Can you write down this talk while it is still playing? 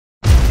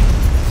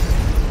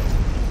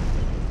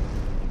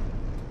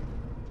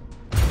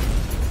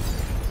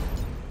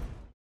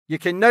You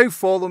can now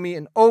follow me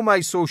on all my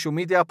social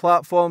media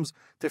platforms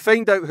to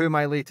find out who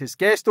my latest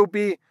guest will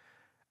be.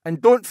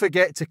 And don't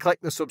forget to click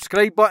the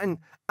subscribe button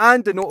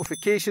and the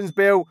notifications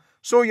bell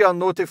so you're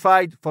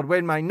notified for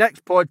when my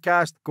next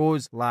podcast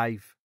goes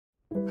live.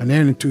 And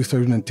then in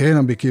 2010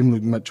 I became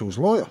Luke Mitchell's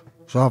lawyer.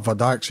 So I've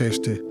had access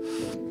to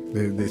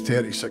the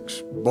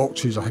 36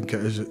 boxes, I think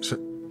it is, it's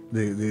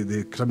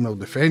the criminal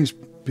defence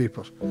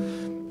papers.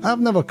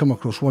 I've never come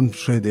across one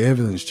shred of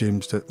evidence,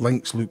 James, that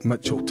links Luke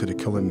Mitchell to the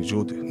killing of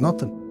Jodie.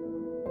 Nothing.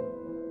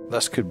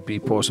 This could be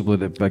possibly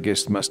the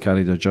biggest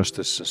miscarriage of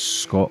justice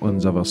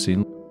Scotland's ever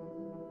seen.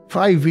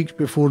 5 weeks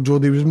before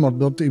Jodie was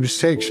murdered, he was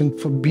sectioned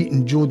for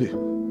beating Jodie,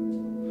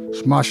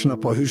 smashing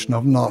up a house and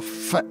having a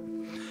fit.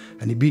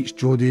 And he beats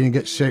Jodie and he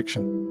gets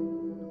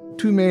sectioned.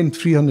 2 men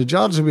 300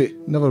 yards away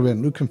never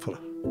went looking for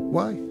her.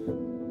 Why?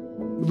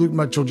 Luke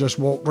Mitchell just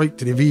walked right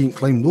to the V and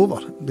climbed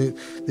over.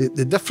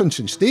 The difference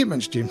in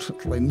statements, James,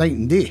 like night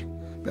and day.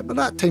 But by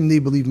that time they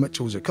believe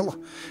Mitchell was a killer.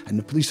 And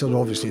the police are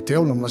obviously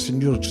telling them, listen,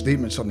 your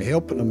statements aren't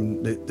helping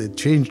them. They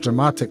changed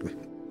dramatically.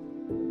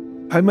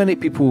 How many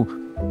people,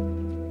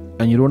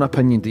 in your own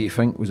opinion, do you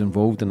think was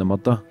involved in the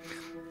murder?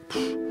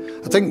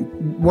 I think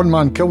 1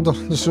 man killed her.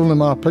 This is only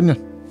my opinion.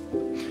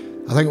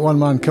 I think 1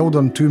 man killed her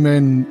and 2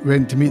 men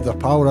went to meet their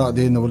pal that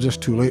day and they were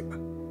just too late.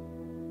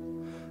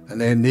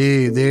 And then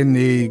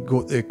they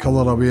got the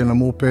killer away in a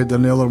moped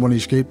and the other one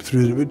escaped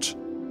through the woods.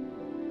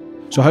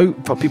 So how,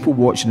 for people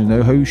watching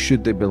now, how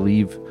should they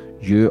believe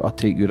you or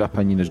take your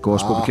opinion as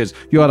gospel? Because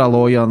you are a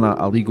lawyer and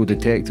a legal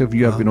detective,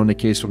 you have been on the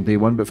case from day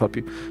one, but for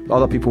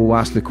other people who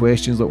ask the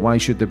questions, like, why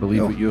should they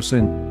believe what you're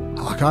saying?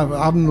 I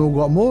haven't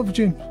got a motive,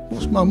 James.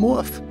 What's my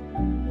motive?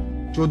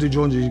 Jodie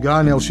Jones'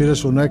 granny, I'll say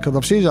this on record,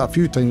 I've said that a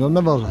few times, I've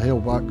never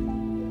held back.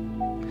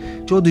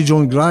 Jodie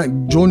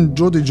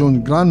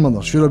Jones'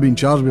 grandmother should have been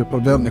charged with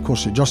perverting the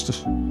course of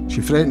justice.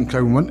 She threatened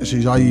Crown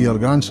witnesses, i.e. her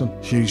grandson.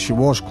 She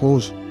washed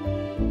clothes.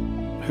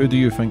 Who do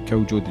you think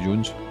killed Jodie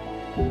Jones?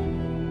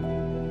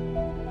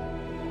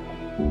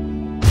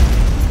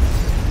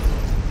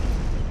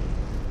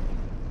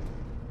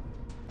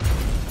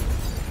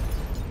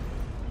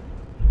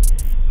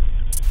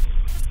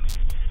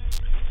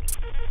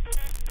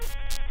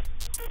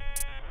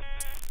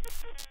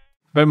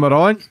 When we're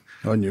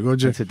on you go,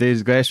 Jim.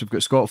 Today's guest, we've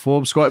got Scott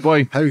Forbes. Scotty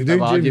boy, how you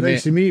doing, Jim?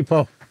 Nice to meet you,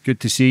 pal. Good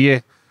to see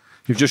you.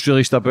 You've just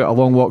released about A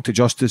Long Walk to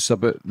Justice,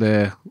 about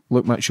the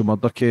Luke Mitchell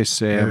murder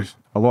case. Yes.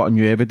 A lot of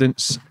new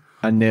evidence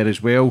in there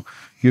as well.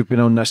 You've been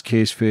on this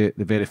case for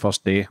the very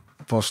first day.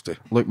 First day.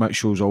 Luke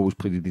Mitchell's always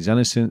pleaded his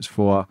innocence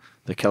for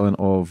the killing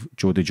of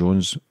Jodie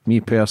Jones.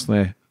 Me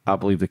personally, I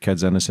believe the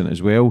kid's innocent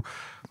as well.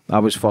 I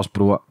was first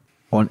brought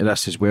onto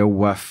this as well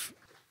with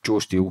Joe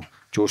Steele.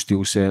 Joe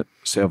Steele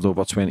served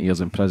over 20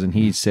 years in prison.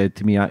 He said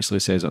to me, actually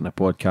says it on the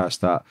podcast,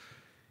 that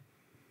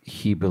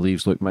he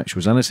believes Luke Mitchell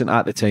was innocent.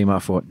 At the time I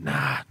thought,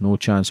 nah, no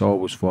chance. I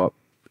always thought,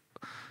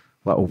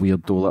 little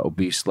weirdo, little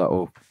beast,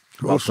 little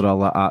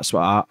murderer. That's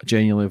what I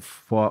genuinely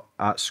thought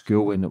at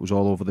school, and it was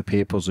all over the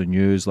papers and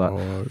news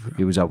that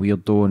he was a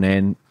weirdo. And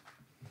then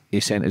he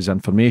sent his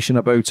information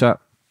about it,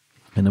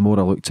 and the more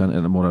I looked into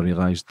it, the more I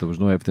realised there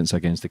was no evidence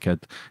against the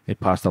kid. He'd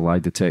passed a lie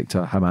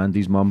detector, him and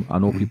his mum. I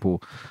know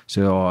people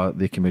say, oh,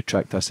 they can be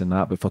tricked, this and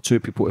that, but for 2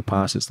 people to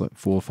pass, it's like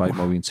 4 or 5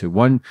 million to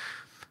 1.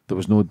 There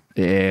was no,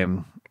 they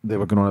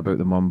were going on about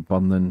the mum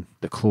burning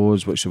the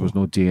clothes, which there was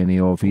no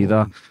DNA of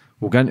either.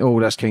 We'll get into all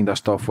this kind of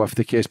stuff with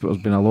the case, but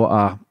there's been a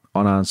lot of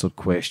unanswered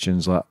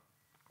questions. Like,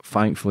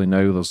 thankfully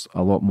now there's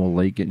a lot more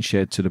light getting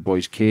shed to the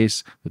boy's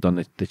case. They've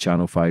done the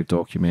Channel 5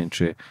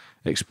 documentary,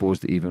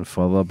 exposed it even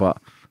further. But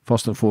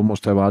first and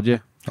foremost, how are you?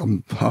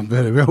 I'm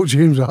very well,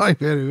 James. Aye,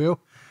 very well.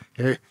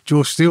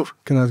 Joe Steele,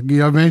 can I give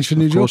you a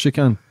mention of Joe? Of course you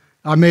can.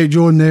 I met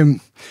Joe in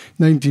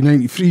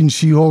 1993 in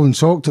Sea Hall in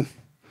Saughton.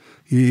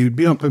 He'd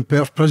been up in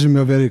Perth prison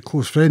with a very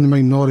close friend of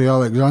mine, Norrie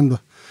Alexander.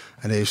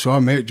 And so I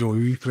met Joe, a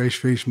wee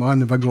fresh-faced man,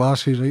 the big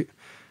glasses, right?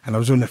 And I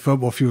was on the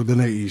football field the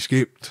night he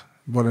escaped.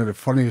 One of the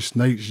funniest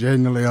nights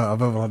generally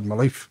I've ever had in my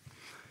life.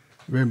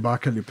 Went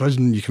back into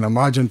prison. You can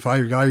imagine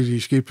 5 guys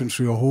escaping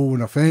through a hole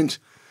in a fence.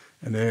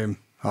 And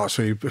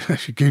so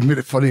he gave me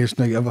the funniest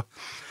night ever.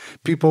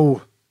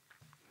 People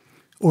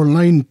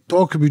online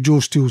talk about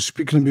Joe Steele,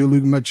 speaking about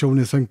Luke Mitchell,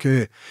 and they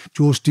think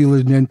Joe Steele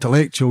is an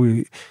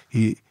intellectual.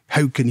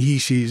 How can he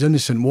say he's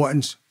innocent?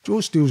 What? Joe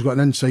Steele's got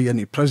an insight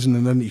into prison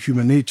and into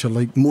human nature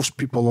like most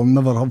people will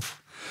never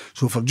have.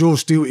 So for Joe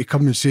Steele to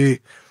come and say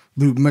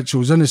Luke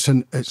Mitchell's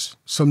innocent, it's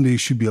somebody who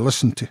should be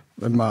listened to,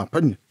 in my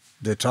opinion.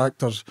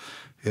 Detractors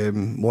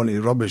wanting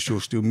to rubbish Joe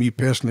Steele. Me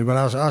personally, when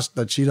I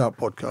did see that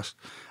podcast,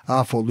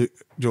 I thought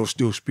Joe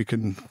Steele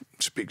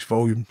speaks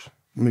volumes.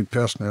 Me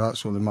personally,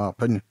 that's only my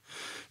opinion.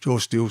 Joe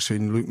Steele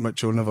saying Luke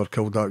Mitchell never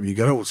killed that wee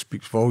girl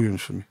speaks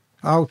volumes for me.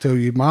 I'll tell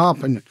you my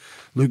opinion.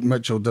 Luke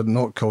Mitchell did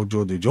not kill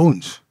Jodie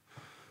Jones.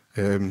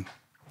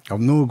 I've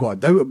no got a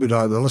doubt about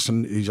that.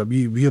 Listen, he's a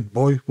wee weird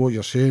boy, what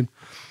you're saying.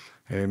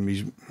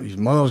 His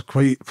mother's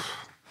quite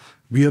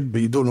weird, but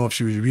you don't know if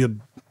she was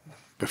weird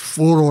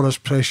before all this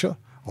pressure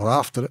or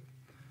after it.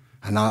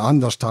 And I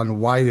understand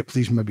why the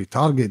police maybe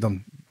targeted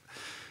him.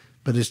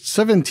 But it's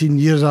 17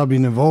 years I've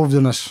been involved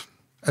in this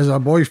as a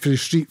boy for the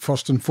street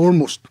first and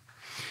foremost.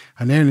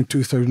 And then in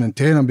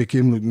 2010 I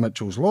became Luke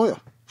Mitchell's lawyer.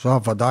 So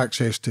I've had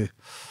access to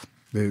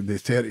the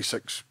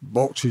 36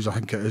 boxes, I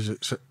think it is,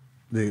 it's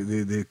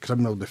the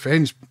criminal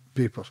defence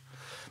papers.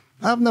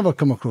 I've never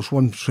come across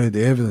one shred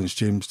of evidence,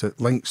 James, that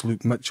links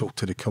Luke Mitchell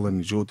to the killing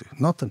of Jodie.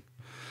 Nothing.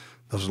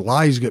 There's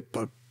lies get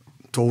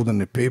told in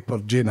the paper,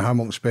 Jane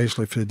Hamilton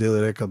especially for the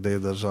Daily Record there,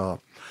 there's a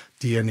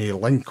DNA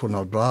link on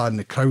her bra, and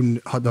the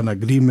Crown had an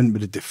agreement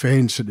with the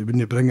defence that they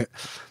wouldn't bring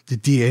the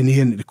DNA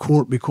into the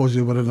court because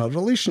they were in a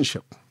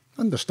relationship.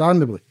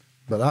 Understandably,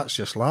 but that's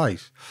just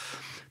lies.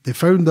 They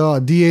found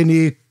a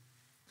DNA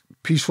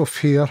piece of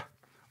hair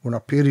on a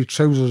pair of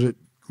trousers at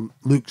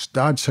Luke's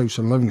dad's house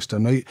in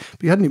Livingston, right?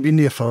 But he hadn't been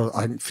there for,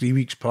 I think, 3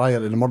 weeks prior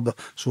to the murder,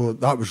 so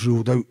that was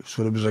ruled out.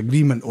 So there was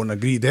agreement on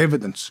agreed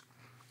evidence.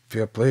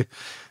 Fair play.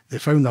 They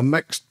found a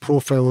mixed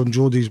profile on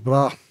Jodie's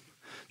bra,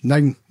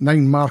 nine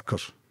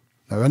markers.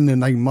 Now in the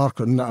 9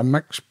 markers, a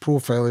mixed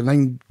profile of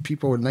 9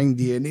 people with 9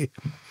 DNA.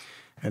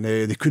 And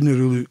they couldn't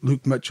rule out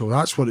Luke Mitchell.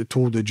 That's what they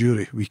told the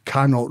jury. We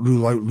cannot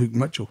rule out Luke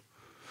Mitchell.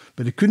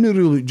 But they couldn't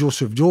rule out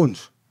Joseph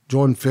Jones,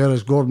 John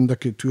Ferris, Gordon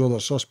Dickey, 2 other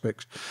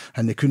suspects.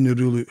 And they couldn't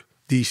rule out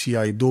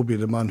DCI Dobie,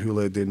 the man who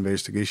led the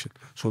investigation.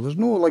 So there's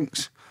no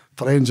links,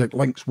 forensic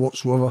links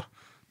whatsoever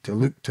to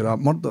Luke to that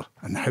murder.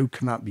 And how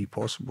can that be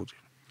possible?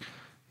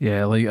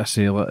 Yeah, like I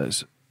say,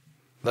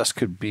 this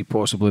could be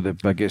possibly the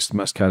biggest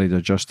miscarriage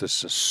of justice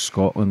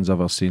Scotland's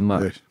ever seen.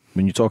 Yes.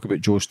 When you talk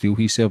about Joe Steele,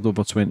 he served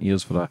over 20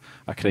 years for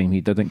a crime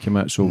he didn't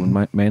commit. So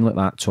when men like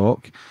that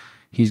talk,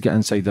 he's got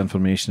inside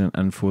information and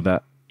info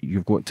that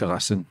you've got to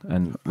listen.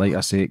 And like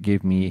I say, it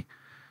gave me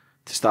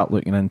to start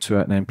looking into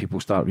it, and then people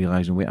start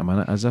realising, wait a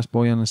minute, is this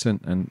boy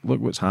innocent? And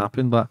look what's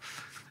happened. But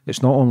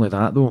it's not only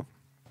that, though.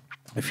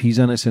 If he's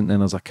innocent, then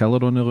there's a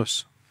killer on the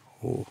loose.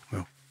 Oh,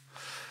 well.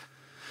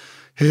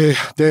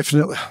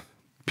 Definitely.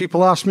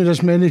 People ask me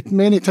this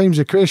many times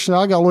the question.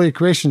 I got a lot of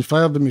questions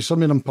fired at me,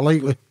 some of them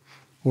politely,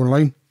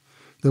 online.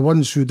 The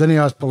ones who didn't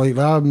ask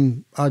politely,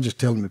 I just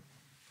tell them,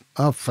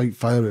 I fight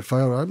fire with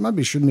fire. I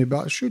maybe shouldn't,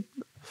 but I should.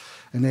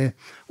 And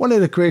one of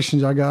the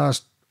questions I get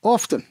asked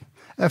often,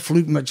 if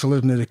Luke Mitchell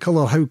isn't the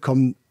killer, how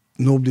come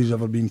nobody's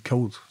ever been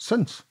killed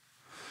since?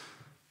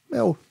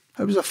 Well,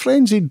 it was a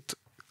frenzied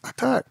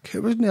attack. It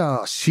wasn't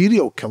a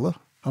serial killer.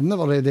 I've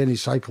never read any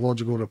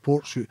psychological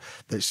reports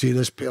that say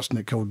this person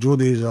that killed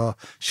Jodie is a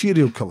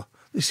serial killer.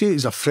 They say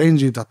it's a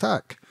frenzied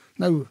attack.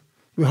 Now,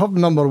 we have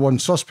number 1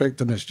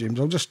 suspect in this, James.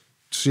 I'll just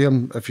say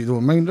him if you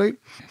don't mind, right?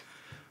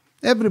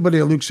 Everybody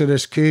that looks at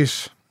this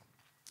case,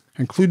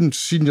 including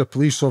senior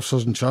police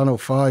officers in Channel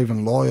 5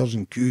 and lawyers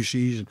and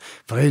QCs and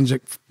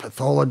forensic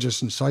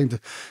pathologists and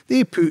scientists,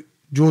 they put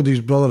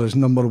Jodie's brother as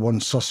number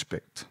 1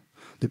 suspect.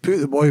 They put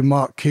the boy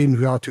Mark Kane,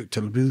 who I took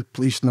to the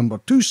police, number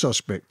 2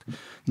 suspect.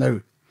 Now,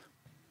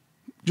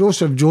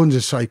 Joseph Jones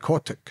is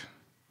psychotic.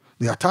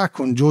 The attack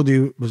on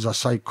Jodie was a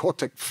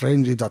psychotic,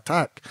 frenzied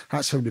attack.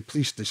 That's how the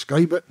police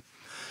describe it.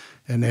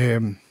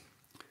 And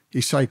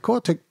he's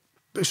psychotic.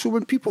 So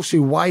when people say,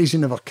 why has he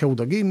never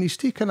killed again? He's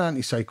taken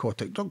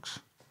antipsychotic drugs.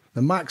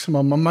 The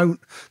maximum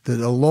amount that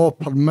the law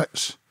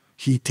permits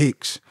he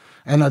takes.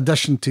 In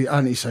addition to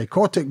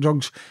antipsychotic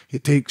drugs, he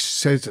takes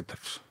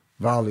sedatives,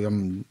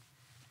 Valium,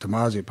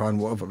 Temazepam,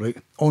 whatever, right?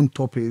 On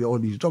top of all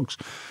these drugs.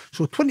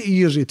 So 20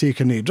 years of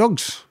taking the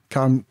drugs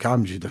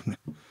calms you, doesn't it?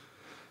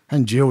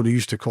 In jail, they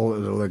used to call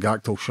it the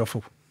legactal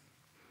shuffle.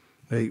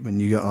 Right? When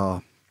you get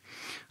a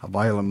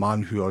violent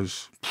man who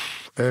has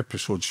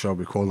episodes, shall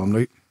we call them,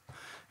 right?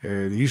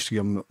 They used to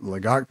give him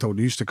legactal.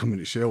 They used to come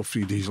into cell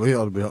 3 days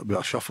later with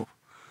a shuffle.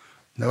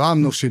 Now,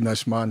 I'm not saying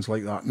this man's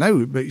like that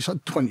now, but he's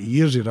had 20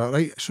 years of that,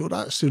 right? So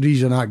that's the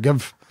reason I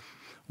give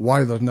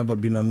why there's never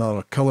been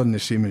another killing the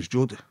same as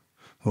Jodie.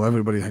 Well,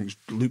 everybody thinks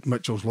Luke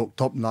Mitchell's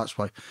locked up, and that's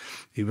why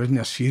he wasn't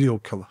a serial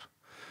killer.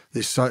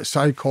 The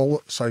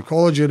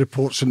psychology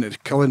reports into the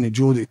killing of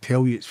Jodie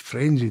tell you it's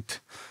frenzied,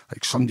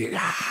 like somebody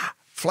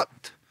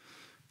flipped.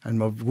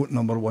 And we've got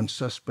number 1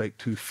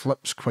 suspect who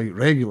flips quite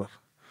regular.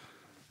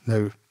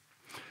 Now,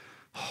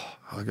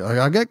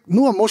 I get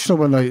no emotional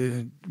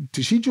when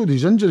to see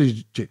Jodie's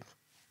injuries,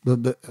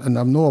 and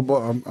I'm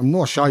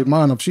not a shy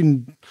man. I've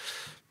seen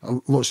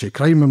lots of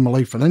crime in my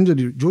life and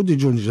injury. Jodie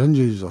Jones'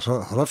 injuries are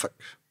horrific,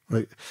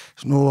 right?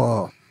 It's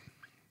no,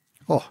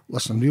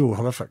 real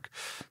horrific.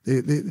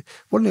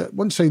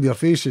 One side of her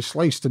face is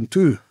sliced in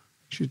 2.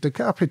 She's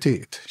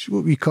decapitated. She's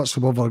got wee cuts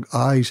above her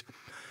eyes.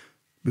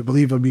 We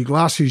believe her wee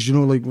glasses,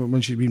 like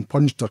when she's been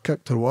punched or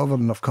kicked or whatever,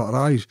 and they've cut her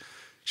eyes.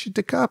 She's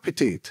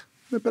decapitated.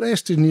 The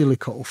breast is nearly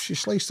cut off. She's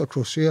sliced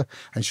across here,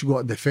 and she got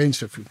a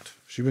defensive wound.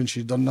 When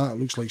she's done that, it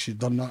looks like she's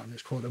done that, and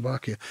it's caught the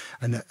back here,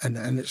 and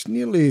it's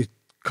nearly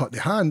cut the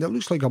hand. It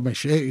looks like a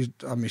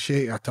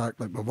machete attack,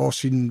 like we've all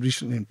seen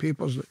recently in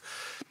papers.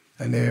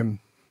 And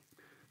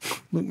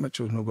Luke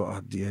Mitchell's not got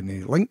a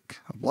DNA link,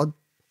 a blood.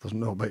 There's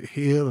no bit of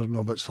hair. There's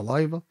no bit of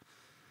saliva,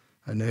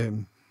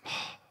 and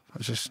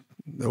it's just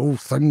the whole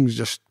thing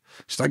just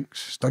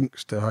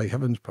stinks to high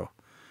heavens, pal.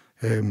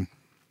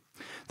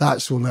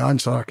 That's the only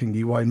answer I can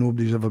give why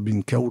nobody's ever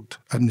been killed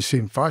in the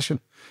same fashion.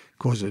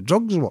 Because the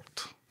drugs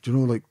worked. Do you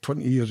know, like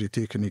 20 years of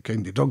taking any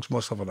kind of drugs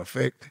must have an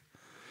effect.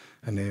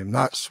 And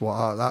that's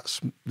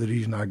the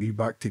reason I give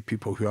back to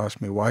people who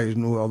ask me, why is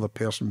no other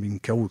person being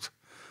killed?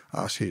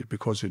 I say it's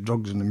because the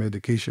drugs and the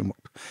medication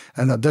worked.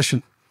 In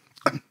addition,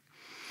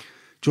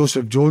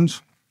 Joseph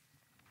Jones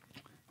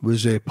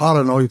was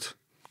paranoid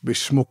with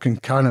smoking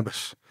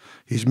cannabis.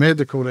 His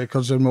medical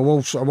records, and I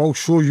will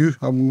show you,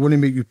 I'm going to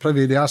make you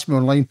privy. They asked me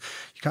online,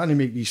 you can't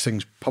make these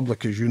things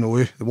public, as you know,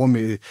 eh? They want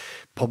me to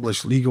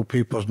publish legal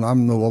papers, and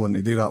I'm not willing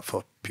to do that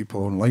for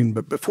people online.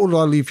 But before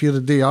I leave here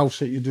today, I'll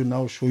sit you down,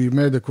 I'll show you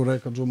medical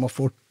records on my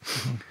phone.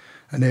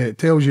 And it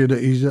tells you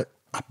that he's a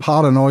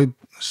paranoid,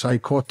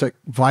 psychotic,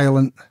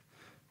 violent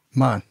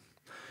man.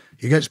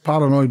 He gets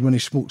paranoid when he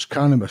smokes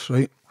cannabis,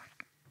 right?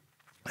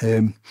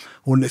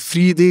 On the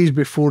 3 days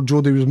before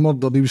Jodie was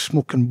murdered, he was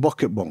smoking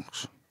bucket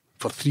bongs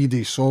for 3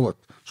 days solid.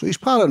 So he's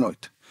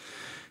paranoid.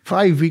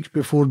 5 weeks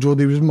before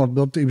Jodie was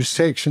murdered, he was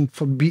sectioned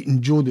for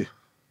beating Jodie,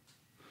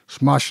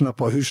 smashing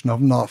up a house and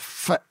having a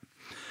fit.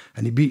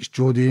 And he beats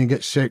Jodie and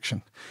gets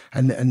sectioned.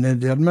 And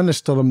they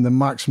administer him the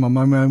maximum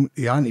amount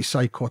of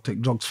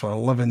antipsychotic drugs for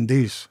 11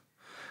 days.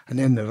 And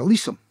then they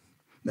release him.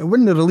 Now,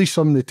 when they release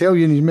him, they tell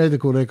you in his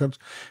medical records,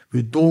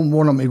 we don't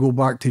want him to go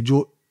back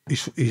to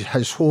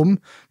his home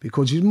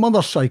because his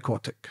mother's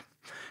psychotic.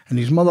 And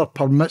his mother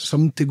permits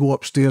him to go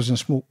upstairs and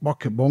smoke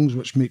bucket bongs,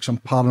 which makes him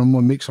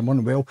paranoid, makes him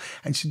unwell.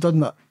 And she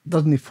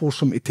doesn't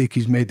force him to take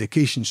his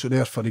medication, so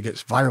therefore he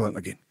gets violent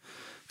again.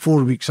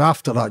 4 weeks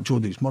after that,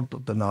 Jodie's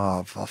murdered in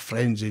a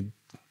frenzied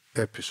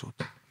episode.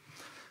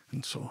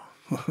 And so,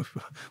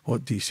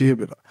 what do you say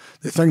about it?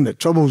 The thing that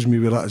troubles me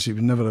with that is he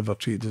was never ever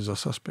treated as a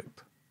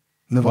suspect.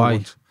 Never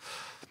once.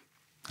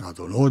 I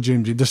don't know,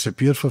 James. He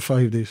disappeared for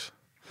 5 days.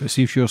 But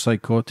see if you're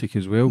psychotic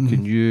as well,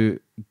 can you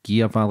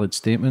give a valid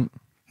statement?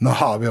 No,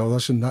 well,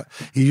 listen,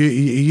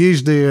 he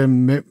used the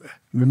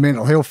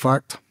mental health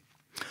act.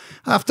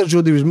 After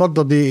Jodie was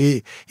murdered,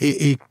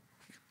 he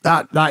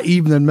that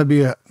evening,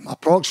 maybe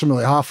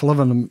approximately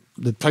 11:30,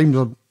 the times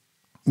are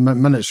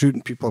minutes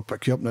shooting, people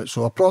pick you up now.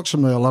 So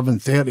approximately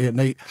 11:30 at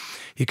night,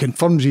 he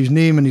confirms his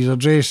name and his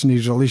address and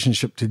his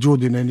relationship to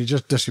Jodie, and then he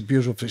just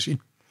disappears off the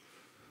scene.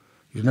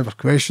 He's never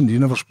questioned,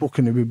 he's never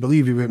spoken, and we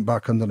believe he went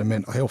back under the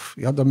mental health.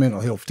 He had a mental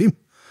health team.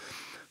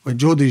 When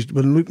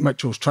Luke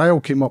Mitchell's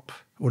trial came up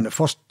on the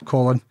first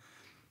call-in,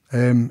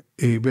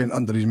 he went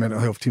under his mental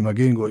health team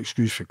again, got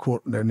excused for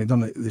court, and then he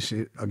done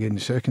it again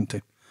the second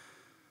time.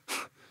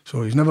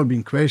 So he's never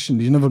been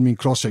questioned, he's never been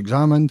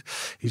cross-examined,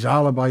 his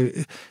alibi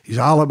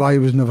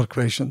was never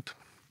questioned.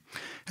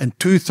 In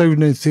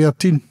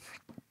 2013,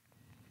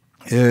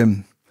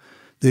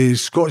 the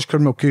Scottish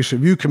Criminal Case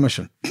Review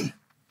Commission,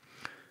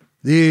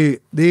 they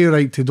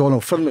write to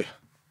Donald Finlay,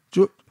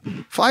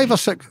 5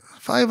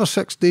 or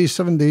 6 days,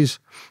 7 days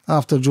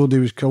after Jodie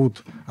was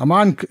killed,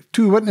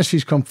 two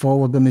witnesses come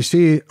forward and they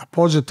say a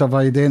positive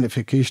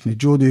identification of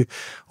Jodie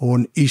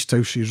on East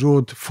Houses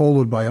Road,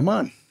 followed by a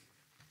man.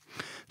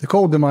 They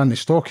called the man the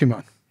stocky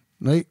man,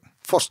 right?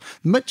 First,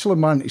 Mitchell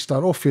man to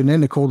start off with, and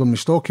then they called him the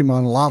stocky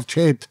man, large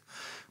head,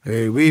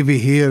 wavy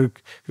hair,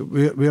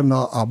 wearing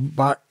a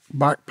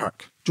backpack.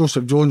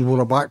 Joseph Jones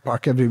wore a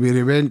backpack everywhere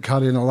he went,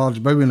 carrying a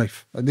large bowie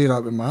knife. I did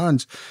that with my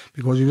hands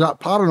because he was that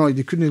paranoid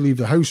he couldn't leave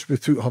the house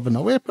without having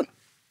a weapon.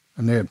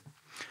 And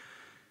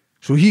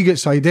so he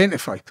gets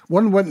identified.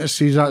 One witness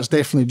says that's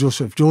definitely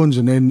Joseph Jones,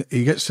 and then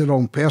he gets the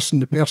wrong person.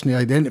 The person he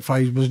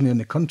identifies wasn't in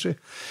the country.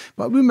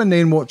 But a woman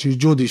then watches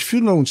Jodie's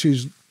funeral and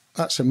says,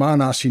 that's the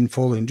man I seen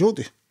following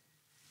Jodie.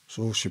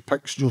 So she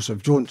picks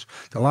Joseph Jones.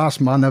 The last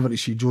man ever to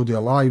see Jodie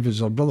alive is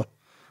her brother,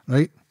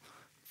 right?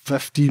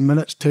 15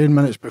 minutes, 10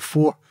 minutes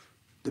before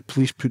the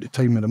police put the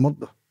time of the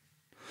murder.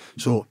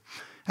 So,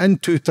 in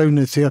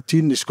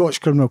 2013, the Scottish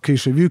Criminal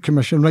Case Review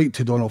Commission write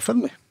to Donald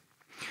Finlay.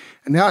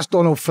 And they asked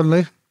Donald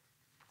Finlay,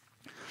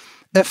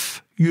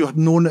 if you had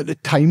known at the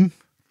time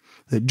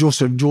that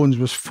Joseph Jones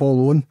was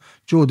following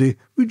Jodie,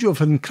 would you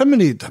have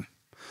incriminated him?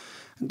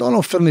 And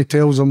Donald Finlay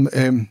tells him,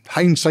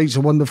 hindsight's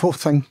a wonderful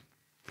thing.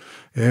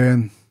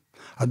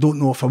 I don't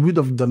know if I would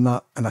have done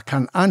that, and I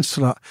can't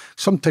answer that.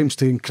 Sometimes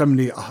to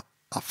incriminate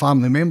a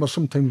family member,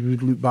 sometimes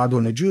would look bad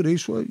on a jury,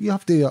 so you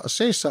have to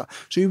assess that.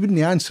 So he wouldn't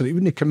answer it, he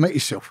wouldn't commit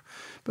himself.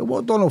 But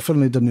what Donald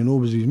Finlay didn't know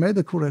was his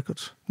medical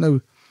records.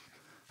 Now,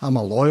 I'm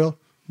a lawyer,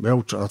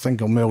 I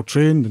think I'm well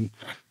trained and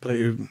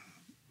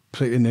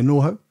pretty in the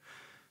know-how.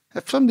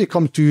 If somebody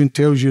comes to you and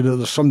tells you that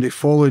there's somebody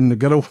following the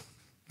girl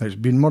that's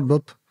been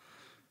murdered,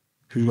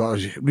 who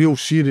has a real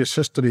serious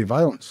history of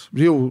violence,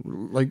 real,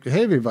 like,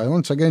 heavy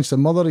violence against the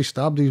mother, he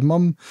stabbed his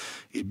mum,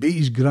 he beat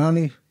his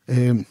granny,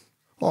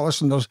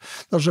 listen,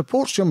 there's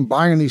reports of him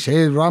banging his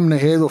head, ramming the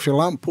head off your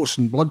lamppost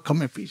and blood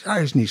coming from his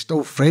eyes, and he's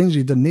still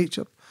frenzied in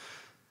nature.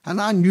 And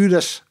I knew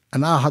this,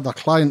 and I had a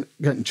client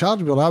getting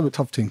charged with it, I would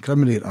have to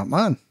incriminate that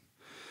man.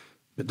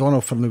 But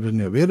Donald Finlay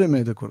wasn't aware of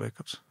medical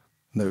records.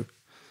 Now,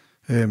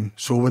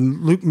 so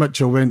when Luke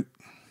Mitchell went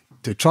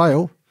to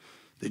trial,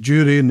 the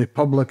jury and the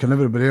public and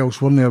everybody else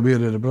weren't aware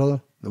of the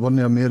brother. They weren't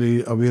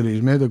aware of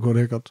his medical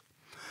records.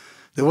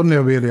 They weren't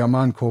aware of a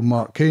man called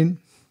Mark Kane.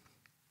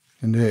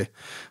 And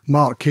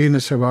Mark Kane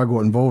is how I got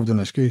involved in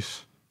this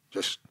case.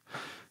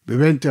 We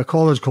went to a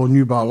college called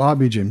New Battle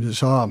Abbey, James.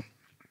 It's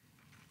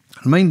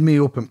remind me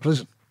open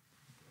prison.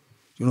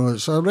 You know,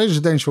 it's a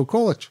residential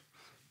college.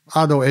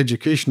 Adult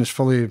education is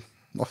fully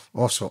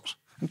all sorts,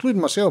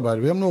 including myself, by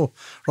the way. I'm no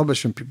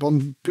rubbishing people.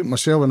 I'm putting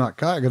myself in that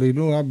category. You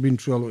know, I've been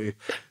through a lot of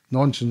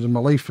nonsense in my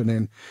life, and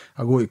then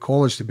I go to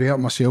college to better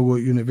myself, go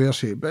to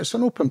university. But it's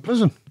an open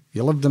prison.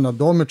 You lived in a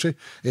dormitory,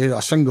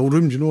 a single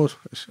room, you know.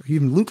 It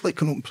even looked like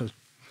an open prison.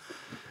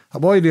 A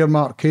boy there,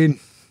 Mark Kane,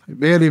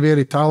 very,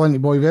 very talented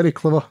boy, very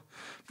clever,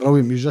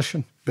 brilliant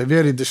musician, but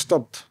very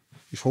disturbed.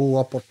 His whole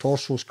upper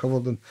torso was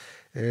covered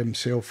in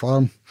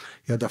self-harm.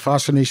 He had a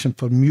fascination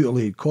for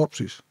mutilated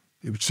corpses.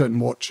 He would sit and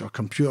watch a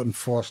computer and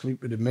fall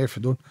asleep with the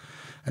methadone,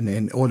 and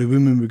then all the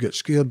women would get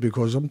scared,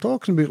 because I'm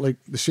talking about like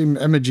the same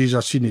images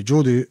I seen of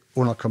Jodie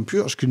on a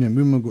computer screen, and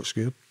women got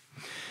scared.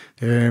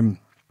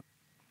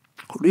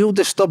 Real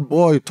disturbed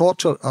boy,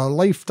 torture, a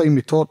lifetime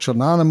of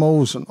torturing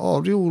animals, and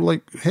real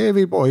like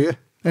heavy boy, yeah.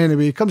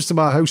 Anyway, he comes to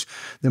my house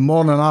the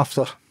morning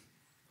after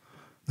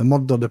the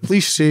murder. The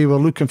police say we're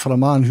looking for a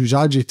man who's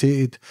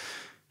agitated,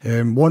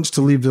 wants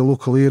to leave the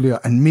local area,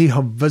 and may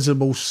have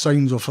visible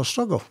signs of a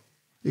struggle.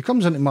 He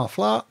comes into my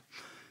flat,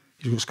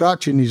 he's got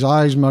scratches in his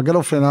eyes. My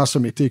girlfriend asks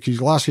him to take his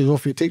glasses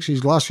off. He takes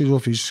his glasses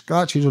off, he's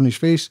scratches on his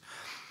face,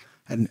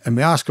 and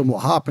we ask him what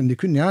happened. He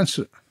couldn't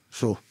answer it.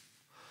 So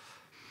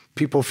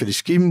people for the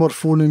scheme were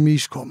phoning me,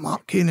 Scott,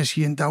 Mark Kane, is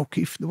he in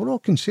Dalkeith? They were all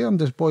concerned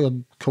this boy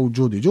had killed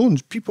Jodie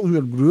Jones. People who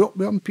had grew up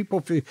with him,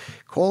 people for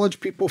college,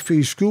 people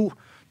for school.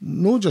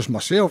 Not just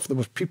myself, there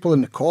was people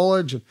in the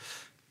college. And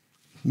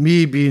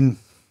me being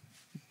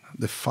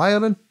the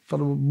firing, for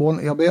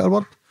want of a better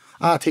word.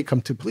 I take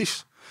him to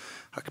police.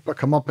 I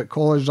pick him up at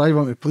college, drive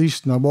him to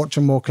police, and I watch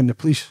him walk in the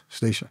police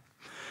station.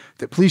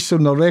 The police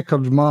on the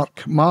record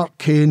mark Mark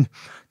Kane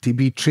to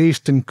be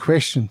traced and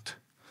questioned.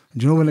 And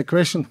do you know when they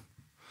questioned?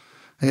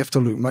 After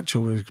Luke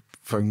Mitchell was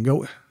found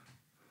guilty.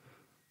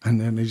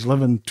 And then he's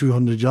living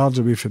 200 yards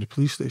away from the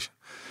police station.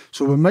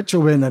 So when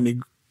Mitchell went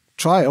into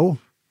trial,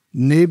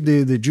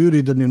 nobody, the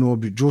jury didn't know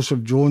about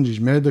Joseph Jones, his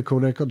medical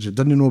records. They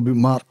didn't know about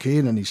Mark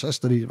Kane and his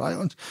history of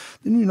violence.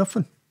 They knew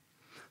nothing.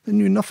 They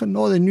knew nothing.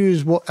 All they knew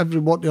is what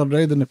they had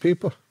read in the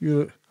paper.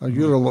 You're a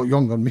lot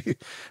younger than me.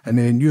 And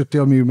then you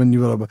tell me when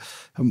you were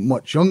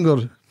much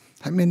younger,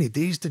 how many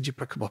days did you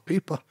pick up a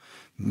paper?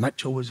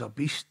 Mitchell was a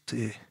beast. Do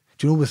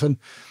you know, within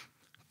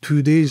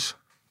 2 days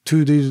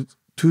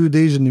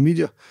in the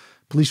media,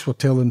 police were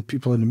telling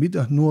people in the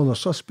media, no other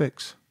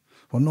suspects.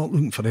 We're not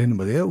looking for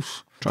anybody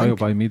else. Trial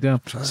by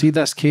media. See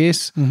this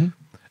case,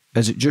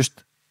 is it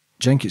just,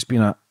 do you think it's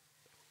been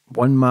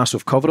one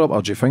massive cover-up,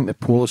 or do you think the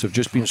police have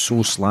just been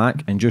so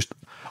slack and just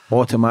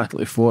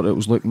automatically thought it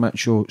was Luke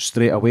Mitchell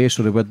straight away,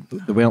 so they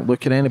weren't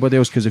looking at anybody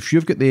else? Because if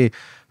you've got the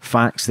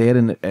facts there,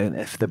 and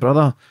if the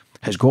brother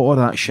has got all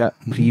that shit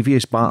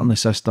previous, batting the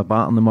sister,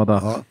 batting the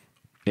mother,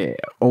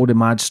 all the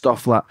mad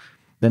stuff,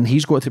 then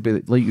he's got to be,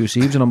 like you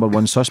say, he's the number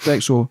one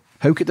suspect. So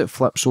how could it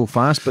flip so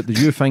fast? But do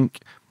you think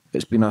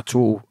it's been a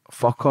total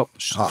fuck up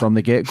from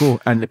the get-go,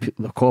 and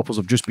the coppers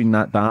have just been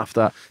that daft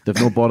that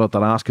they've no bothered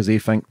their ass because they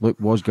think Luke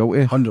was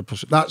guilty?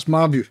 100%. That's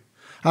my view.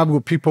 I've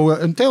got people,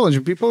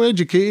 intelligent people,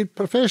 educated,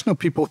 professional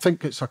people,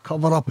 think it's a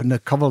cover-up, and they're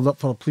covered up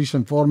for a police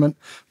informant.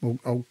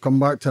 I'll come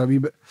back to a wee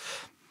bit.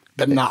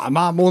 But nah,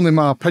 only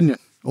my opinion.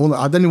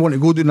 I didn't want to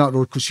go down that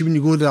road, because see, when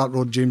you go down that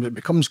road, James, it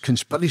becomes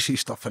conspiracy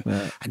stuff,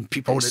 and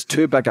people... It's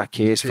too big a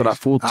case for a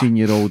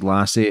 14-year-old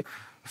lassie,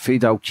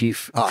 Fade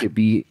O'Keefe, to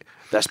be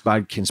this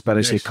bad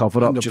conspiracy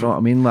cover-up. Do you know what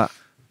I mean? But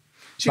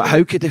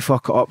how could they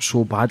fuck it up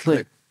so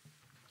badly?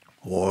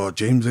 Oh,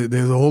 James,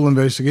 the whole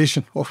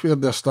investigation. Where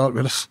do I start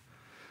with this?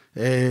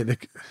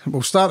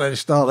 We'll start at the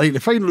start. Right, they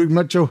find Luke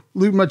Mitchell.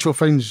 Luke Mitchell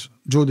finds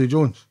Jodie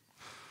Jones.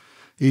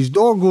 His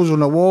dog goes on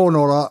the wall and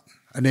all that.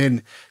 And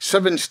then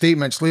 7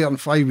 statements later and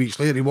 5 weeks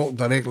later, he walked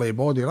directly to the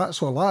body.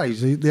 That's all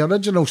lies. The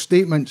original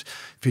statements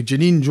for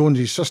Janine Jones,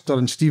 his sister,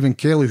 and Stephen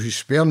Kelly, whose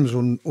sperm's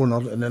on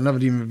her, and they never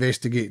even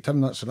investigated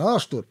him. That's another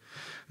story.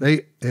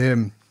 Right?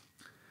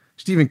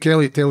 Stephen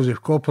Kelly tells the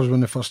coppers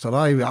when they first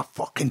arrive, I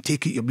fucking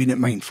take it you've been at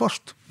mine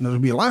first. And there's a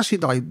wee lassie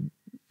died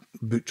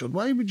butchered.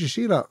 Why would you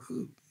say that?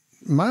 In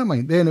my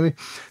mind. Anyway,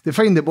 they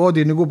find the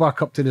body and they go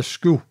back up to the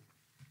school.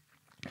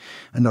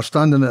 And they're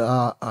standing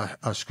at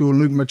a school, and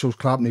Luke Mitchell's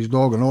clapping his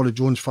dog, and all the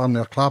Jones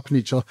family are clapping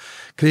each other.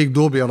 Craig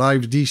Dobie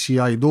arrives,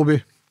 DCI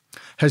Dobie.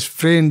 His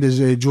friend is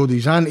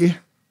Jodie's auntie.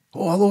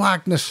 Oh, hello,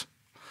 Agnes.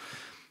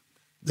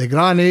 The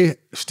granny,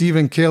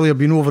 Stephen Kelly, have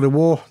been over the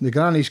wall. The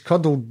granny's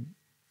cuddled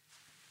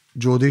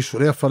Jodie, so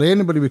therefore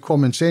anybody with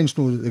common sense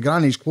knows that the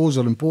granny's clothes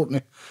are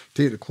important.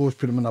 Take the clothes,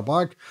 put them in a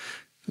bag.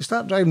 They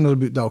start driving her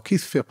about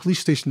Dalkeith for a police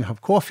station to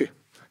have coffee.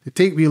 They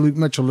take wee Luke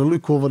Mitchell, they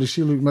look over, they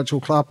see Luke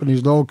Mitchell clapping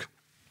his dog.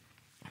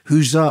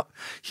 Who's that?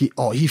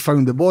 He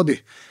found the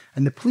body.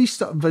 And the police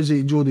that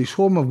visited Jodie's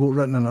home have got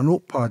written in a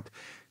notepad,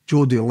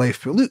 Jodie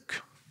left with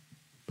Luke.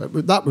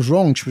 But that was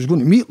wrong. She was going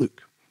to meet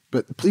Luke.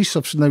 But the police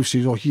have now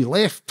said, he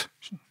left.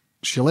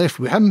 she left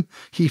with him,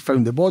 he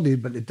found the body,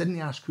 but they didn't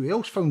ask who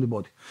else found the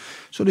body.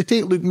 So they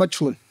take Luke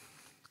Michelin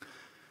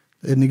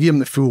and they give him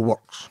the full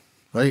works,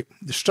 right?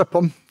 They strip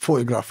him,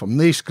 photograph him,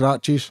 no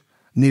scratches,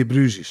 no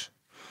bruises.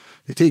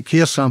 They take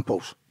hair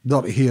samples,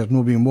 dirty hair,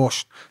 not being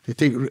washed. They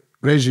take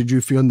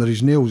residue from under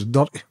his nails,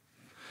 dirty.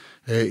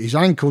 His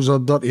ankles are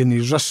dirty and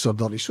his wrists are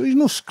dirty, so he's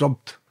not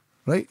scrubbed,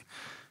 right?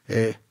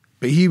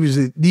 But he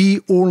was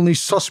the only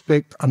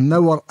suspect an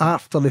hour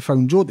after they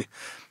found Jodie.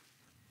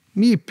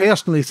 Me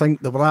personally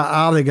think they were that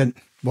arrogant.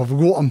 We've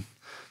got him.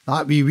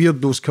 That wee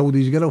weirdo's killed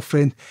his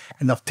girlfriend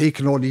and they've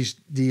taken all these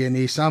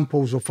DNA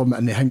samples of him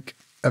and they think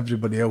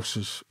everybody else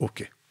is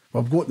okay.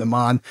 We've got the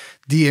man,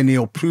 DNA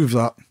will prove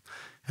that.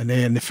 And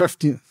then the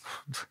 15th,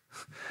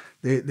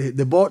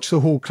 they botched the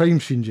whole crime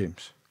scene,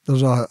 James.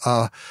 There's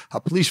a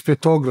police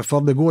photographer,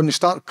 they go and they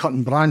start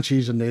cutting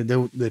branches and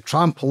they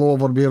trample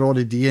over where all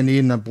the DNA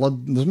and the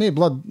blood, there's no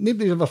blood,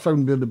 nobody's ever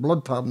found where the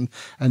blood happened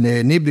and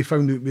nobody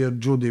found out where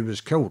Jodie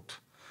was killed.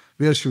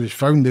 Where she was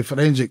found, the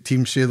forensic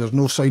team say there's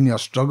no sign of a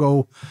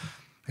struggle.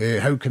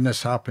 How can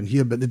this happen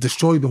here? But they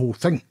destroyed the whole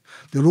thing.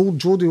 They rolled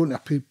Jodie on a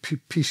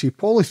piece of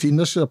polythene.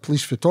 This is a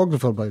police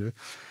photographer, by the way.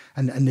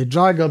 And they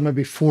drag her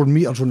maybe 4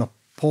 metres on a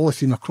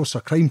polythene across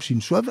a crime scene.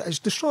 So it's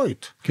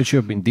destroyed. Could she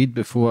have been dead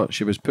before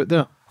she was put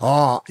there?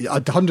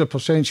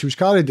 100%. She was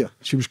carried there.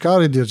 She was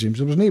carried there, James.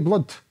 There was no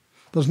blood.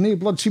 There's no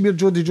blood. See where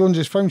Jodie Jones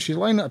is found. She's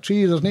lying at a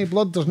tree. There's no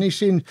blood. There's no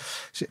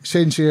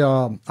sense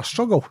of a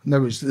struggle.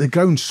 Now, it's the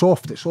ground's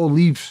soft. It's all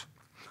leaves.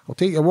 I'll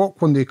take you a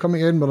walk one day. Come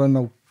to Edinburgh and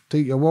I'll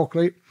take you a walk,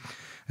 right?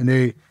 And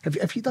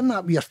if you done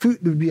that with your foot,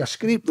 there would be a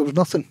scrape. There was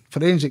nothing.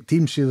 Forensic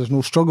team say there's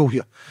no struggle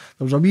here.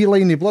 There was a wee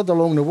line of blood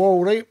along the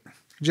wall, right?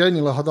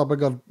 Genuinely had a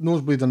bigger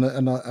nosebleed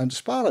and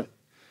sparring.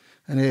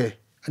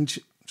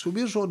 So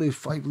where's all the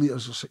 5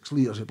 litres or 6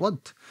 litres of blood?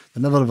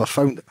 They never ever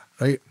found it,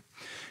 right?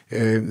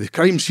 The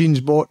crime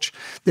scene's botched.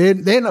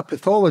 Then a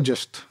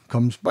pathologist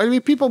comes. By the way,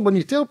 people, when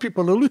you tell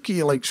people, they look at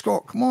you like,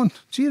 Scott, come on,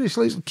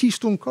 seriously, it's the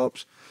Keystone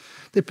Cops.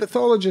 The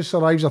pathologist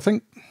arrives, I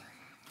think,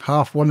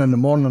 1:30 in the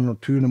morning or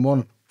 2 in the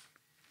morning.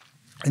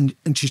 And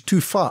she's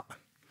too fat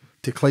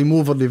to climb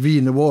over the V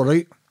in the wall,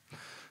 right?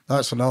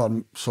 That's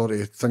another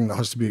thing that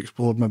has to be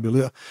explored maybe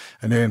later.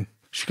 And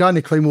she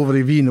can't climb over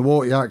the V in the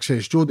wall to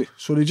access Jodie.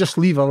 So they just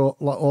leave her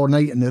all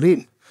night in the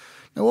rain.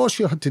 Now all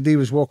she had to do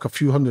was walk a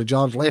few hundred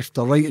yards left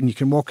or right and you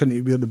can walk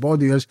into where the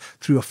body is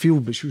through a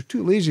field, but she was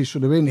too lazy, so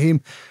they went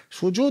home.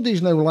 So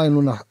Jodie's now lying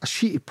on a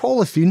sheet of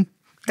polythene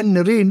in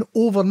the rain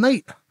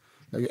overnight.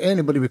 Now,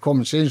 anybody with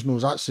common sense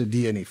knows that's the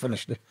DNA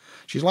finished.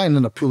 She's lying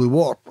in a pool of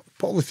water.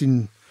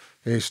 Polythene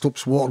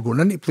stops water going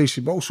into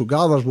places, but also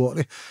gathers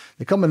water.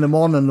 They come in the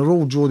morning, they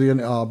roll Jodie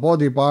into a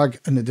body bag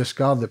and they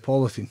discard the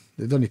polythene.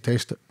 They didn't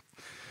test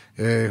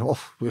it.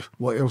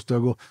 What else do I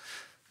go?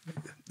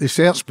 The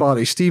search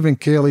party, Stephen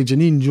Kelly,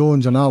 Janine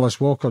Jones and Alice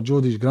Walker,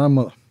 Jodie's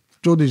grandmother.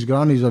 Jodie's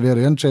granny's a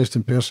very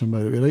interesting person, by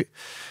the way,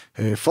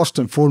 right? First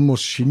and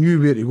foremost, she knew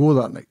where to go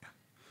that night.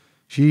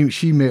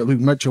 She met Luke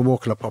Mitchell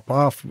walking up a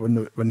path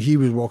when he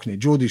was walking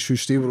to Jodie's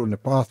house. They were on the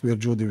path where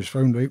Jodie was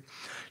found, right?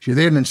 She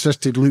then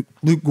insisted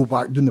Luke go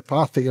back down the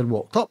path that he had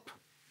walked up.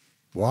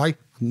 Why?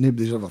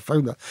 Nobody's ever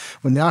found that.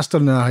 When they asked her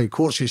in the High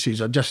Court, she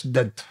says, I just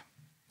did.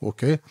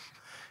 Okay.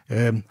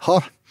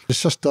 Her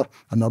sister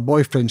and her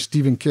boyfriend,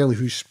 Stephen Kelly,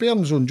 whose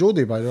sperm's on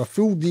Jodie, by the way, her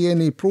full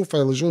DNA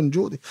profile is on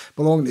Jodie,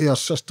 belonging to her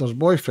sister's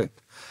boyfriend.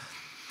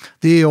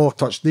 They all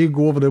touch, they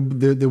go over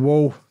the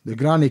wall, the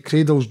granny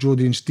cradles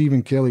Jodie and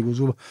Stephen Kelly goes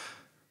over.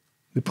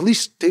 The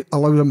police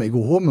allow them to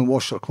go home and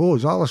wash their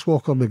clothes. Alice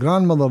Walker, the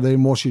grandmother,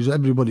 then washes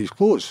everybody's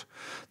clothes.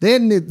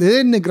 Then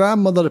the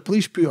grandmother, the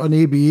police put an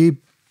ABA,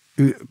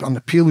 an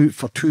appeal out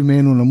for 2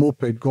 men on a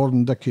moped,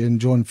 Gordon Dickey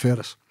and John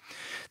Ferris.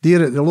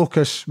 They're at the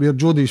locus where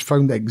Jodie's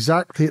found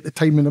exactly at the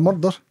time of the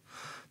murder.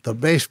 They're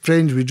best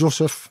friends with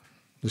Joseph,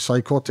 the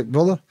psychotic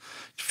brother.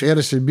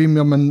 Ferris has been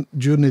with him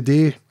during the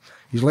day.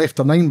 He's left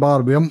a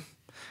 9-bar with him.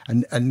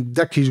 And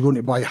Dickey's going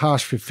to buy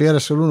hash for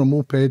Ferris. They're on a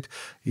moped.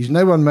 He's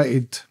now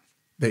admitted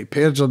that he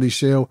perjured his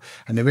cell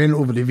and they went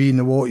over the V in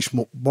the wall to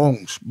smoke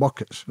bongs,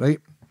 buckets,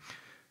 right?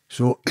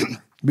 So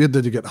where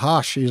did he get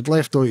hash? He had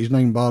left out his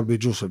 9-bar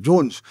with Joseph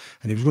Jones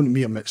and he was going to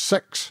meet him at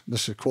 6.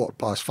 This is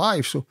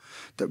 5:15, so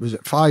that was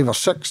at 5 or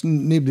 6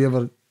 and nobody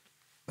ever,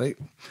 right?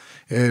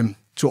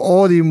 So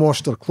all they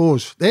washed their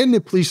clothes. Then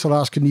the police are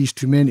asking these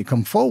 2 men to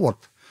come forward.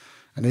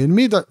 And they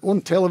made it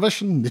on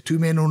television, the 2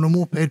 men on the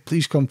moped,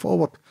 please come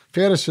forward.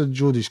 Ferris is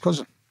Jodie's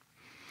cousin.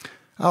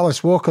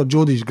 Alice Walker,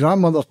 Jodie's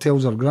grandmother,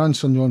 tells her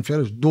grandson, John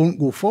Ferris, don't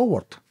go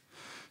forward.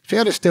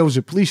 Ferris tells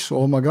the police,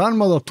 my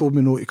grandmother told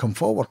me not to come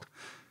forward.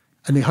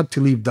 And he had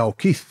to leave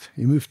Dalkeith.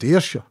 He moved to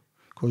Ayrshire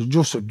because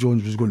Joseph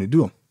Jones was going to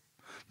do him.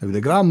 Now, the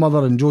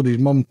grandmother and Jodie's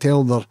mum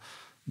tell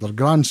their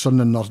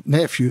grandson and their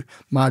nephew,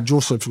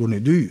 Joseph's going to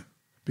do you,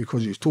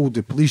 because he's told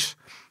the police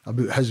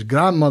about his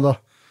grandmother,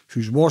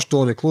 who's washed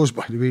all the clothes,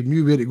 by the way,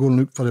 knew where to go and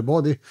look for the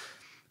body,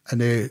 and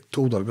they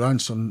told her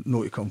grandson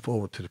not to come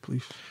forward to the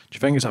police. Do you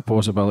think it's a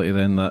possibility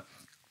then that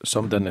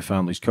somebody in the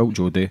family's killed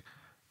Jodie,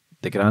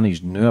 the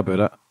grannies knew about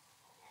it,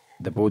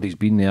 the body's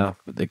been there,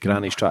 but the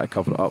granny's trying to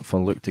cover it up for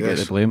Luke to get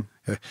the blame.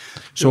 Yeah.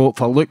 So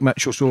for Luke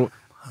Mitchell,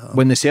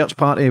 when the search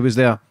party was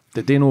there,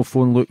 did they no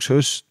phone Luke's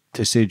house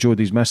to say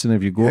Jodie's missing,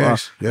 have you got her?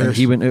 Yes. And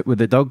he went out with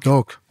the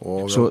dog.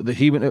 Oh, so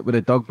he went out with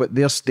the dog, but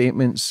their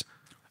statements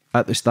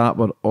at the start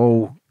were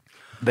all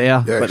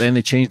there, but then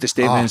they changed the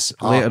statements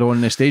later on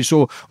in the stage.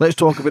 So let's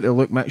talk about the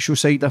Luke Mitchell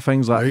side of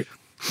things. Like,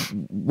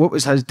 what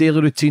was his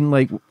daily routine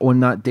like on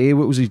that day?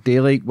 What was his day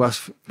like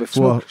with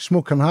before?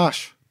 Smoking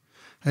hash.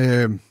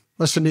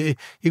 Listen,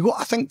 he got,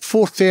 I think,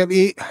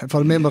 4:38, if I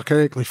remember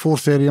correctly,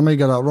 4:30. I might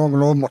get that wrong,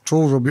 and all my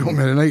trolls will be on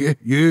me tonight.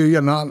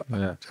 You're not.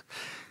 Yeah.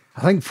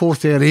 I think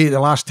 4:38, the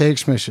last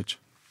text message.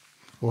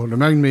 Well,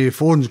 remind me of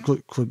phones,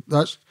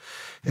 that's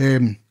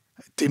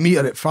to meet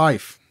her at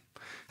 5.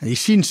 And he's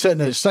seen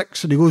sitting at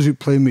 6, and he goes out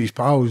playing with his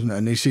pals,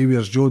 and they say,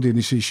 where's Jodie? And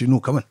he says, she's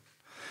not coming.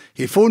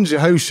 He phones the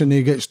house and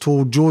he gets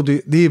told,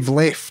 Jodie, they've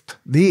left.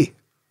 Now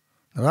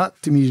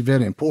that to me is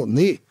very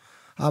important.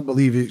 I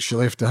believe she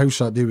left the house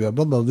that day with her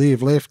brother.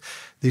 They've left.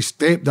 The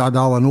stepdad,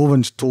 Alan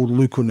Owens, told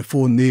Luke on the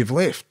phone they've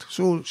left.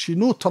 So she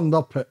no turned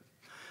up at,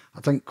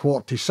 I think,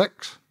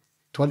 4:46,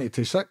 20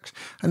 to 6.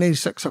 And then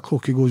 6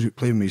 o'clock he goes out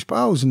playing with his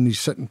pals, and he's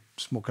sitting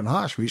smoking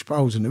hash with his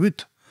pals in the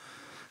wood.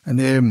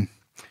 And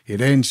he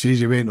then says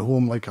he went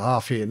home like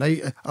 8:30 at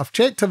night. I've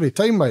checked every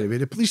time, by the way.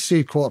 The police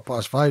say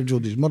 5:15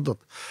 Jodie's murdered.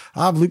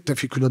 I've looked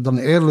if he could have done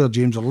it earlier,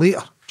 James, or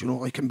later. Do you know,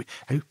 like,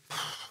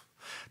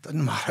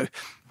 doesn't matter.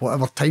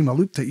 Whatever time I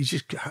looked at, he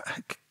just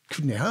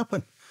couldn't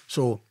happen.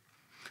 So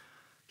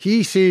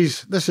he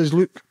says, this is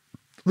Luke.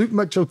 Luke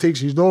Mitchell takes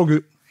his dog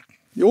out.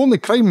 The only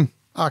crime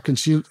I can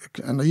see,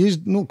 and he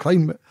is no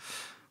crime, but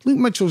Luke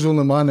Mitchell's the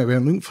only man that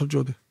went looking for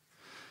Jodie.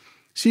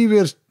 See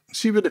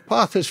where the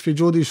path is for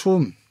Jodie's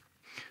home.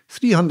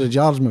 300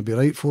 yards maybe,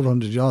 right?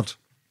 400 yards.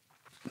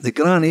 The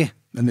granny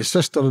and the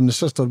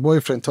sister's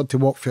boyfriend had to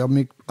walk for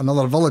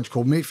another village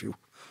called Mayfield.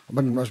 I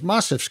mean, it was a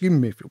massive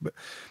scheme, Mayfield, but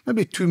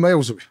maybe 2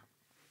 miles away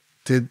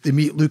to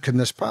meet Luke in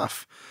this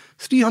path.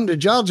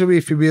 300 yards away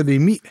from where they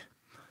meet.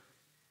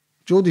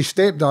 Jodie's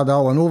stepdad,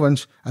 Alan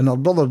Owens, and her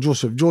brother,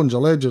 Joseph Jones,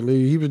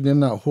 allegedly, he was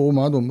in that home,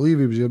 I don't believe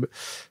he was there, but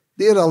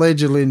they're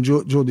allegedly in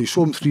Jodie's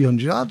home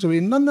 300 yards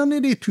away. None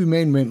of the 2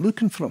 men went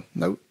looking for him.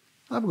 Now,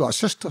 I've got a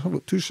sister, I've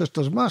got 2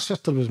 sisters. My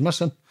sister was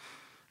missing.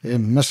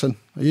 Missing.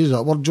 I use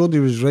that word.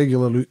 Jodie was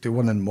regularly out to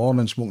 1 in the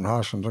morning, smoking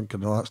hash and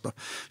drinking and all that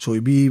stuff. So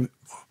he'd be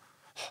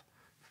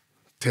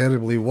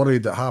terribly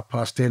worried at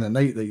 10:30 at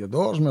night that your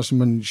daughter's missing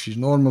when she's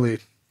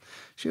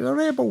a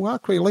rebel. I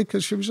quite like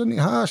her. She was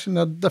into hash and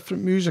had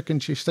different music,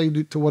 and she stayed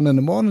out to 1 in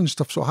the morning and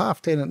stuff. So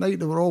 10:30 at night,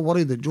 they were all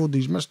worried that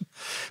Jodie's missing.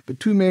 But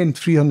 2 men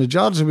 300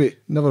 yards away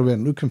never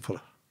went looking for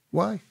her.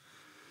 Why?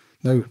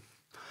 Now,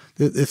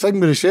 the thing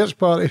with the search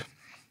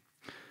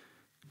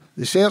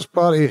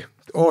party,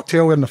 all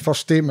tell in the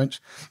first statements,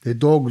 the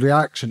dog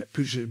reacts and it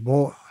puts its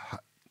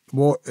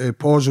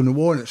paws on the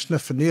wall and it's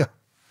sniffing there.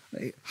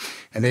 Right?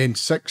 And then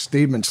 6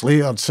 statements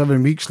later,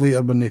 7 weeks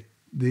later, when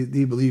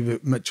they believe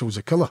that Mitchell's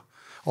a killer.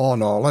 Oh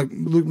no, like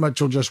Luke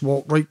Mitchell just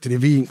walked right to the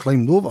V and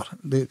climbed over.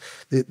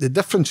 The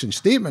difference in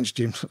statements,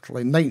 James,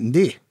 like night and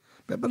day.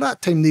 But by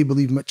that time they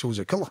believe Mitchell's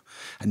a killer.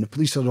 And the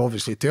police are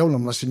obviously telling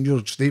them, listen,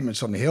 your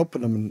statements aren't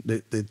helping them,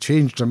 and they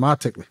changed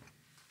dramatically.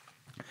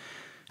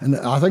 And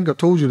I think I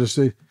told you this.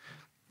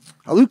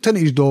 I looked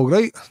into his dog,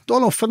 right?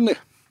 Donald Finney.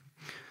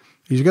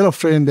 His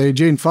girlfriend,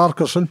 Jane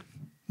Farquharson,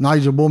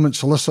 Nigel Bowman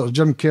solicitor,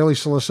 Jim Kelly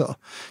solicitor.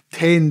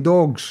 10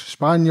 dogs,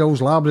 Spaniels,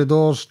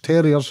 Labradors,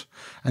 Terriers,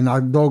 and a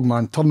dog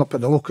man turn up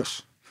at the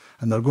locus.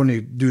 And they're going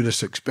to do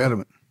this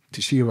experiment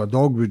to see how a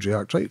dog would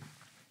react, right?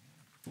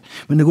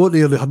 When they got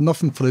there, they had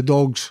nothing for the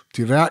dogs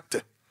to react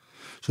to.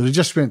 So they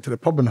just went to the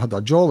pub and had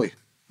a jolly.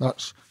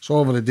 It's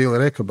all over the Daily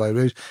Record, by the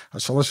way. A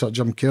solicitor,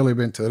 Jim Kelly,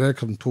 went to the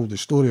Record and told the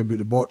story about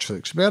the botched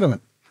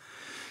experiment.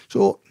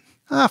 So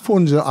I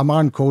phoned a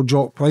man called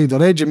Jock Pride, a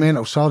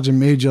regimental sergeant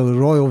major of the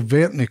Royal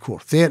Veterinary Corps,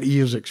 30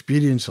 years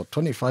experience or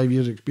 25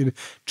 years experience,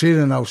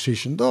 training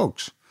Alsatian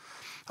dogs.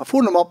 I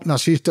phoned him up and I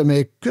said to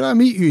him, could I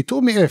meet you? He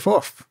told me F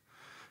off.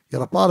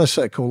 You're a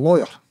parasitical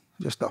lawyer.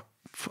 Just a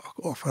fuck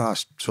off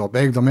ass. So I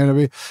begged him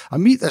anyway. I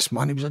meet this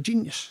man, he was a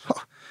genius.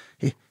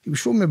 He was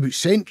showing me about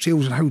scent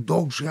trails and how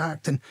dogs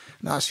react. And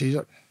I says,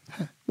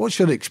 what's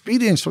your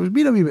experience? I was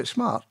being a wee bit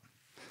smart.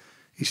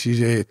 He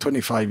says,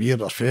 25 years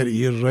or 30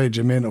 years,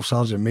 regimental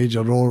sergeant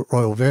major,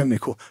 Royal Veterinary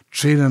Corps,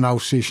 training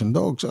Alsatian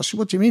dogs. I said,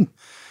 what do you mean?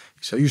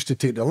 He said, I used to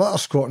take the litter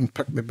squad and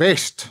pick the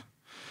best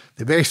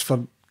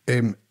for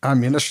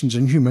ammunitions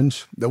and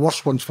humans, the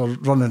worst ones for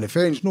running the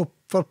fence, no,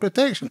 for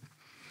protection.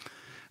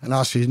 And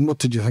I said, what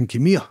did you think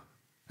of me?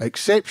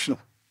 Exceptional.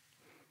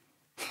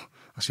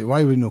 I said,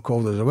 why wouldn't you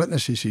call her as a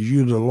witness? He says,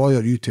 you're the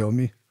lawyer, you tell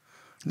me.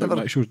 Luke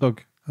Mitchell's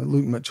dog.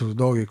 Luke Mitchell's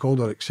dog, he called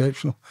her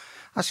exceptional.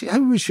 I said,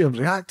 how would she have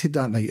reacted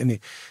that night?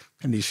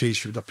 And he says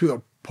she would have put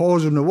her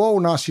paws on the wall.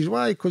 And I says,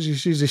 why? Because he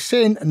says the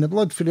scent and the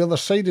blood for the other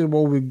side of the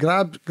wall would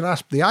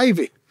grasp the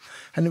ivy.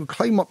 And it would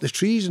climb up the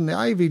trees and the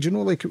ivy, do you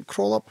know, like it would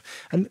crawl up.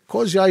 And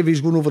because the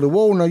ivy's going over the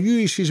wall, now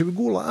he says it would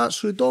go like that,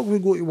 so the dog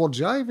would go towards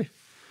the ivy.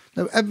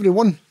 Now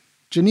everyone,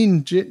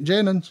 Janine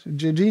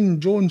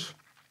Jones,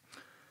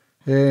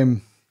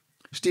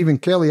 Stephen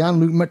Kelly and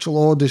Luke Mitchell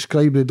all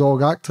described the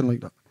dog acting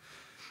like that.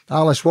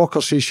 Alice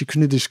Walker says she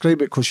couldn't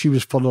describe it because she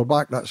was further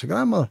back. That's the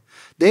grandmother.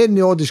 Then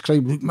they all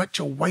described Luke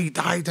Mitchell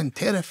wide-eyed and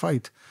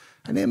terrified.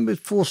 And then with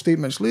 4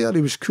 statements later,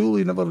 he was cool.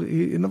 He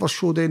never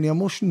showed any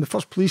emotion. The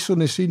first police on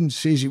the scene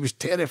says he was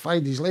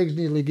terrified. His legs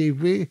nearly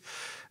gave way.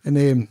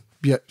 And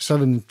yet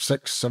 7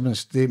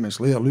 statements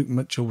later, Luke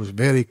Mitchell was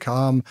very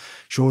calm,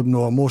 showed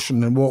no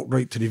emotion, and walked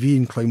right to the V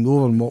and climbed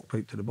over and walked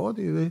right to the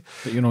body.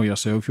 But you know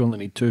yourself, you only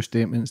need 2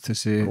 statements to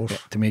say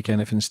to make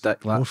anything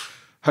stick. Like,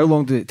 how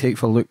long did it take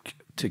for Luke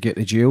to get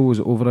to jail? Was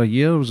it over a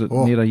year? Was it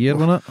near a year,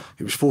 wasn't it?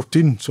 He was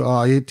 14,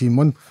 so 18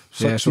 months.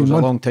 Yeah, so it was a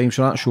long time.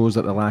 So that shows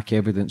that the lack of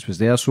evidence was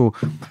there. So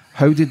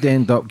how did they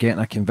end up getting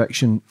a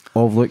conviction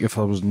of Luke if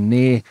there was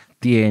no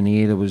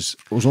DNA? Is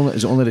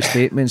it only the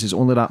statements? Is it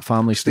only that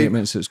family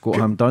statements that's got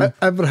him done?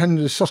 Everything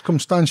is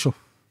circumstantial.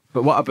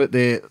 But what about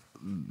the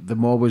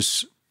mob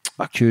was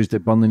accused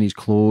of burning his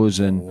clothes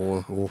and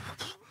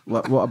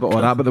what about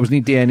all that? But there was no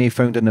DNA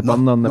found in the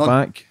burner on the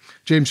back.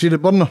 James, see the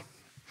burner?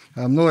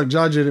 I'm not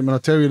exaggerating when I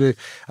tell you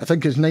I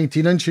think it's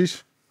 19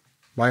 inches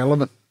by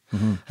 11,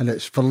 and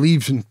it's for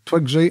leaves and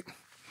twigs, right?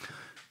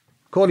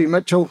 Corey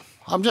Mitchell,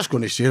 I'm just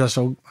going to say this,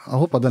 I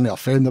hope I didn't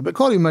offend her, but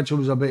Corey Mitchell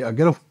was a bit of a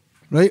girl,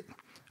 right?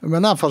 And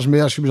when I first met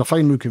her, she was a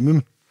fine looking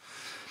woman.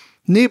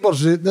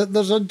 Neighbours,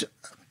 there's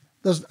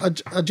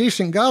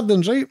adjacent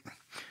gardens, right?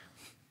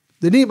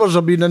 The neighbours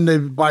have been in the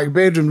back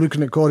bedroom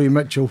looking at Corey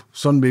Mitchell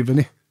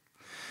sunbathing,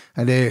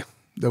 and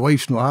the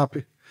wife's not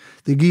happy.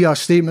 They give a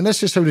statement.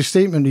 This is how the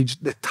statement reads.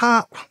 The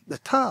tarp,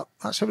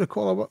 that's how they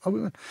call a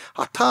woman.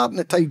 A tarp in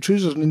the tight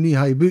trousers and the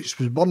knee-high boots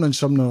was burning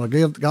something in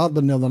the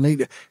garden the other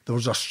night. There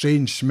was a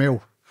strange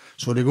smell.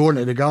 So they go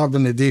into the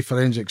garden the day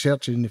forensic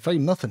searches and they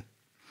find nothing.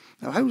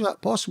 Now, how's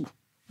that possible?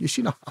 You've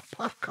seen a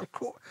Parker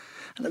coat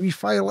and a wee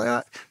fire like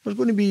that. There's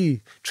going to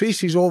be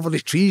traces over the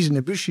trees and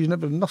the bushes and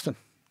everything.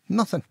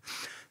 Nothing.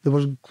 There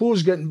was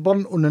clothes getting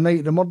burnt on the night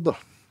of the murder.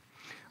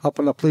 Up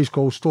in a place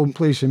called Stone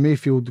Place in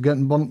Mayfield,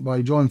 getting burnt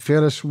by John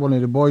Ferris, one of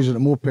the boys at the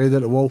moped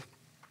at the wall.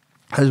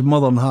 His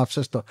mother and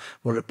half-sister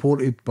were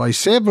reported by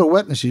several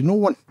witnesses, no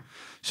one,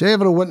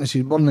 several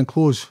witnesses burning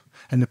clothes,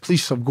 and the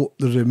police have got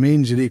the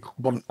remains of the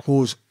burnt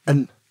clothes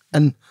in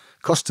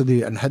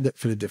custody and hid it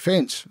for the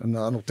defence. And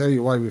I'll tell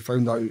you why we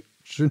found that out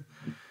soon.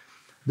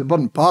 The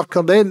burnt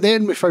Parker,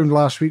 then we found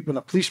last week when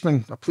a police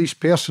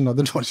person, I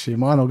didn't want to say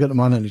man, I'll get the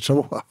man into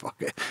trouble,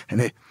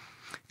 and he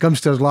comes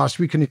to us last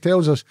week and he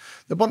tells us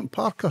the burnt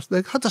Parker,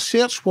 they had a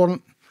search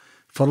warrant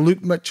for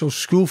Luke Mitchell's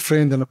school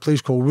friend in a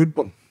place called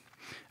Woodburn,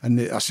 and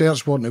a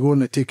search warrant to go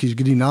and take his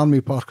green army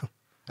Parker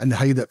and they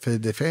hide it for the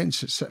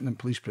defence. It's sitting in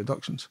police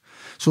productions.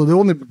 So the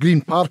only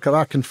green Parker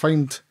I can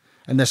find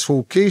in this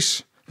whole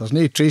case, there's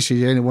no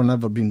traces of anyone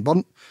ever been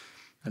burnt.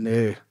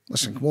 And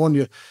listen, come on,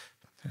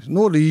 it's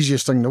not the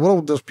easiest thing in the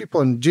world. There's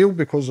people in jail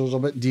because there's a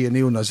bit of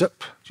DNA on a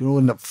zip, you know,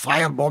 and they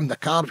firebombed the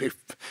car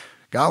with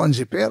gallons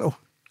of petrol.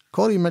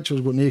 Corey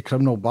Mitchell's got no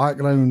criminal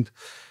background,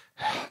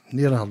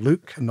 near a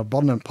Luke, and they're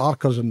burning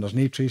Parkers, and there's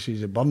no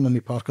traces of burning any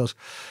Parkers.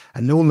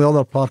 And the only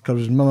other Parker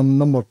is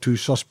number 2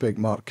 suspect,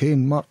 Mark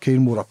Kane. Mark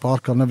Kane wore a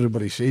Parker, and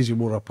everybody says he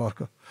wore a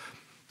Parker.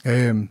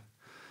 There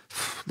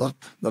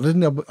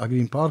isn't a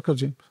green Parker,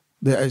 James.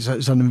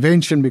 It's an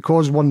invention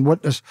because one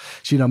witness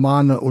seen a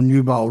man on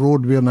New Battle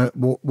Road wearing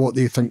what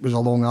they think was a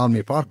long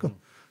army Parker.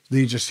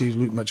 They just say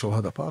Luke Mitchell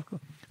had a Parker.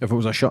 If it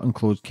was a shut and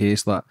closed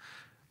case, that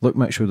Luke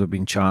Mitchell would have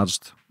been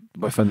charged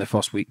within the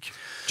first week.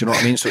 Do you know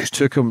what I mean? So it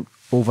took him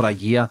over a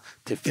year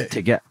to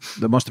get.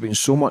 There must have been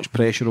so much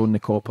pressure on the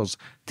coppers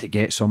to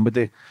get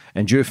somebody.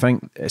 And do you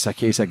think it's a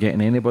case of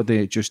getting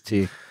anybody just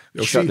to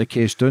shut the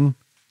case down?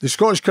 The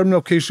Scottish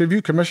Criminal Case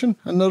Review Commission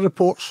in their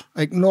reports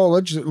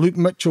acknowledged that Luke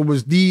Mitchell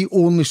was the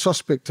only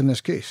suspect in this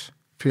case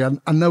for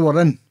an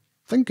hour in.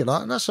 Think of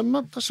that. That's a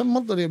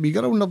murder of a wee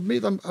girl, and they've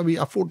made him a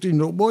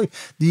 14-year-old boy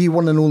the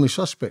one and only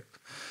suspect.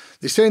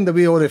 They send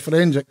away all the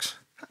forensics.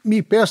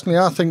 Me personally,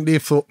 I think they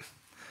thought,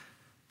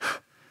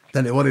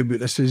 don't worry about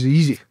this, is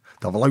easy.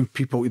 They've allowed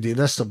people to do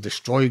this, they've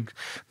destroyed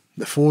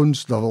the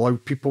phones, they've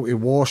allowed people to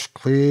wash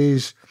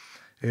clays,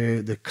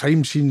 the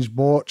crime scene's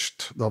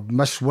botched, they've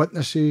missed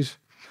witnesses,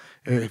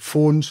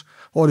 phones,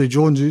 all the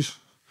Joneses.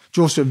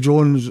 Joseph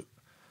Jones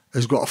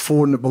has got a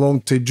phone that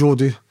belonged to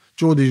Jodie.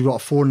 Jodie's got a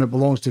phone that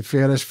belongs to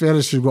Ferris.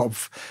 Ferris has got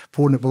a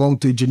phone that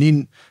belonged to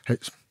Janine.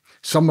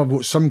 Some have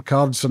got SIM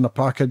cards in the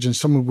package and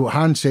some have got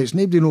handsets.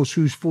 Nobody knows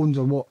whose phones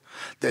are what.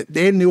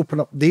 Then they open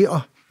up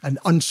data in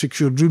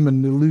unsecured room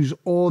and they lose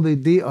all the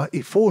data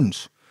of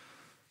phones,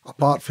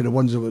 apart from the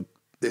ones that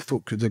they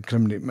thought could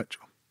incriminate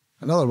Mitchell.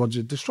 In other words,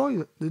 they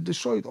destroyed it. They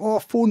destroyed all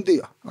phone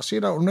data. I say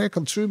that on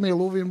record, through me,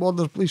 Lothian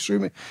Borders Police, through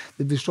me.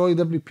 They destroyed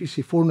every piece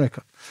of phone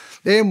record.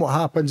 Then what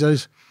happens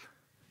is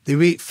they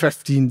wait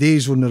 15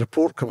 days when the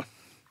report comes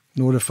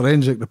in. No, the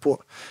forensic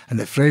report. And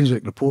the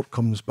forensic report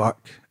comes back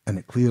and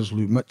it clears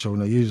Luke Mitchell.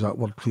 And I use that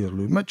word, clear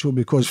Luke Mitchell,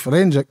 because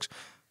forensics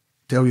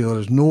tell you there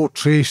is no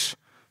trace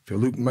for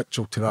Luke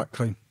Mitchell to that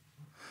crime.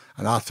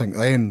 And I think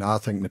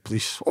the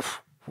police,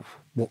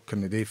 what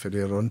can they do for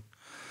their own?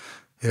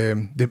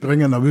 They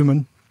bring in a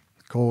woman,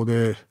 called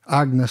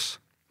Agnes.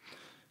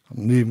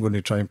 I'm not even going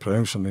to try and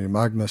pronounce her name.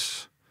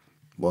 Agnes,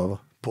 whatever,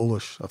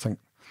 Polish, I think.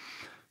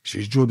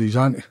 She's Jodie's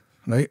auntie,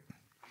 right?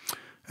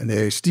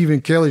 And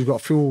Stephen Kelly's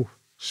got a full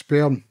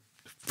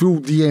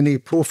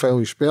DNA profile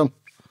of sperm.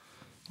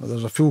 Well,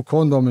 there's a full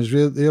condom is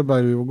there, by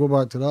the way. We'll go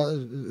back to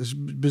that. It's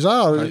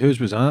bizarre. Whose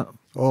was that?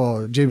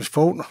 Oh, James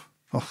Faulkner.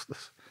 Oh,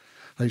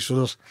 right, so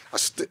there's a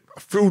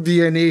full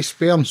DNA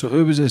sperm. So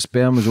who was the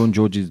sperm was on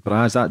Georgie's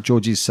bra? Is that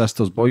Georgie's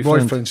sister's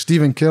boyfriend?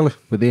 Stephen Kelly.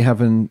 Were they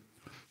having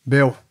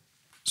Bell.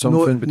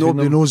 something between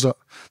Nobody them? knows that.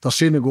 They're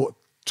saying it got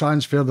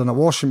transferred in a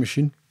washing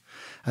machine.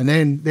 And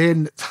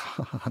then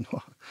I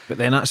know. But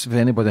then that's if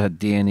anybody had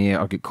DNA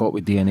or get caught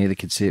with DNA, they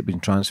could say it been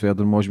transferred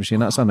in a washing machine.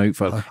 That's an out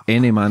for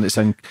any man that's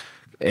in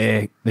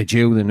the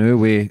jail the new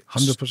way.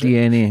 100%.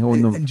 DNA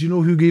on them. And do you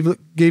know who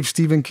gave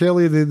Stephen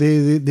Kelly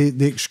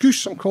the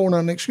excuse? I'm calling it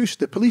an excuse.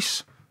 The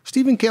police.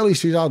 Stephen Kelly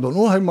says, I don't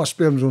know how much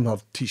sperm's on her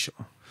t-shirt.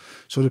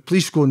 So the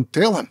police go and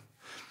tell him,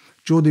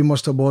 Jodie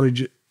must have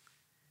borrowed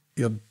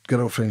your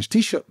girlfriend's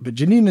t-shirt. But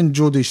Janine and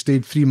Jodie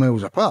stayed 3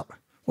 miles apart.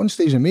 One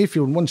stays in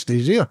Mayfield and one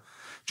stays there.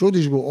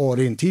 Jodie's got all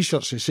her own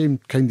t-shirts, the same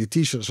kind of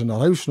t-shirts in her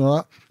house and all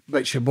that.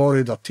 But she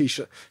borrowed her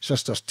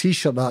sister's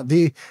t-shirt that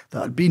day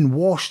that had been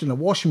washed in a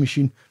washing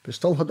machine, but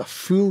still had a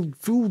full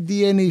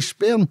DNA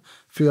sperm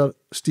for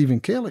Stephen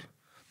Kelly.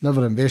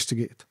 Never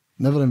investigated.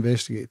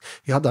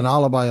 He had an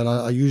alibi, and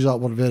I use that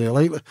word very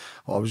lightly.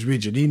 Oh, I was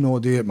with Janine all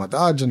day at my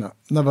dad's and it.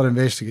 Never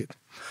investigated.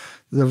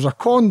 There was a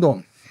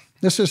condom.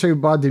 This is how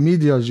bad the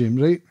media is,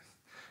 James, right?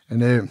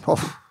 And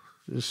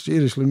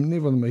seriously,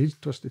 never my head's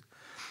twisted.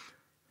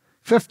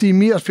 15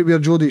 metres from where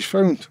Jodie's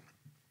found,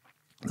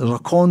 there's a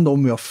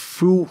condom with a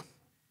fully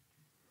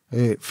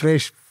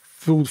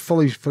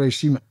fresh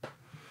semen.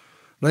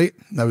 Right?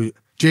 Now,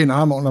 Jane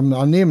Hamilton,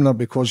 I'm naming her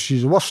because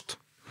she's the worst.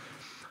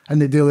 In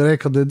the Daily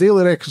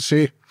Record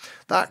say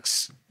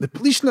the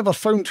police never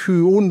found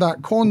who owned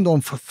that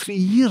condom for 3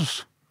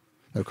 years.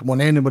 Now, come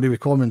on, anybody with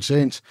common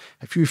sense,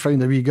 if you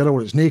find a wee girl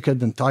that's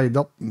naked and tied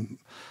up,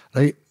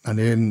 right, and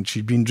then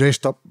she'd been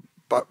dressed up,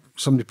 but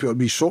somebody put a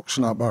wee socks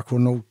in that back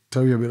on, I'll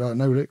tell you about that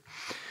now, right?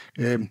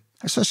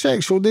 It's a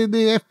sexual, the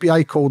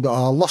FBI called it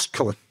a lust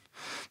killing.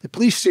 The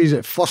police says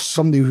at first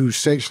somebody who's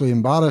sexually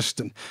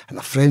embarrassed and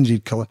a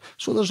frenzied killing.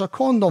 So there's a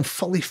condom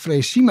fully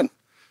fresh semen.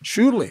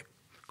 Surely,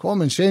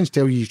 common sense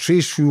tells you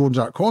trace who owns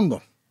that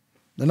condom.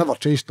 They never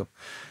traced him.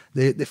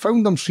 They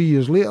found him 3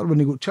 years later when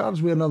he got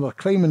charged with another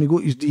crime and he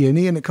got his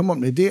DNA and it came up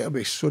in the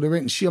database. So they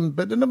went and see him,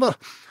 but they never,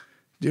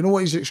 do you know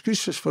what his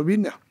excuse is for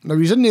being there? Now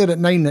he's in there at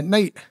 9 at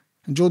night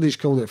and Jodie's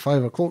killed at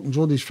 5 o'clock and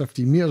Jodie's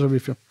 15 metres away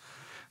from him.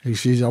 He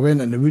says, I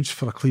went in the woods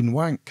for a clean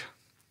wank.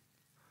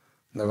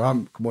 Now,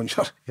 come on,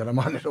 you're a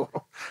man. Have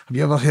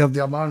you ever heard of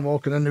a man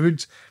walking in the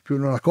woods,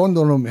 putting on a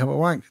condom on him to have a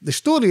wank? The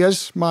story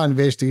is, my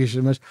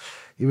investigation is,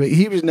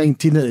 he was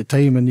 19 at the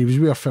time and he was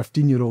with a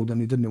 15-year-old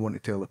and he didn't want to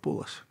tell the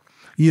police.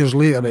 Years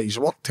later at his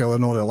work,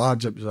 telling all the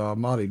lads it was a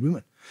married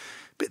woman.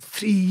 But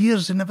 3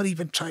 years, they never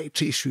even tried to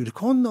trace who the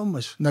condom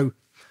was. Now,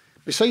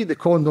 beside the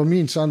condom, me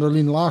and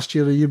Sandrine last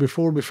year, a year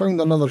before, we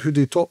found another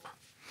hoodie top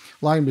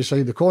lying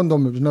beside the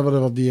condom. It was never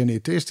ever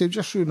DNA tested,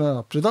 just through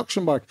a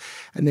production bag.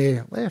 And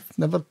they left,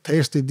 never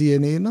tested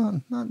DNA,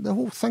 nothing. The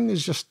whole thing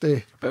is just...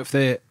 But if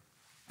the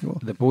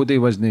body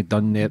wasn't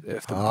done there,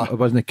 if it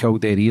wasn't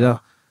killed there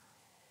either,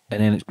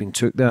 and then it's been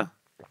took there,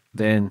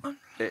 then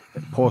it's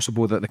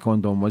possible that the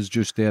condom was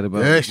just there,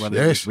 whether it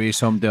was with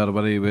somebody or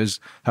whether he was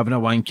having a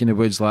wank in the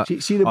woods, like,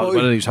 or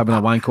whether he was having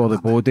a wank or the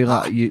body.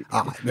 Like,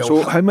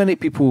 so how many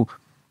people,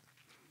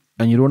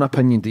 in your own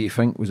opinion, do you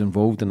think was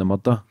involved in the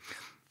murder?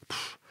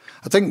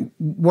 I think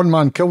one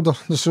man killed her.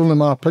 This is only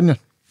my opinion.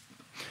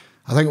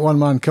 I think one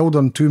man killed her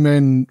and 2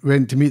 men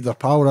went to meet their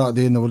pal that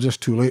day and they were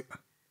just too late.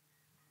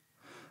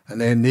 And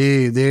then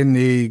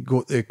they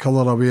got the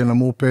killer away in a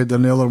moped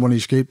and the other one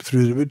escaped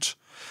through the woods.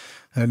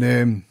 And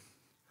then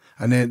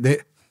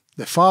the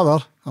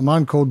father, a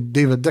man called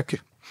David Dickey,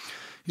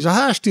 he's a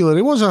hash dealer.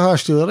 He was a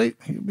hash dealer, right?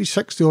 He'll be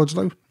 60 odds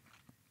now.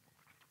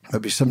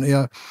 Maybe 70.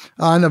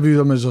 I interviewed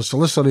him as a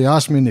solicitor. He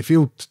asked me in the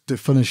field to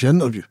finish the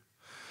interview.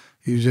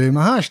 He was a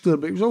hash dealer,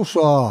 but he was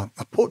also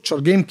a poacher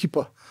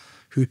gamekeeper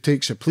who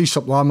takes the police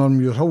up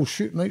Lammermuir Hill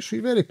shooting, right? So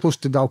he's very close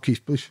to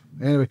Dalkeith Police.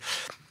 Anyway,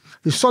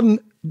 the son,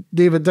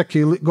 David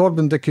Dickey,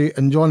 Gordon Dickey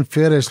and John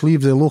Ferris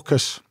leave the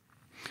locus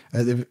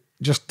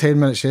just 10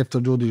 minutes after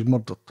Jodie's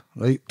murdered,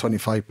 right?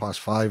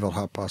 5:25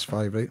 or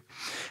 5:30, right?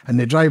 And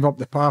they drive up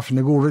the path and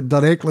they go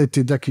directly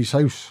to Dickey's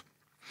house.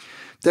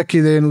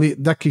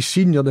 Dickey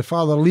Senior, the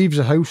father, leaves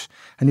the house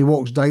and he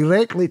walks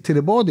directly to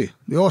the body.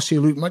 They all say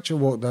Luke Mitchell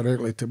walked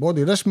directly to the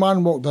body. This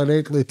man walked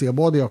directly to a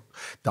body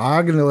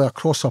diagonally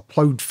across a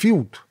ploughed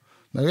field.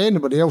 Now,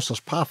 anybody else,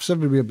 there's paths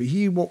everywhere, but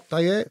he walked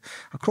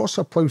across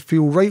a ploughed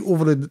field right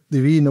over the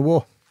V in the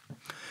wall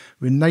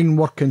with 9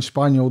 working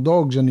spaniel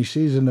dogs, and he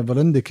says they never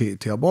indicated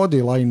to a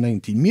body lying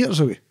 19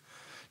 metres away.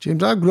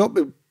 James, I grew up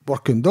with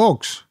working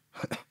dogs.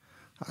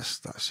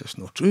 That's just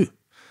not true.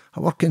 A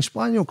working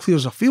spaniel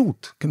clears a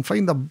field, can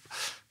find a...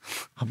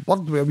 a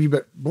bird with a wee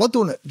bit blood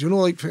on it, do you know,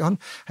 like,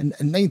 and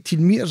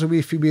 19 metres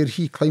away from where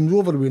he climbed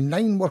over with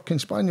 9 working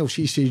spaniels,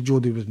 she says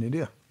Jodie wasn't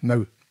there.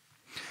 Now,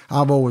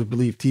 I've always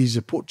believed he's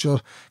the poacher,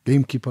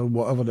 gamekeeper,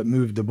 whatever, that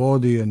moved the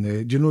body,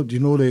 and do you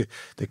know the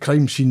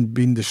crime scene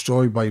being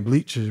destroyed by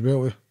bleach as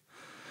well?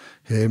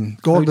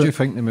 How do you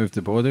think they moved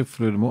the body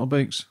through the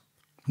motorbikes?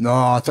 No,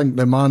 I think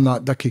the man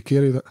that Dickie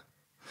carried it.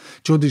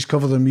 Jodie's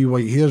covered in wee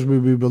white hairs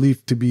we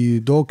believe to be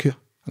dog hair,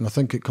 and I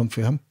think it come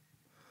from him.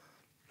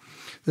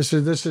 This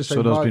is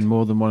so there's been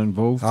more than one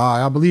involved?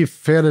 I believe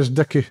Ferris,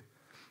 Dickie,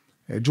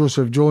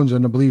 Joseph Jones,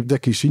 and I believe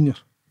Dickie Senior.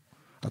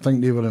 I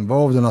think they were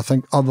involved, and I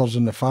think others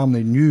in the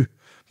family knew,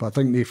 but I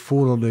think they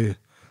 4 are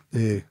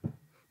the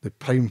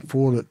prime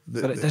 4.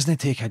 But it doesn't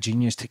take a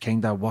genius to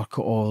kind of work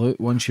it all out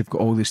once you've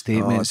got all the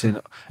statements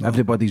and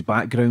everybody's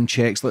background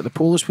checks. Like the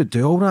police would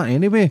do all that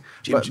anyway.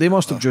 James, but they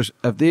must have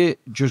if they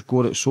just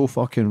got it so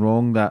fucking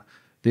wrong that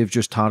they've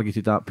just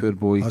targeted that poor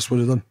boy. That's what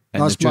they've done.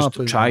 And they've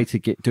just tried to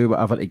do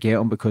whatever to get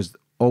him, because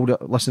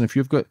listen, if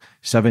you've got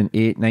 7,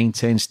 8, 9,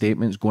 10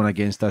 statements going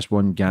against this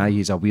one guy,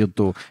 he's a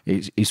weirdo,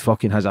 he's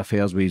fucking has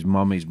affairs with his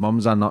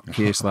mum's a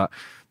nutcase, that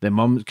the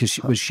mum, because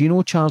was she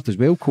no charged as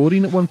well,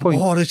 Corinne, at one point?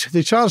 Oh,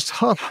 they charged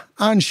her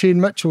and Shane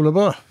Mitchell, the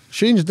brother.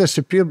 Shane's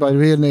disappeared, by the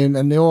way,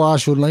 and they all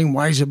asked online,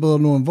 why is the brother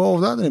not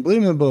involved? I didn't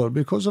blame the brother,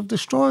 because they've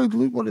destroyed,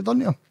 look what they've done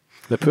to him.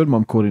 The poor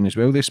mum Corinne as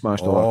well, they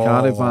smashed all her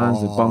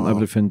caravans, they burnt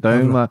everything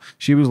down. Like,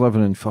 she was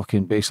living in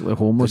fucking basically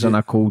homeless in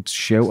a cold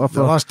shelter.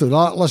 The last of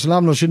that, listen,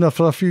 I've not seen her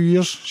for a few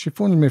years. She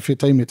phones me from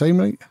time to time,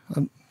 right?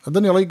 And I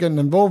didn't like getting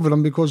involved with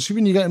them, because see,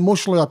 when you get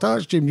emotionally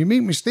attached to him, you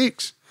make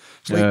mistakes.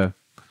 Yeah.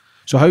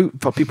 So how,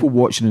 for people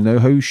watching now,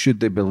 how should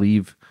they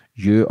believe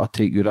you or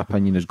take your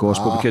opinion as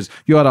gospel? Because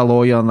you are a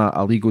lawyer and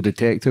a legal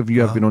detective,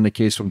 you have been on the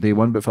case from day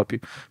one, but for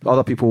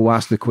other people who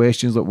ask the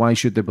questions, like, why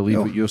should they believe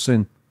what you're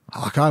saying?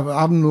 I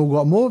haven't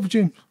got a motive,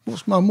 James.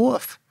 What's my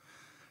motive?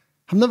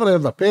 I've never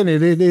heard a penny.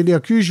 They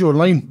accuse you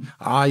online.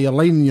 You're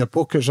lying in your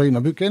pockets writing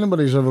a book.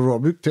 Anybody's ever wrote a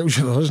book tells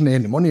you there isn't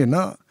any money in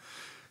that.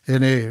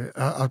 And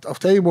I'll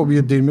tell you what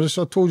we're doing with this.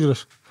 I told you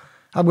this.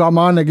 I've got a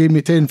man that gave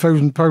me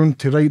 £10,000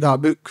 to write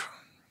that book.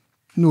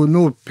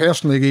 No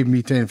personally gave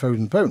me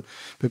 £10,000,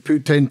 but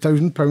put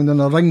 £10,000 in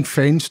a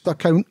ring-fenced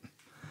account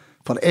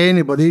for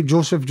anybody,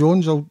 Joseph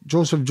Jones,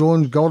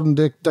 Gordon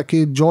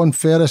Dickie, John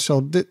Ferris,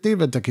 or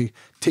David Dickie,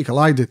 take a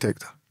lie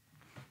detector.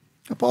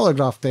 A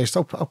polygraph test.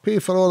 I'll pay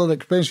for all the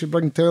expenses,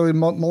 bring Terry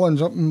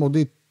Mullins up, and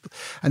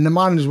the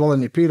man is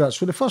willing to pay that.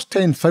 So the first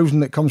 10,000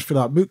 that comes for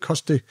that book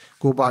has to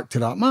go back to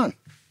that man.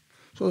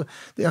 So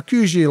they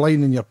accuse you of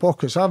lying in your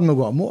pockets. I've not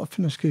got a motive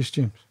in this case,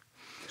 James.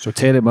 So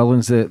Terry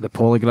Mullins, the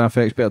polygraph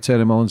expert,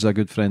 Terry Mullins is a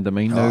good friend of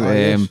mine now.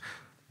 Yes.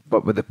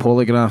 But with the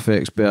polygraph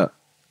expert,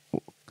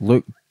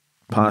 Luke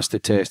passed the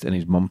test and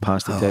his mum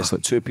passed the test.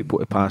 Like, 2 people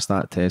to pass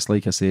that test,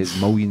 like I say, is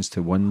millions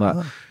to one.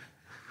 Like,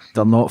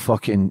 they're not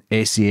fucking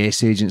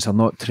SAS agents, they're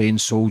not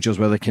trained soldiers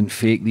where they can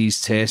fake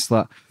these tests.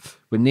 Like,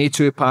 when they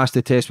 2 passed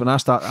the test,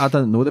 I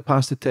didn't know they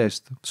passed the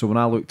test. So when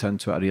I looked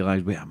into it, I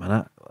realised, wait a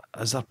minute,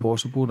 is there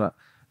possible that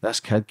this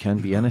kid can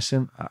be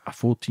innocent? A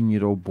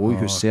 14-year-old boy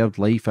who served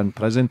life in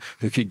prison,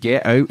 who could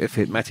get out if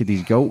he admitted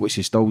his guilt, which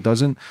he still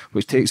doesn't,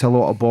 which takes a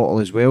lot of bottle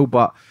as well.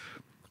 But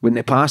when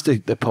they passed the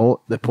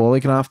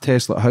polygraph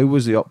test, like, how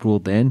was the uproar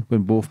then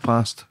when both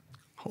passed?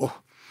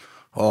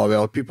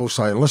 Well, people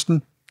started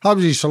listening. I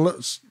was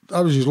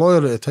his lawyer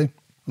at the time.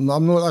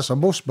 I'm not, that's a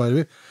boss, by the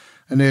way.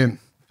 And it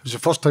was the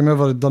first time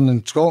ever I'd done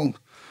in Scotland.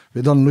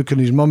 We done Luke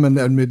and his mum,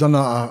 and we done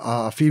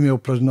a female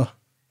prisoner,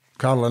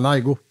 Carla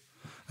Nigo,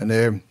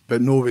 and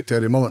but no with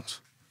Terry Mullins.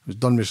 It was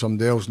done with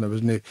somebody else, and it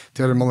wasn't.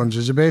 Terry Mullins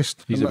is the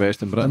best. He's the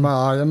best in Britain.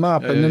 In my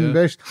opinion, the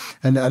best.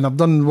 And I've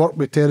done work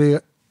with Terry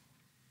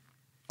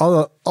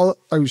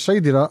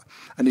outside of that,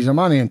 and he's a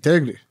man of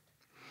integrity.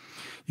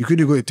 You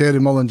couldn't go to Terry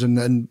Mullins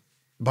and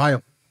buy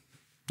him.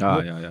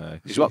 Yeah.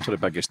 He's up to the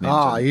biggest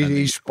names.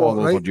 He's spot all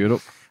right. over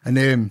Europe.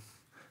 And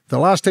the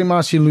last time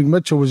I seen Luke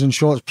Mitchell was in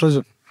Shorts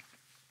Prison.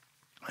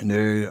 And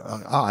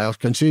I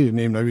can say his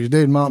name now. He's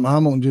dead, Martin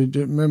Hamilton. Do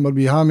you remember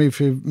me Hammy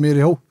for Mary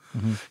Hill?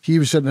 He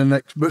was sitting in the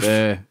next booth.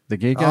 The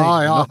gay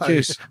guy.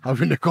 I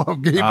wouldn't call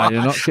him gay. You're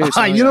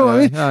nutcase. You know what I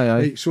mean?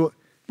 Right, so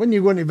when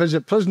you're going to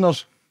visit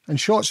prisoners in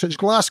Shorts, it's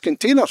glass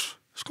containers.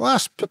 It's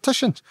glass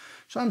partitions.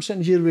 So I'm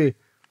sitting here with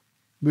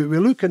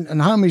Luke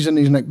and Hammy's in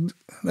his neck.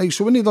 Right,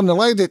 so when he done the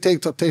lie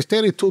detector test,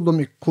 Terry told him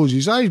to close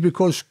his eyes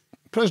because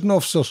prison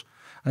officers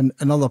and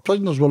other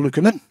prisoners were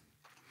looking in.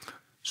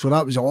 So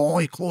that was,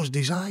 he closed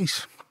his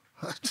eyes.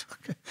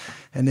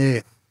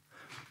 And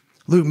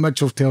Luke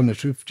Mitchell's telling the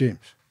truth, James.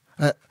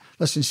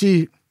 Listen,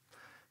 see,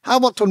 I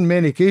worked on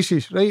many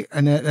cases, right?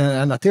 And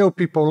I tell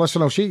people,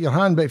 listen, I'll shake your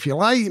hand, but if you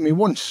lie to me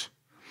once,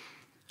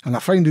 and I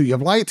find out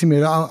you've lied to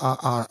me,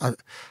 I've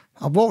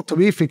walked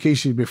away from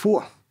cases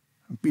before.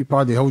 Be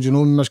Paddy Hill, you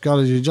know,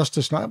 miscarriage of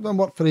justice. I've done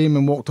work for him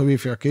and walked away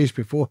for a case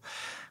before.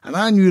 And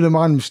I knew the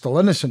man was still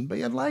innocent, but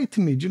he had lied to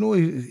me. Do you know,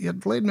 he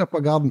had led me up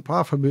a garden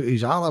path about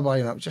his alibi,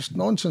 and it was just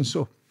nonsense.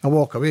 So I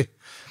walk away.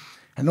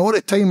 And all the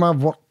time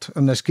I've worked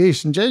on this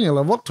case, and genuinely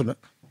I've worked on it,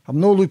 I've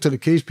not looked at the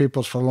case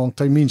papers for a long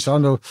time. Me and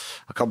Sandra,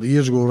 a couple of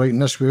years ago, writing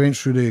this, we went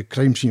through the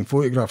crime scene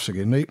photographs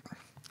again, right?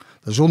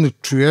 There's only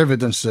true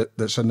evidence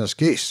that's in this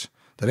case.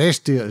 The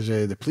rest of it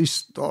is the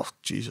police. Oh,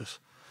 Jesus,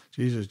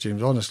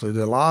 James, honestly,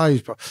 the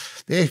lies. But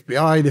the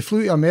FBI, they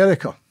flew to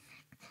America.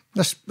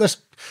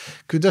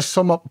 Could this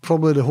sum up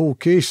probably the whole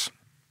case?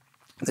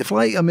 They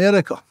fly to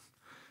America.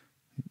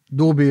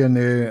 Dobie and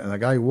a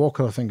guy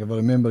Walker, I think, if I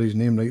remember his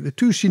name right. The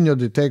two senior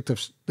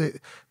detectives,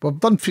 we've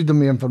done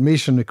freedom of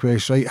information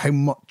requests, right? How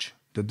much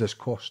did this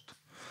cost?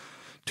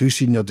 Two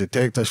senior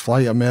detectives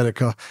fly to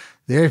America.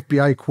 The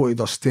FBI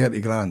quoted us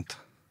 30 grand.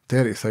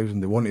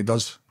 30,000 they wanted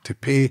us to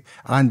pay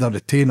and a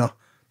retainer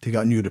to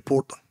get a new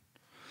report done.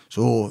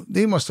 So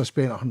they must have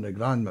spent 100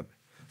 grand maybe,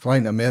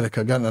 flying to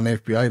America, getting an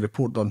FBI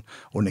report done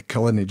on the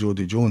killing of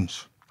Jodie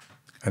Jones.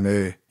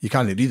 And you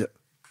can't read it.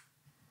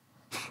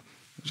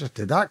 It's just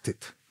redacted.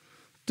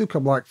 Took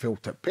a black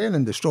felt tip pen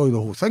and destroyed the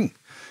whole thing.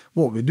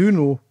 What we do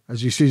know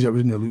is he says it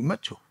wasn't Luke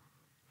Mitchell.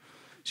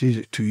 He says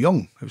it's too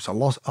young. It was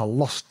a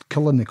lust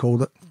killing, they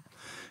called it.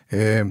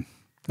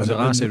 Was it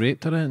Lassie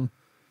raped her then?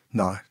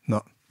 No,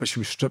 but she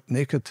was stripped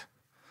naked.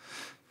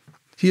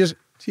 The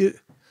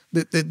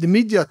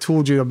media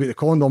told you about the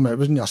condom, it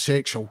wasn't a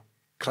sexual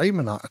crime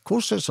and that. Of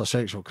course it's a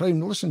sexual crime.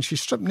 Listen,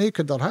 she's stripped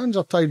naked, her hands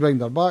are tied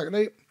round her back,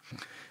 right?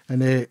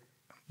 And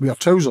with her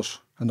trousers.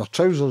 And her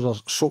trousers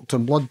are soaked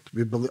in blood,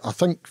 I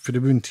think, for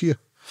the wound here.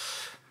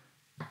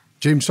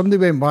 James, somebody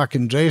went back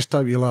and dressed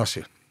out with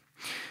Lassie.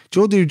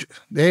 Jodie,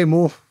 the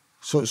MO,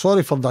 so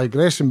sorry for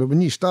digressing, but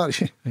when you start,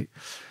 right,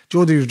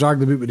 Jodie was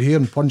dragged about with the hair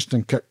and punched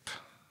and kicked,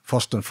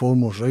 first and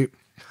foremost, right?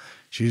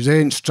 She was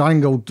then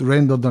strangled,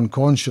 rendered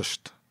unconscious,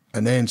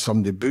 and then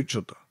somebody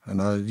butchered her.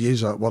 And I use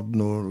that word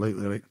no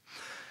lightly, right?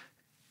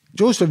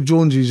 Joseph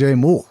Jones's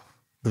MO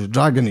was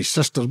dragging his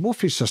sisters,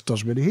 both his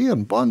sisters, with the hair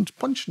and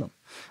punching them.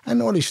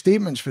 And all his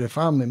statements for the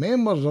family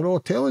members are all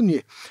telling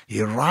you he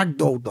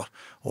ragdolled her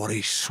or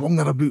he swung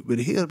her about with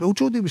the hair. Well,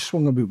 Jodie was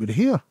swung about with the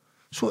hair.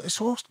 So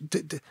it's all,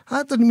 that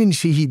doesn't mean to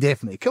say he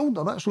definitely killed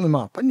her. That's only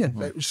my opinion.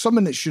 But it was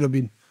something that should have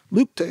been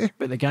looked at.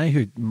 But the guy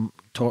who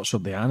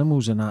tortured the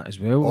animals and that as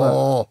well.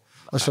 Oh,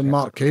 listen,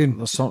 Mark Kane.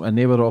 There's something, and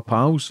they were all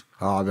pals.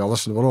 Ah, well,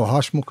 listen, we're all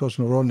hash smokers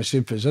and we're all in the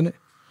same vicinity.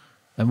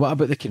 And what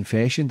about the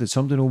confession? Did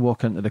somebody not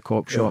walk into the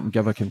cop shop and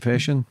give a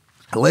confession?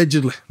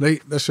 Allegedly,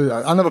 right?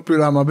 I never put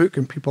that in my book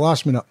and people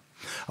ask me that.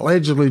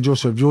 Allegedly,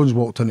 Joseph Jones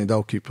walked into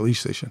Dalkeith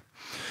police station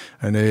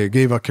and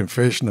gave a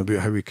confession about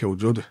how he killed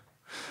Jodie.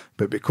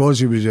 But because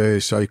he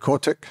was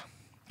psychotic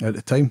at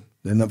the time,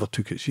 they never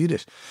took it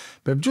serious.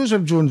 But if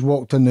Joseph Jones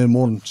walked in the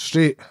morning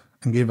straight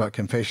and gave that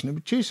confession, it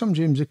would chase him,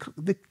 James.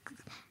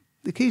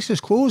 The case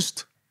is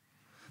closed.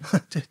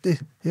 You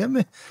hear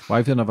me? Why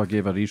have they never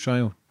gave a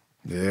retrial?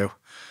 Yeah,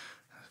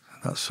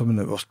 that's something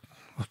that we're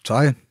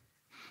trying.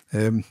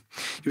 It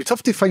was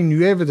tough to find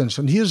new evidence,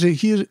 and there's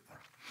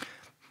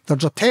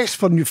a test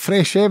for new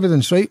fresh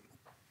evidence, right?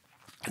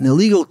 And the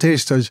legal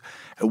test is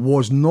it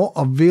was not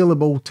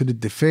available to the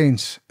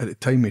defence at the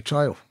time of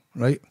trial,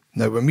 right?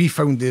 Now, when we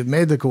found the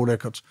medical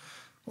records,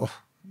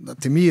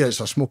 to me it's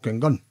a smoking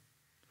gun.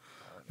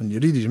 When you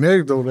read his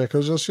medical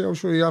records, I'll show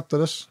you after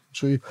this.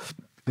 Show you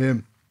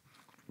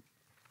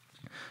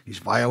his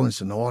violence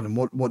and all, and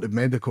what the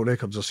medical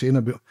records are saying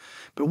about.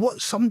 But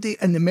what somebody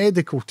in the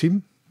medical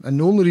team, and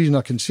the only reason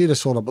I can say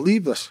this or I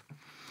believe this,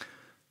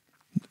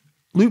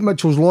 Luke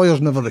Mitchell's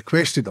lawyers never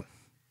requested them.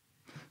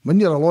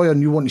 When you're a lawyer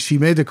and you want to see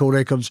medical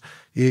records,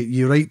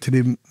 you write to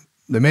the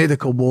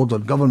medical board or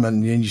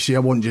government and you say, I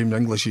want James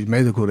English's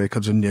medical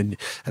records, and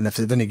if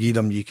they didn't give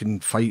them, you can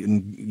fight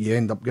and you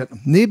end up getting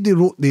them. Nobody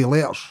wrote the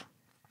letters,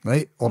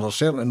 right? Or they're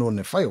certainly not in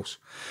the files.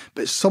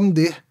 But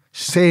somebody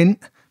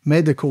sent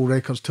medical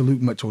records to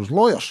Luke Mitchell's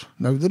lawyers.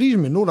 Now, the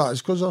reason we know that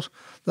is because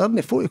they're in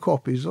the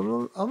photocopies,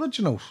 they're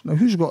originals. Now,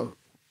 who's got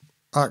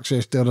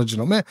access to the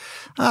original?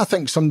 I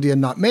think somebody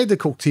in that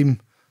medical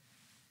team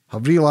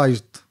have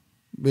realised,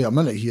 wait a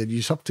minute here,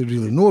 you have to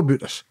really know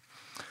about this.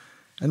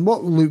 And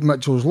what Luke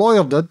Mitchell's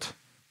lawyer did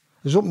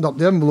is opened up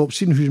the envelope,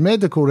 seen whose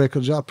medical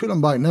records are, put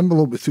them back in the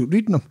envelope without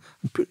reading them,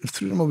 and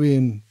threw them away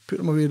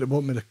at the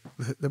bottom of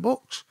the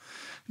box.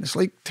 And it's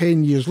like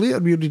 10 years later,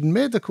 we're reading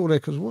medical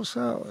records. What's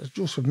that? It's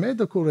Joseph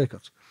medical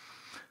records.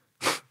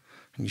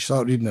 And you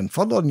start reading them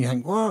further and you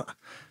think, what?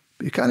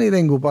 But you can't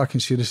then go back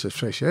and say this is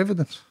fresh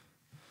evidence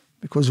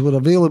because they were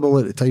available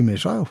at the time of the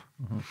trial.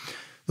 Mm-hmm.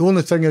 The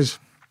only thing is,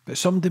 but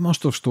somebody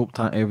must have stopped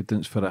that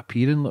evidence for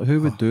appearing. Like,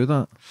 who would do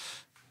that?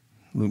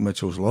 Luke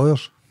Mitchell's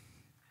lawyers.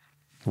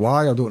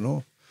 Why? I don't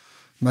know.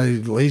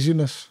 Maybe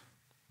laziness.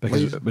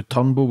 Because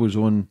Turnbull was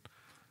on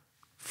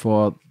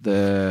for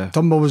the...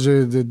 Turnbull was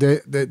the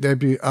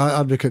deputy,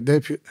 advocate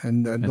deputy.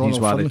 And he's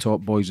one of the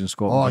top boys in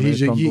Scotland.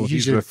 Oh,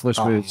 he's ruthless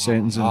with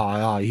sentencing.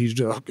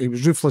 He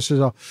was ruthless as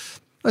a...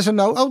 Listen,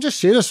 I'll just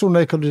say this on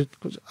record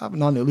because I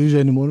haven't had to lose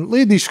anymore.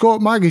 Maggie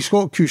Scott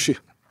QC.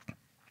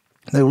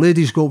 Now,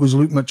 Lady Scott was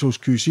Luke Mitchell's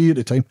QC at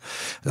the time.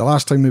 The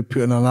last time we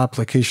put in an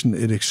application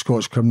to the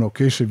Scots Criminal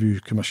Case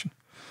Review Commission.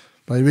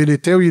 By the way, they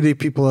tell you the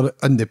people are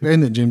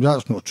independent, James.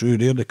 That's not true.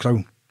 They're the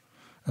Crown.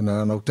 And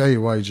I'll tell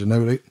you why, you know,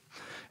 right?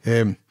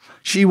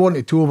 She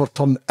wanted to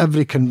overturn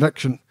every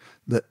conviction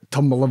that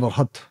Turnbull ever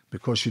had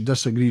because she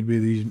disagreed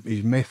with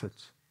his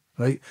methods,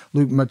 right?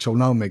 Luke Mitchell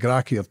and Al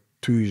McGrackie are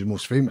two of his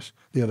most famous.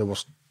 They're the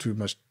worst two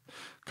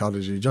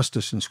miscarriages of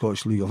justice in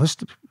Scottish legal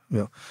history. You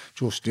know,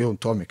 Joe Steele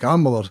and Tommy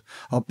Campbell are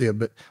up there,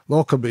 but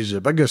Lockerbie's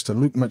the biggest,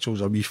 and Luke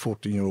Mitchell's a wee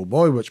 14-year-old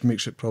boy, which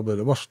makes it probably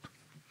the worst.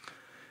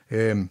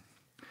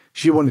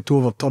 She wanted to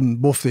overturn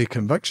both the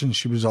convictions.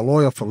 She was a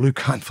lawyer for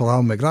Luke and for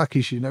Al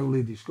McGrackie. She's now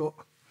Lady Scott.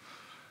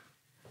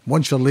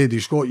 Once you're Lady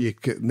Scott, you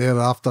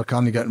thereafter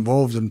can't get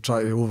involved and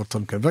try to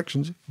overturn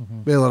convictions.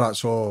 Whether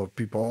that's all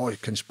people,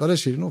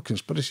 conspiracy, no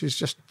conspiracy, it's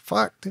just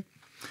fact.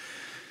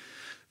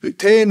 About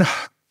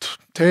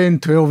 10,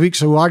 12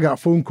 weeks ago, I got a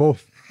phone call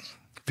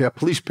for a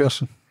police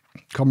person.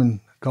 Come and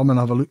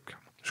have a look,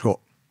 Scott.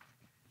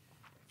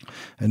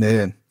 And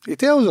then he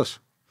tells us,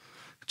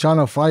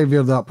 Channel 5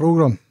 aired that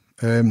programme.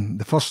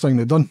 The first thing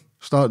they done,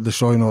 started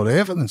destroying all the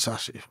evidence. I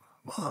said,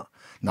 what?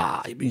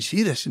 Nah, you've been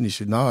serious? And he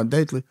said, nah,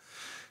 deadly.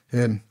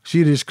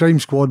 Serious crime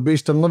squad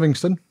based in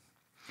Livingston.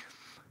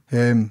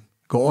 Got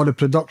all the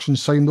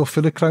productions signed off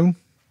for the Crown.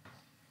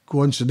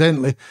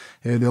 Coincidentally,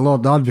 the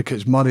Lord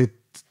Advocate's married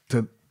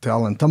to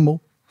Alan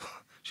Turnbull.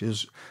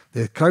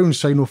 The Crown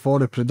signed off all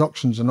the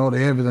productions and all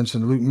the evidence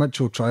in the Luke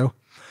Mitchell trial.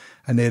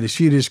 And the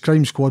serious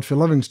crime squad for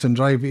Livingston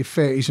drive to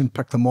Fetties and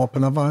picked them up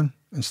in a van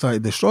and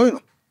started destroying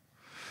them.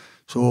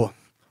 So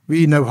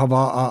we now have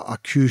a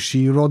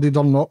QC, Roddy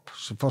Dunlop.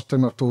 It's the first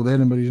time I've told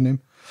anybody his name.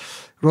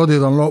 Roddy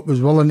Dunlop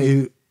was willing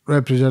to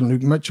represent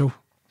Luke Mitchell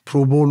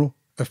pro bono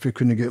if we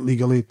couldn't get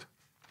legal aid.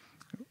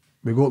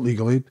 We got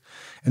legal aid.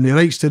 And he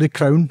writes to the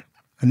Crown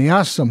and he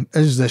asks them,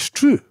 is this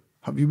true?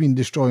 Have you been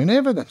destroying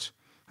evidence?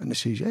 And they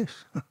says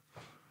yes.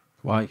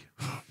 Why?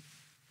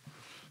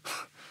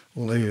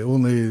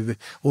 Only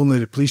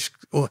the police.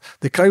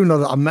 The Crown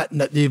are admitting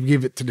that they've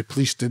gave it to the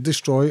police to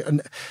destroy.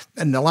 And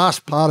in the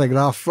last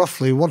paragraph,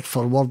 roughly word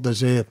for word,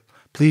 is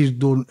please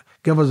don't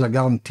give us a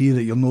guarantee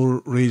that you'll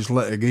not raise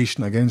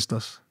litigation against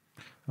us.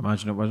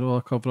 Imagine it was all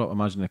a cover up.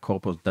 Imagine the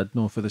coppers did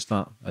know for the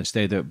start.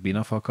 Instead of it being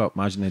a fuck up,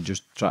 imagine they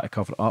just try to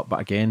cover it up. But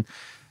again,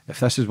 if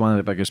this is one of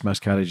the biggest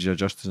miscarriages of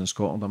justice in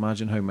Scotland,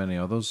 imagine how many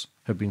others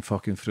have been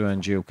fucking through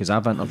in jail. Because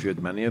I've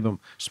interviewed many of them.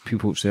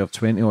 People served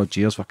 20 odd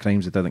years for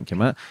crimes they didn't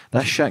commit.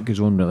 This shit goes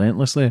on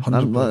relentlessly.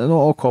 Not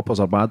all coppers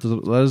are bad.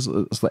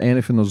 It's like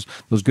anything.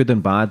 There's good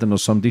and bad, and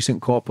there's some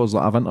decent coppers.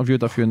 Like I've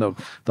interviewed a few, and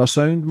they're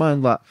sound,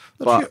 man. Like,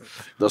 but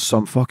there's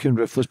some fucking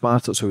ruthless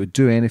bastards who would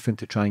do anything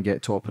to try and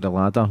get top of the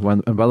ladder.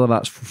 And whether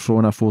that's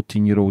throwing a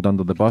 14-year-old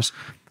under the bus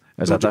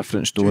is a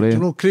different story. Do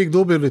you know Craig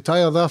Dobie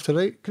retired after,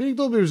 right? Craig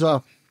Dobie was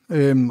a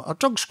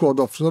drug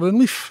squad officer in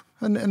Leaf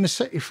in the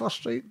city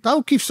first, right?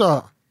 Dalkeith's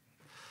a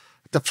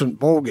different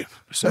ballgame.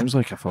 Sounds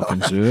like a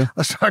fucking zoo.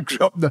 I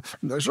grew up there.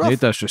 It's rough. No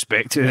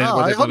disrespect to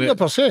anybody.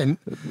 100%.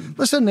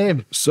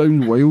 Listen,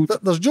 sound wild.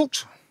 There's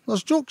jokes.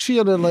 There's jokes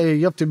here that like,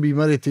 you have to be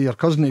married to your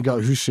cousin to get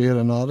a house here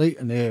and all, right?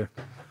 And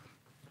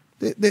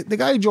the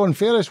guy John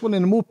Ferris, one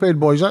of the moped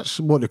boys, that's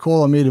what they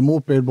call him, the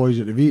moped boys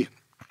at the V.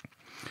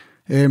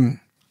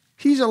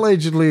 He's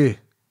allegedly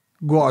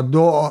got a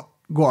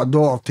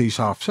daughter to his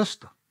half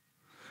sister.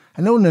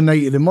 And on the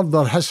night of the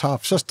murder, his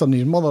half-sister and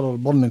his mother are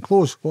burning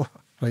clothes. Oh,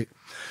 right.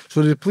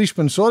 So the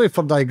policeman, sorry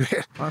for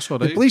digress. That's all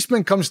right. The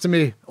policeman comes to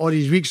me all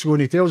these weeks ago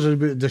and he tells us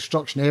about the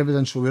destruction of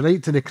evidence. So we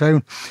write to the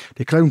Crown.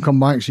 The Crown come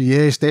back and say,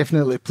 yes,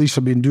 definitely, the police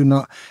have been doing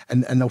that,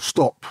 and they'll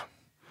stop.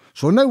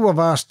 So now we've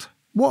asked,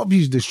 what have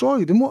he's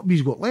destroyed and what have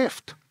he's got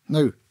left?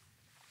 Now,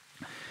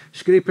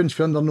 scrapings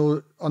for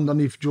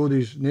underneath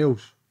Jodie's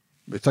nails.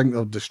 We think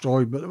they're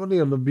destroyed, but they were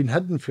there, they've been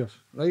hidden for us,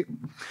 right?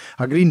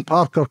 A green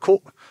Parker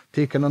coat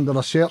taken under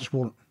a search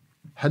warrant,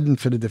 hidden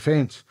for the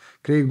defence.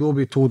 Craig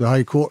Dobie told the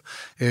High Court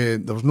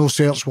there was no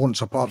search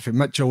warrants apart from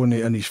Mitchell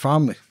and his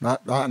family.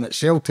 That in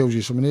itself tells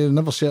you something. They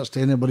never searched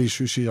anybody's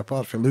house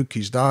apart from Luke,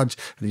 his dad's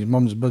and his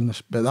mum's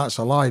business. But that's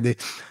a lie. They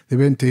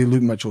went to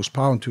Luke Mitchell's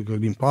pal and took a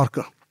green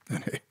Parker.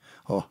 And it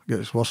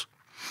gets worse.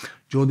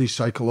 Jodie's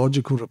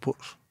psychological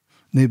reports.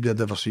 Nobody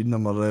had ever seen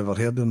them or ever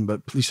heard them,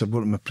 but police have got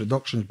them in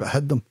productions but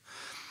hid them.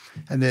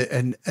 And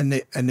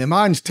the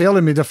man's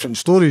telling me different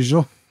stories,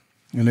 you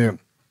know. And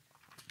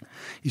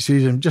he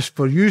says, just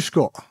for you,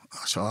 Scott.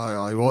 I said,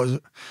 aye, what is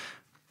it?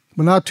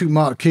 When I took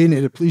Mark Kane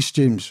to the police,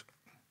 James,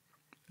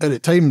 at the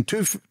time,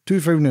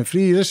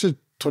 2003, this is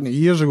 20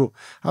 years ago,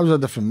 I was a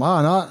different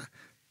man.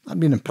 I'd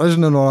been in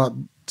prison and all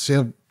that,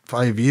 served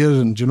 5 years,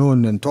 and you know,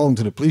 and talking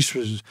to the police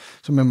was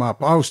some of my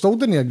pals still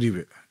didn't agree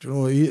with it. You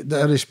know,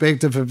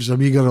 irrespective if it's a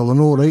wee girl or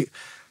no, right?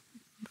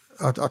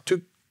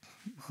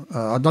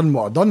 I done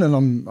what I done,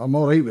 and I'm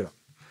all right with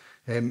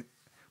it.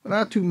 When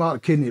I took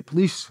Mark Kane to the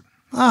police,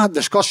 I had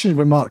discussions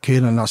with Mark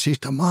Kane, and I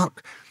said to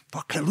Mark,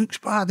 fuck, it looks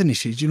bad. And he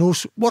says, you know,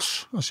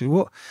 worse. I said,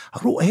 what? I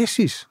wrote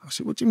essays. I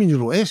said, what do you mean you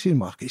wrote essays,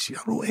 Mark? He said,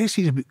 I wrote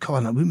essays about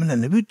killing a woman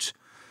in the woods.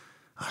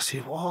 I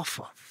said, what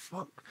for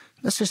fuck?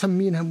 This is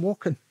me and him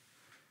walking.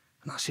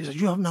 And I says, are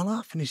you having a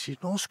laugh? And he says,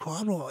 no,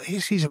 Scott, I wrote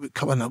essays about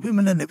killing a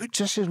woman in the woods.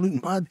 This is looking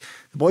bad.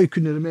 The boy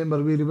couldn't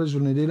remember where he was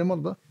when he did the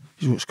murder.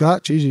 He's got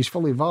scratches, he's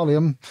fully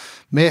Valium,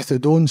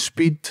 methadone,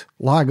 speed,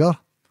 lager,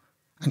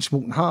 and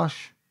smoking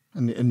hash.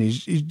 And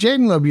he's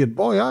generally a weird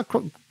boy. I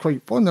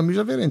quite fond of him. He's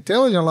a very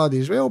intelligent lad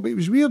as well, but he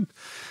was weird.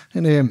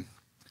 And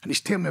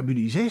he's telling me about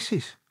his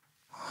essays.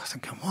 I was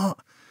thinking, what?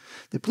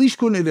 The police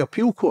go into the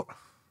appeal court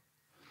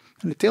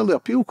and they tell the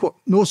appeal court,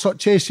 no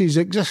such essays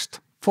exist.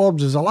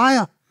 Forbes is a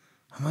liar.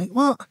 I'm like,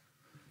 what?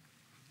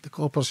 The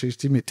copper says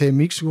to me 10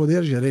 weeks ago,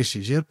 there's your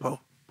essays here,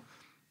 pal.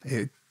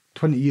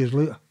 20 years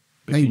later.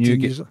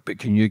 But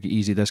can you get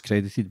easy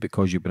discredited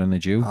because you've been in the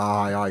jail?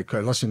 Aye.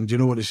 Listen, do you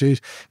know what it says?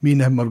 Me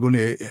and him are going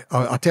to...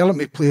 I tell him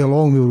to play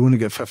along, we were going to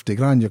get 50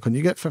 grand. Can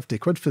you get 50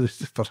 quid for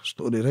a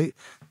story, right?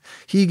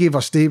 He gave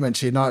a statement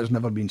saying that has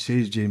never been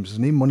said, James. There's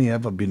no money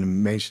ever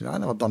been mentioned. I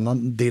never done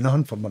nothing, do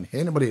nothing for money.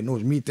 Anybody that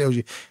knows me tells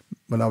you,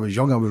 when I was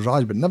young, I was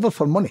rash, but never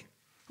for money.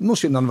 I'm not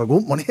saying I never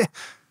got money,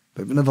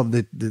 but we never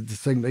did the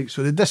thing, right?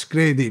 So they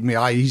discredited me.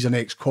 He's an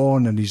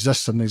ex-con and he's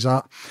this and he's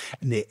that.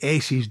 And the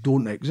essays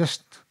don't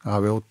exist.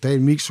 Well,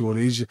 10 weeks ago,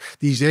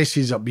 these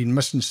essays have been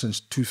missing since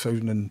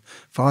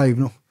 2005,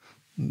 no?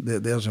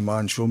 There's a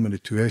man showing me the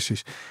 2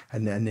 essays.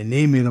 And the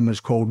name of them is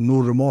called No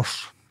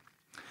Remorse.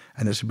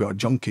 And it's about a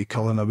junkie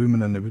killing a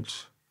woman in the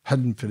woods.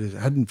 Hidden for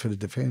the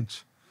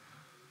defence.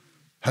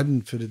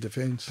 Hidden for the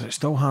defence. But it's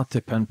still hard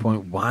to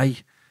pinpoint why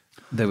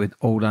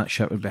all that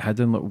shit would be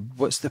hidden. Like,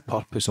 what's the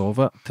purpose of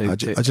it? I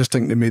just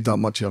think they made that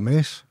much of a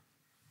mess.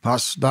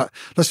 That's that.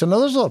 Listen,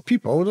 there's other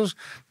people. There's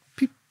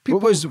people.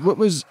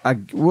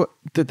 What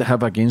did they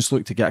have against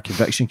Luke to get a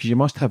conviction? Because you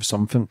must have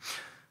something.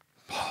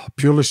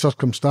 Purely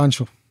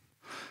circumstantial.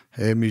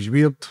 He's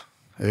weird.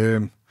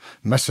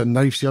 Missing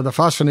knives. He had a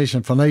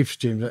fascination for knives,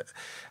 James.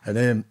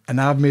 And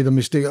I've made a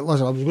mistake.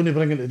 Listen, I was going to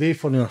bring it today,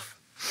 funny enough.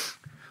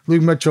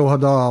 Luke Mitchell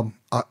had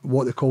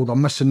what they called a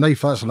missing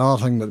knife. That's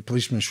another thing that the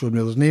policeman showed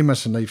me. There's no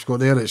missing knife. Got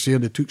there, it's there.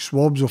 They took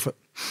swabs off it.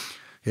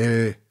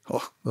 There's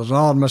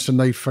another missing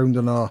knife found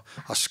in a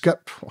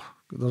skip.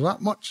 There's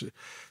that much.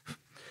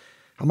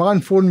 A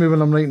man phoned me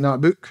when I'm writing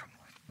that book.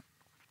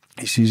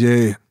 He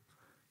says,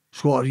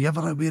 Scott, are you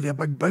ever aware of a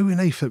big Bowie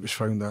knife that was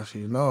found? I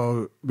said,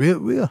 no,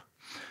 where?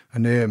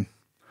 And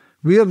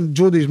where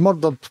Jodie's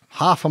murdered,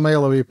 half a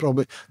mile away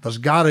probably, there's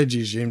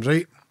garages, James,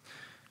 right?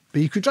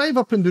 But you could drive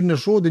up and down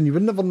this road and you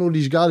would never know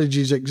these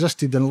garages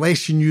existed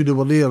unless you knew they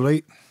were there,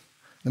 right?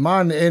 The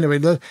man, anyway,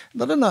 they're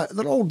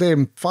all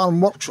them farm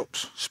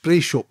workshops,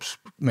 spray shops,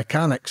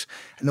 mechanics,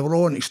 and they were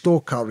all into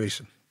stock car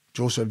racing.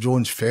 Joseph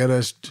Jones,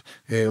 Ferris,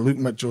 Luke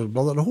Mitchell's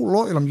brother, the whole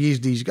lot of them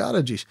used these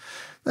garages.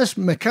 This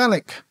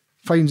mechanic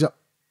finds a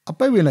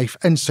Bowie knife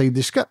inside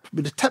the skip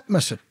with the tip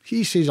missing.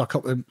 He says a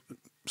couple of...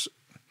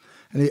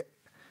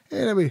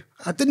 Anyway,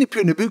 I didn't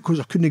put in the book because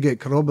I couldn't get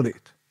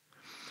corroborated.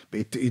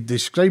 But he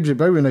describes the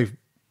Bowie knife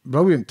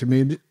brilliant to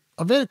me.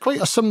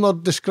 Quite a similar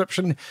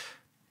description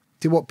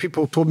to what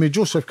people told me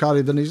Joseph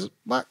carried in his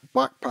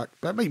backpack.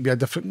 That might be a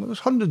different... There's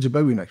hundreds of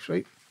Bowie knives,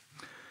 right?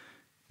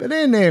 But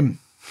then...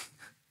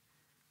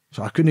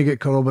 so I couldn't get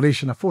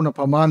corroboration. I phoned up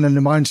a man and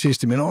the man says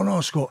to me,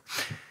 no, Scott,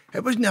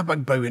 it wasn't a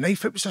big Bowie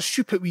knife, it was a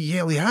stupid wee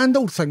yellow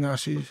handled thing. I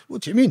says,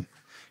 what do you mean?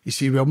 He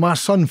said, well, my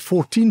son,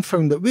 14,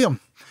 found it with him.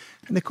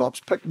 And the cops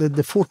picked the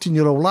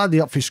 14-year-old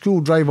laddie up for school,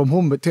 drive him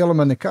home, but tell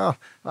him in the car,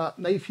 that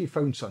knife you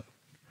found, son.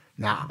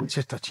 Nah, it's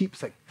just a cheap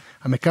thing.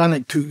 A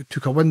mechanic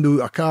took a window out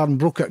of a car and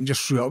broke it and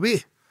just threw it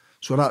away.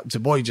 So the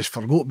boy just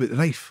forgot about the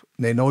knife.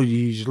 And then all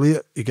years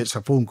later, he gets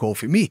a phone call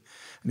from me.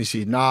 And he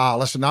said, nah,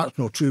 listen, that's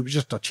not true. It was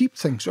just a cheap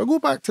thing. So I go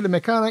back to the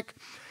mechanic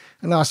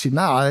and I said,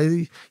 nah,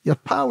 your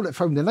pal that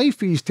found the knife,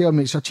 he's telling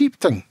me it's a cheap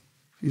thing.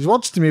 His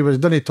words to me was,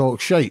 didn't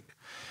talk shite.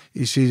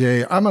 He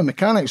says, I'm a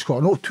mechanic,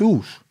 Scott, no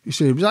tools. He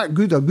said, it was that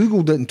good. I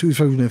Googled it in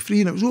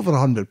 2003 and it was over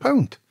 £100.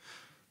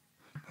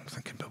 I'm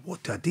thinking, but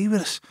what do I do with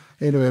this?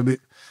 Anyway, about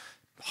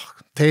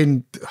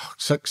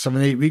 6,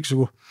 7, 8 weeks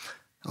ago,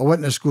 a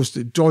witness goes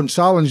to John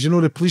Sallins, you know,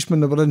 the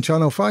policeman that were in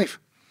Channel 5?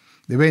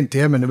 They went to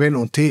him and they went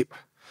on tape.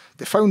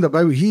 They found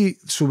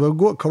so we've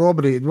got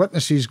corroborated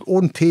witnesses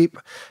on tape,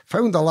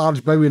 found a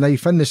large Bowie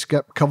knife in the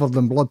skip covered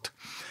in blood.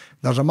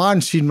 There's a man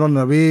seen running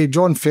away,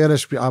 John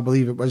Ferris, I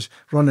believe it was,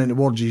 running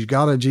towards his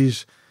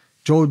garages.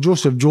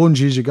 Joseph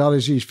Jones used the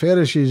garages,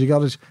 Ferris used the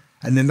garage,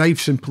 and the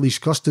knife's in police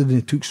custody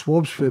and they took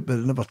swabs for it, but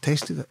they never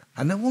tested it.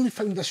 And they only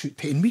found this out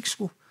 10 weeks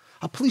ago.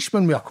 A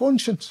policeman with a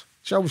conscience,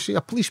 shall we say,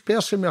 a police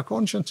person with a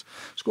conscience.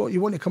 Scott,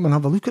 you want to come and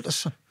have a look at this,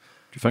 son?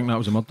 Do you think that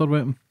was a murder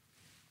weapon?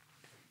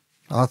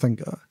 I think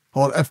that.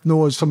 Or if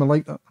no, it's something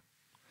like that.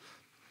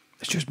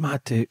 It's just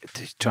mad to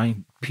try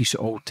and piece it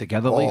all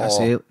together. Like I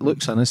say, it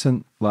looks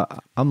innocent. Like,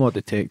 I'm not a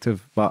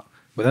detective, but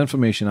with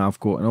information I've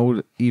got and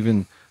all,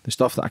 even the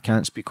stuff that I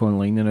can't speak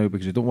online now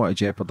because I don't want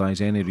to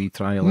jeopardise any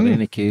retrial or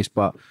any case,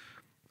 but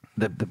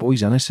the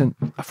boy's innocent.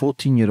 A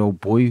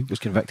 14-year-old boy was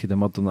convicted of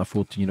murdering a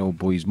 14-year-old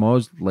boy's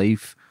mother's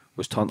life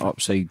was turned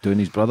upside down.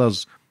 His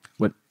brothers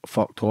went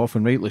fucked off,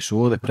 and rightly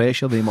so. The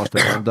pressure they must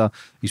have under.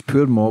 His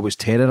poor mom was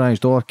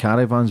terrorised. All her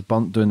caravans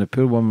burnt down. The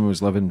poor woman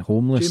was living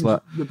homeless.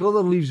 James, the brother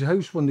leaves the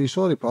house one day.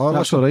 Sorry, pal.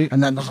 That's all right.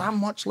 And then there's that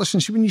much. Listen,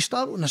 see, when you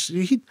start on this,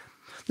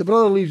 the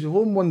brother leaves the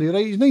home one day,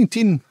 right? He's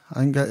 19. I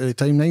think at the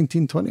time,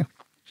 19, 20.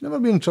 He's never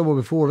been in trouble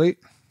before, right?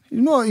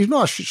 He's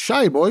not a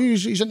shy boy.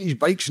 He's into his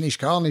bikes and his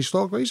car and his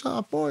stock. But he's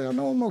a boy, a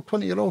normal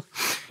 20-year-old.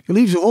 He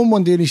leaves at home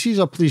one day and he sees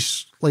a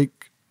police,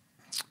 like,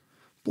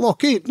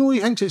 blockade. No, he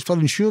thinks it's for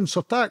insurance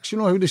or tax. You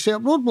know how they set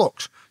up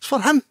roadblocks. It's for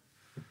him.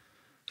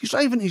 He's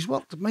driving his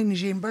work, minding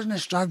his own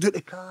business, dragged out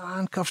the car,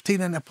 handcuffs,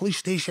 taken in the police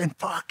station.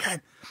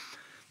 Fucking.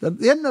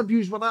 The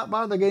interviews were that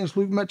bad against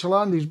Luke Mitchell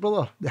and his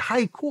brother. The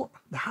High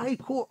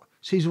Court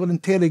says were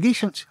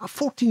interrogations. A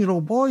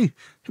 14-year-old boy,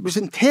 it was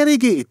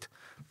interrogated,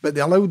 but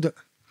they allowed it.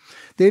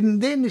 Then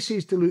they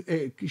says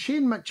to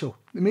Shane Mitchell,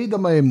 they made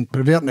him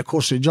perverting the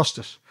course of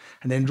justice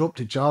and then dropped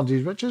the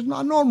charges, which is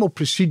not a normal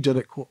procedure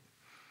at court.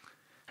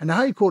 And the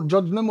High Court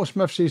judge, Nimmo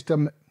Smith, says to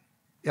him,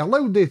 he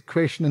allowed the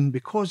questioning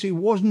because he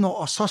was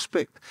not a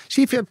suspect.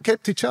 See, if he had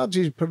kept the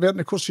charges perverting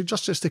the course of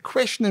justice, the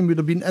questioning would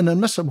have been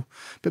inadmissible.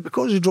 But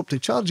because he dropped the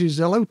charges,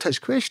 they allowed his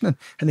questioning.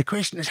 And the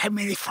question is, how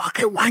many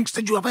fucking wanks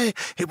did you have?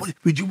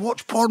 Would you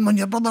watch porn when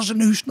your brother's in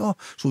the house? No.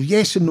 So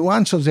yes and no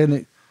answers in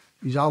it.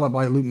 His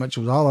alibi, Luke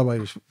Mitchell's alibi,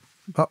 was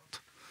fucked.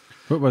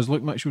 What was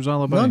Luke Mitchell's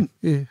alibi? None.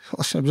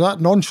 Listen, it was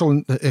that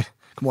nonchalant that,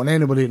 come on,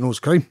 anybody that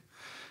knows crime.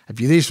 If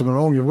you do something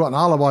wrong, you've got an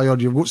alibi or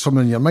you've got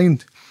something in your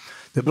mind.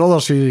 The brother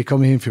said he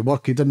come home from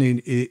work, he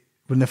didn't,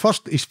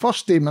 his first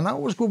statement, I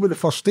always go with the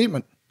first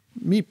statement.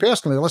 Me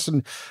personally,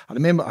 listen,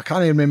 I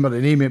can't remember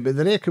the name of it, but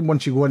they reckon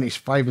once you go into his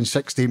 5 and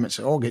 6 statements,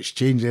 it all gets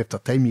changed after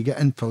time, you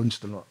get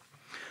influenced or not.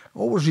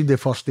 Always read the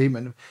first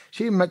statement.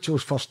 Shane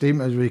Mitchell's first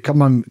statement is when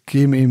he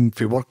came home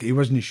from work, he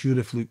wasn't sure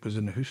if Luke was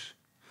in the house.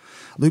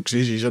 Luke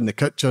says he's in the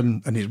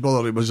kitchen and his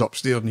brother he was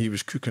upstairs and he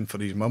was cooking for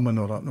his mum and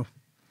all that. No.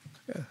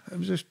 Yeah, it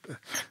was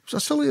a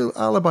silly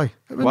alibi.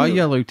 Why are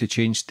you allowed to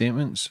change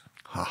statements?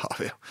 Well,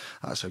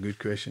 that's a good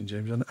question,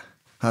 James, isn't it?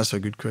 That's a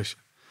good question.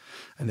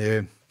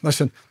 And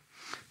listen,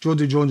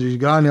 Jodie Jones'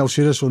 granny, I'll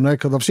say this on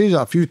record, I've said it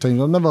a few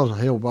times, I've never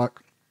held back.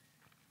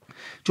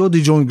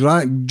 Jodie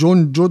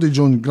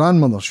Jones'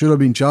 grandmother should have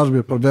been charged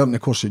with perverting the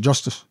course of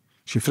justice.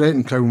 She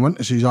threatened Crown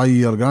witnesses,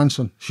 i.e. her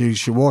grandson.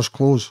 She washed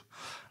clothes,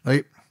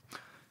 right?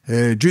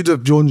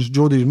 Judith Jones,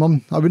 Jodie's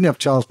mum, I wouldn't have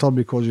charged her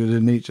because of the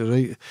nature,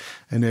 right?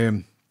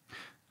 And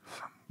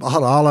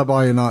her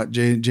alibi in that,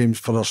 James,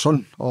 for her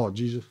son. Oh,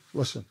 Jesus,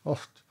 listen.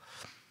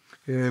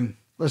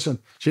 Listen,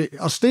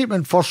 her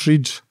statement first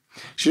reads,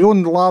 she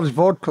owned large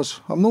vodkas.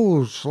 I'm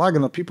no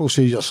slagging her. People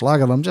say you're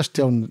slagging. I'm just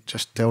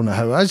telling her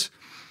how it is.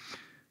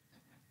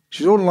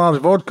 She's owned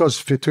large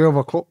vodkas for 12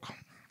 o'clock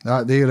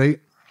that day, right?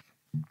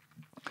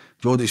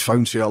 Jodie's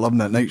found say 11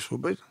 at night, so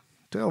about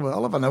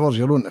 11 hours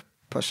you're on the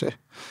piss, eh?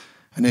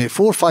 And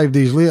 4 or 5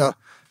 days later,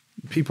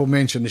 people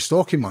mention the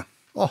Stocky man.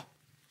 Oh,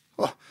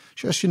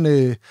 just in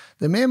the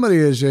memory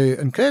is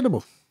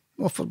incredible.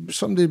 Well, for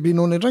somebody being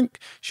on a drink,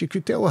 she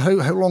could tell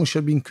how long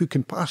she'd been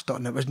cooking pasta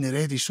and it wasn't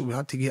ready, so we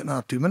had to get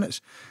another 2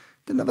 minutes.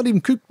 They never even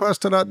cooked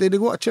pasta that day. They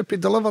got a chippy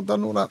delivered. I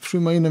know that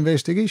through my own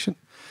investigation.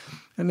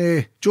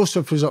 And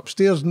Joseph was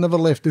upstairs, never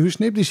left the house.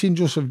 Nobody seen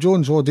Joseph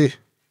Jones all day.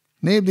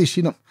 Nobody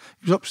seen him.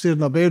 He was upstairs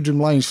in a bedroom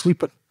lying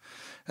sleeping.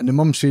 And the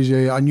mum says,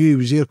 I knew he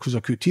was there because I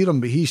could hear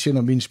him, but he's saying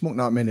I've been smoking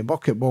that many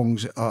bucket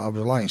bongs, I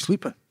was lying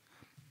sleeping.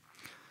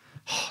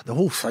 The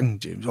whole thing,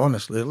 James,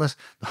 honestly, the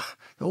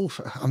whole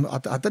thing,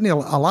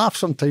 I laugh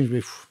sometimes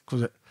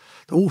because the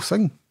whole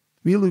thing,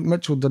 Luke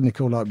Mitchell didn't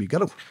kill that wee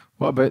girl.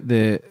 What about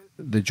the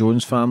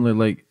Jones family?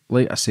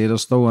 Like I say,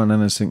 there's still an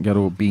innocent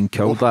girl being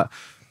killed.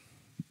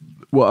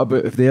 What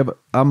about if they ever?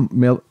 I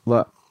don't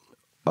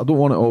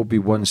want it all be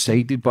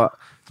one-sided, but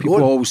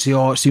people always say,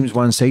 "Oh, it seems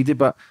one-sided,"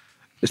 but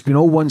it's been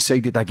all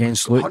one-sided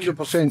against Luke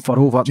 100%.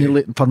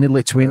 for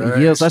nearly 20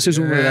 years. This is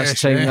only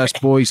this time this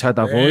boy's had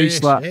a voice.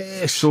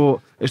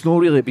 So it's not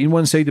really been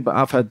one-sided, but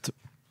I've had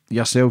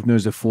yourself now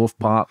as the fourth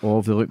part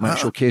of the Luke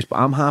Mitchell case, but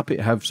I'm happy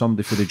to have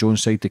somebody for the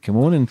Jones side to come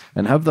on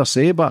and have their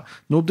say, but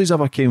nobody's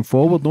ever came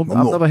forward. I've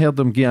never heard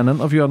them get an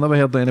interview. I've never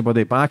heard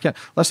anybody back it.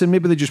 Listen,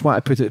 maybe they just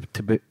want to put it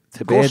to bed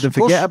and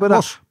forget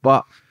about it,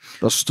 but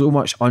there's so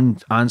much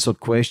unanswered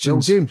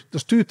questions. Well, James,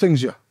 there's two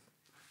things here.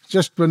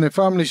 Just when the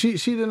family,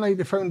 see the night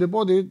they found the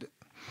body,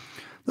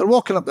 they're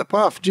walking up the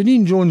path.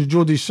 Janine Jones,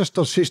 Jodie's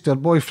sister, says to her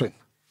boyfriend,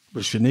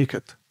 was she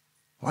naked?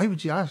 Why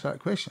would you ask that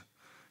question?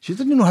 She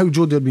didn't know how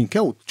Jodie had been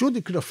killed.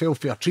 Jodie could have fell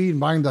for a tree and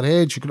banged her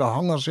head. She could have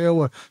hung herself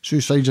or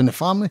suicides in the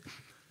family.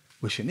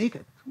 Was she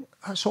naked?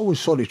 That's always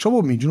sorry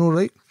troubled me, do you know,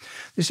 right?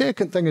 The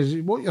second thing is,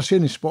 what you're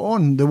saying is spot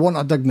on. They want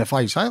a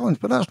dignified silence,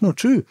 but that's not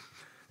true.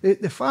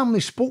 The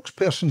family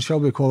spokesperson, shall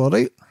we call her,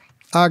 right?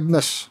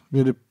 Agnes,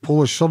 with the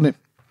Polish surname.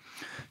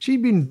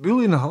 She'd been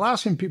bullying and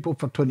harassing people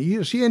for 20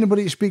 years. See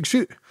anybody that speaks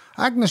out.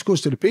 Agnes goes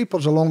to the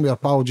papers along with her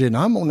pal Jane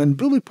Hamilton and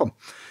bully them.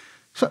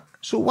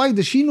 So why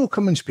does she not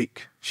come and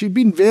speak? She'd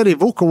been very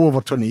vocal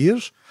over 20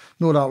 years.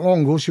 Not that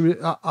long ago, she was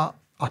a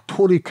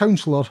Tory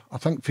councillor, I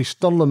think, for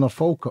Stirling or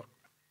Falkirk.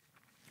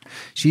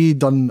 She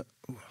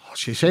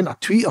sent a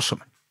tweet or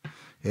something.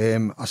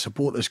 I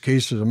support this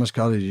case as a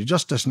miscarriage of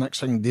justice.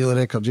 Next thing, Daily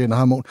Record, Jane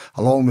Hamilton,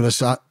 along with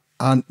this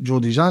Aunt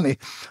Jodie's auntie,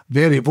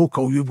 very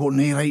vocal. You've got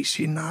no right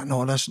saying that and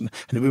all this. And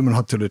the woman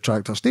had to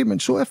retract her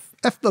statement. So if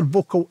they're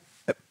vocal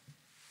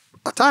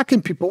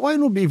attacking people. Why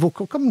not be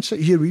vocal? Come and sit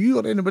here with you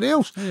or anybody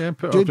else. Yeah,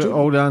 put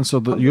all the answer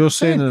that you're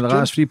saying in the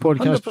last 3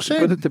 podcasts. 100%.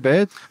 Put it to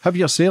bed. Have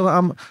your say.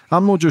 Like,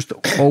 I'm not just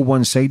all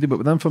one-sided, but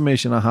with the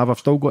information I have, I've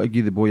still got to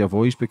give the boy a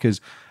voice, because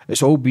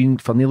it's all been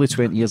for nearly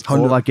 20 years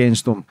all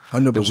against him.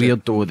 100%. The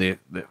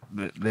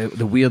weirdo,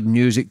 the weird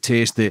music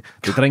taste, the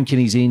drinking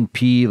his own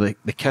pee, the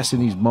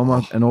kissing his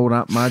mama and all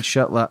that mad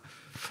shit. Like,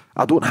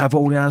 I don't have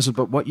all the answers,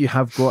 but what you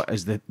have got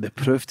is the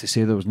proof to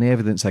say there was no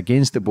evidence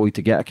against the boy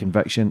to get a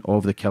conviction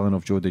of the killing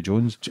of Jodie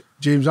Jones.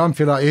 James, I'm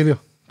from that area.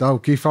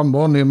 Dalkeith, I'm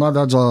born there. My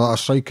dad's a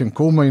strike and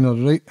coal miner,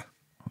 right?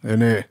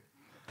 And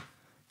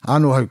I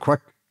know how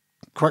quick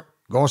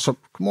gossip.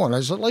 Come on,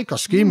 it's like a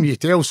scheme. You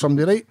tell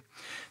somebody, right?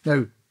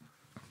 Now,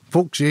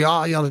 folks say,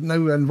 you're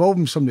now involved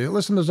in somebody.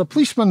 Listen, there's a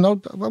policeman now.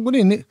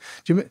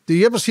 Do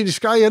you ever see the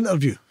Sky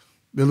interview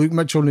with Luke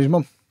Mitchell and his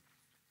mum?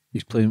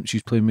 She's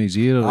playing with his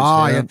ear.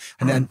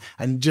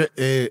 And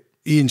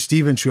Ian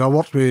Stevens, who I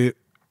worked with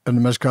in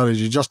the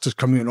miscarriage of justice,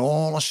 coming in,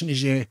 listen,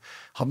 he's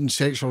having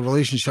sexual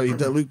relationship, he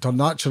looked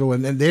unnatural.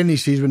 And then he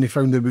says, when he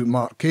found out about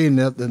Mark Kane,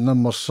 the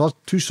number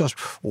 2 sus,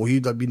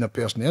 he'd have been a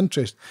person of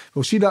interest.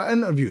 Well, see that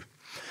interview.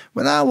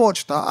 When I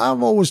watched that,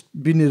 I've always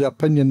been of the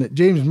opinion that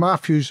James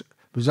Matthews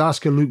was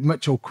asking Luke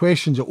Mitchell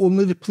questions that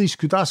only the police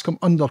could ask him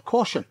under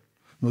caution.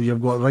 No,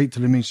 you've got the right to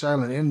remain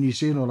silent, and you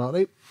saying all that,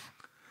 right?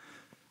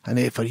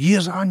 And for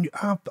years,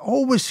 I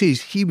always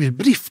says he was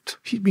briefed.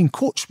 He's been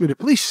coached with the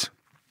police.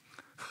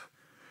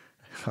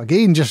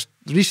 Again, just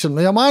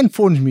recently, a man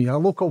phones me, a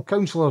local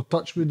councillor,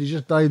 Touchwood, he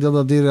just died the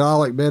other day,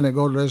 Alec Bennett,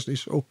 God rest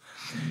his soul.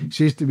 He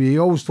says to me, he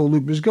always told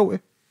Luke was guilty.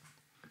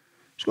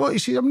 Scott, he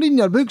says, I'm reading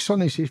your book,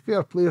 son. He says,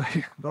 fair play,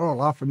 right? They're all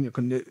laughing. You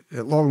can,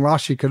 at long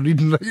last, you can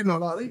read and write and all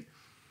that, right?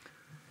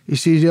 He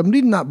says, I'm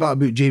reading that bit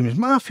about James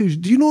Matthews.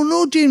 Do you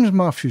know James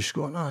Matthews,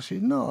 Scott? And I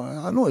said, no,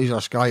 I know he's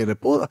a Sky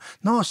reporter.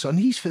 No, son,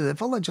 he's for the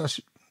village. I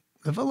said,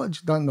 the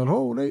village down the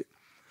hall, right?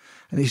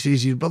 And he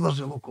says, his brother's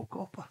a local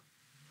copper.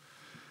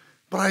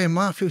 Brian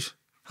Matthews,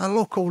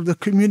 the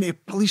community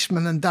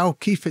policeman in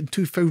Dalkeith in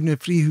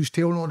 2003, who's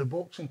telling all the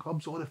boxing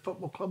clubs, all the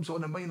football clubs, all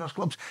the miners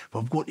clubs,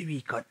 we've got the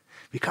wee cunt.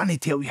 We can't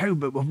tell you how,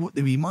 but we've got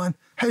the wee man.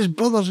 His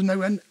brother's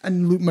now in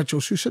Luke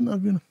Mitchell's house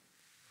interviewing him.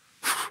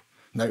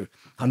 Now,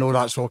 I know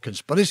that's all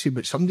conspiracy,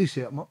 but somebody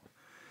set him up.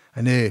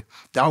 And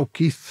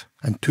Dalkeith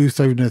in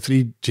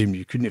 2003, James,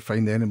 you couldn't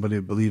find anybody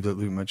who believed that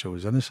Luke Mitchell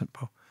was innocent,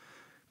 pal.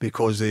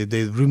 Because they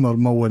rumour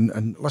mill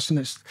and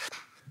listen,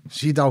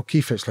 see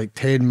Dalkeith, it's like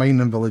 10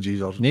 mining villages.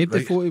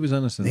 Nobody thought he was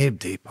innocent.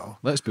 Nobody, pal.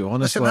 Let's be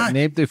honest, Listen,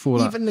 nobody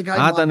thought even it. the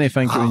guy I didn't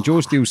think it. When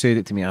Joe Steele said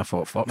it to me, I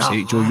thought, fuck's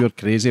sake, Joe, you're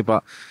crazy.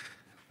 But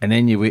and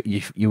then you wait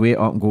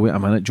up and go, wait a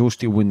minute, Joe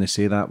Steele wouldn't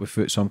say that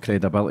without some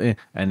credibility,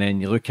 and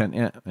then you look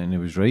into it and he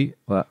was right.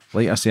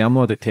 Like I say, I'm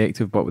not a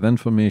detective, but with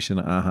information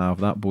that I have,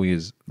 that boy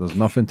there's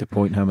nothing to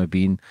point him of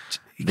being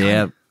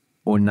there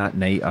on that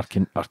night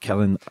or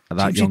killing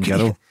that young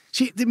girl.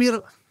 See, the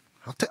mirror.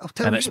 I'll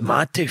tell and you, it's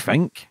mad to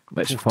think.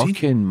 It's 14,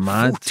 fucking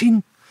mad.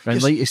 14.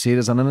 And like you say,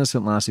 there's an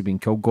innocent lassie being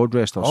killed. God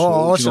rest her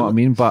soul. Do you know what I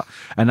mean? But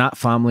in that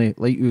family,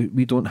 like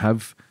we don't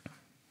have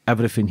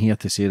everything here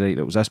to say, right,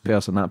 it was this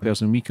person, that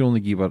person. We can only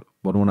give our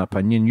own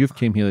opinion. You've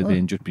came here today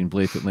and just been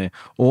blatantly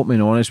open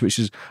and honest, which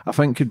is, I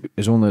think,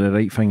 is only the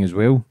right thing as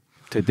well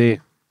today.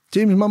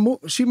 James, my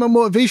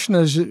motivation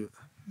is,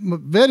 my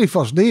very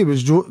first day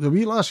was the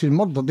wee lassie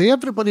murdered.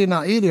 Everybody in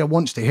that area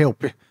wants to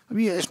help you. I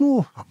mean, it's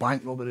no a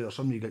bank robbery or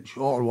somebody gets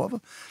shot or whatever.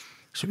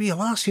 It's a wee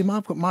lassie,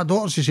 I've got my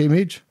daughter's the same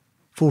age,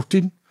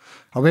 14.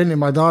 I went to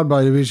my dad,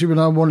 by the way. See, when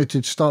I wanted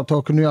to start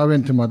talking to you, I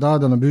went to my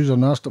dad and abused her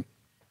and asked him.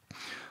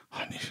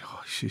 And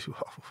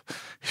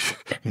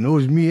he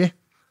knows me, eh?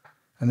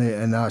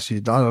 And I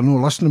said, Dad, I'm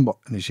not listening, but...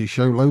 And he said,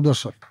 shout louder,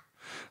 son.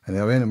 And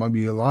I went to my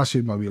wee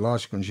lassie,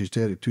 when she's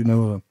 32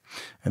 now.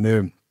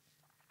 And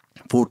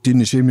 14,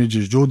 the same age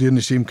as Jodie, in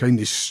the same kind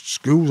of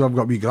schools. I've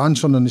got a wee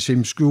grandson in the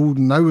same school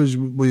now as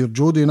where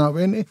Jodie and I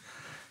went to.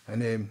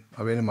 And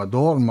I went to my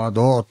daughter, and my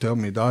daughter told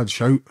me, Dad,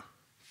 shout.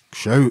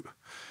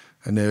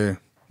 And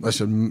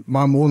listen,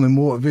 my only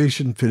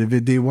motivation for the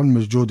day one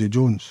was Jodie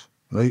Jones,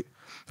 right?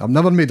 I've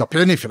never made a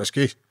penny for this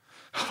case.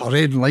 I've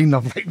read in line,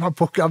 I've like my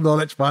pocket, I'm not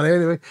rich man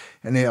anyway,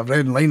 and I've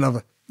read in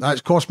line,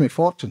 that's cost me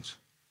fortunes.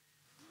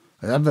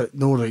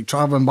 Like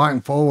travelling back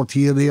and forward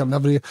here, there, and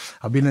everywhere.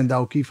 I've been in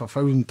Dalkeith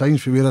 1,000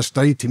 times for where I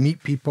stayed to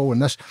meet people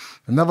and this.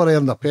 I never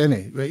earned a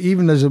penny,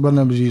 even when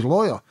I was his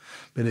lawyer.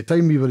 By the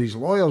time we were his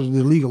lawyers,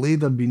 the legal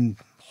aid had been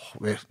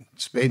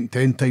spent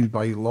 10 times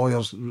by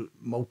lawyers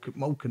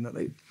milking it,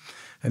 right?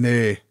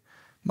 And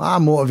my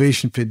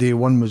motivation for day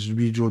one was to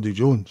be Jodie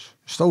Jones.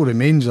 Still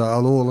remains that,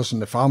 although, listen,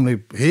 the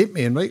family hate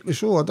me, and rightly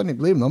so. I didn't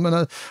blame them,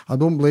 and I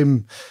don't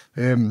blame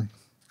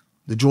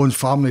the Jones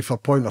family for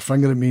pointing a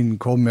finger at me and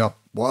calling me a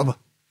whatever.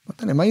 I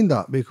didn't mind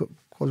that, because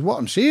what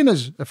I'm saying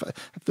is, if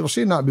they were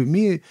saying that about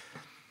me,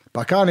 but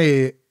I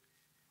can't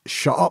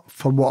shut up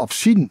for what I've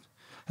seen.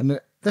 And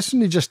this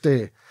isn't just,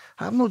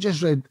 I've not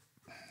just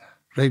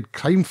read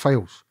crime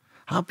files.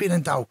 I've been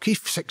in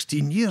Dalkeith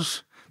 16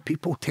 years,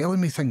 people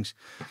telling me things.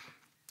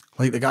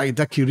 Like the guy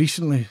Dickie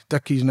recently.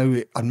 Dickie's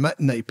now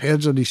admitting that he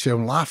perjured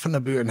himself, laughing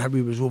about it and how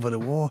he was over the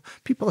wall.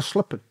 People are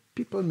slipping.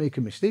 People are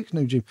making mistakes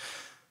now, James.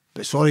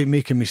 But sorry,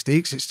 making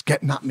mistakes. It's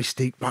getting that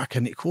mistake back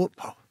into court,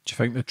 pal. Do you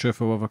think the truth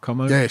will ever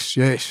come out? Yes.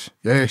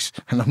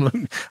 And I'm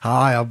looking,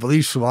 I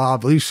believe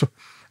so.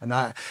 And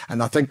I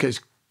think it's,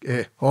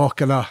 the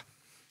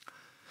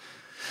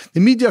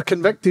media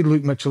convicted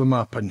Luke Mitchell, in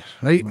my opinion,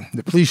 right?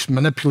 The police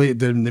manipulated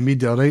the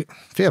media, right?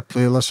 Fair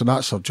play, listen,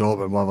 that's their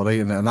job and whatever, right?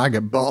 And I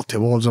get bitter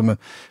towards them. And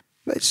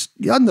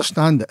you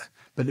understand it,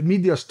 but the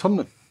media's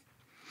turning.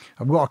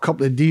 I've got a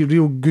couple of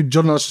real good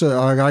journalists, a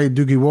guy,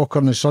 Doogie Walker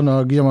and his son,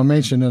 I give him a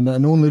mention, and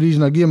the only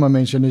reason I give him a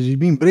mention is he's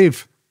been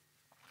brave.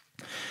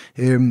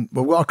 We've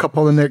got a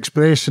couple in the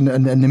Express and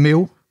the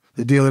Mail,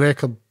 the Daily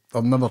Record.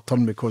 I've never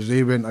turned because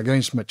they went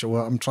against Mitchell.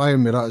 I'm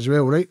trying with that as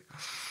well, right?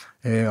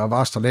 I've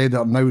asked an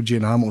editor now,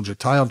 Jane Hamilton's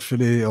retired for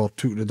or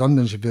took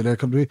redundancy for the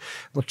Record.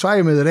 We're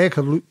trying with the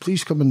Record, look,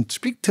 please come and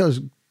speak to us,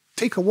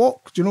 take a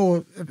walk. Do you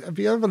know, if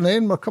you're ever in the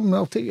end, we're coming,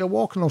 I'll take you a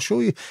walk and I'll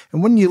show you.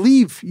 And when you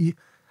leave,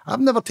 I've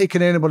never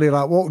taken anybody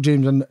that walk,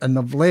 James, and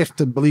I've left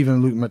to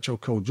believing Luke Mitchell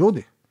killed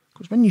Jodie.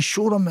 Because when you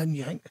show them and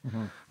you think,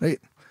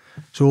 right?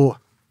 So,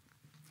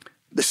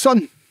 The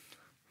Sun,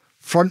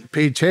 front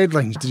page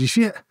headlines, did you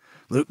see it?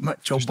 Luke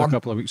Mitchell. Just a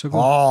couple of weeks ago.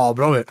 Oh,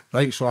 brilliant.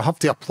 Right, so I have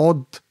to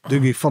applaud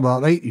Doogie for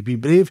that, right? He'd be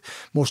brave.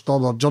 Most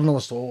other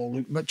journalists,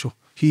 Luke Mitchell,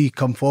 he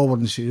come forward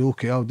and say,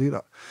 OK, I'll do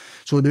that.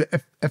 So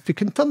if you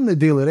can turn the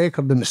Daily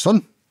Record and the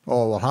Sun,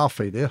 we're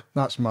halfway there.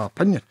 That's my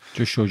opinion.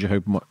 Just shows you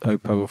how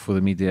powerful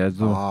the media is,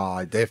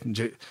 though.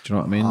 Definitely. Do you know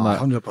what I mean? Like,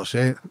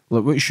 100%.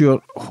 Look, what's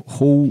your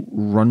whole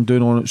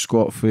rundown on it,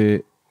 Scott, for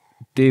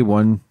day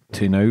one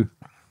to now?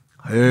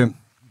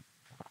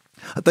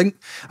 I think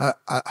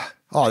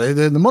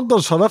the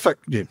murder's horrific,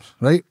 James,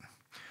 right?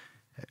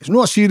 It's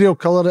not a serial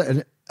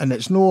killer and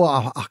it's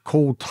not a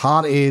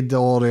cold-hearted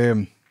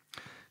or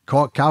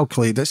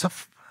calculated. It's a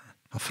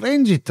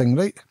frenzied thing,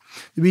 right?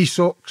 The wee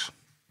socks.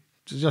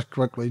 Just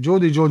quickly,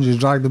 Jodie Jones is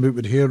dragged about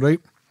with hair, right?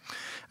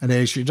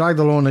 And she dragged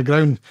her on the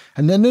ground.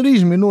 And then the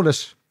reason we know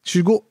this,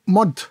 she's got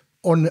mud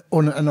in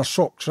her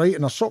socks, right?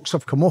 And her socks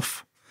have come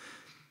off.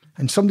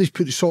 And somebody's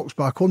put the socks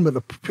back on, but they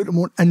put them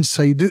on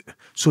inside out.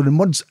 So the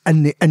mud's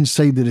in the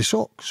inside of the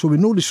sock. So we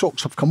know the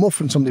socks have come off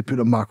and somebody put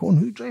them back on.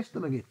 Who dressed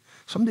them again?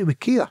 Somebody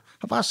would care.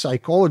 I've asked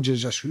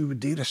psychologists who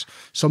would do this.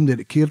 Somebody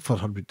that cared for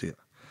her would do it.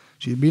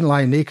 She'd been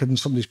lying naked and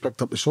somebody's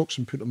picked up the socks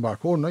and put them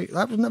back on, right?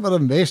 That was never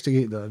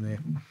investigated.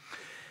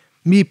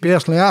 Me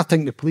personally, I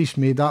think the police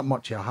made that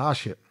much of a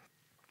hash of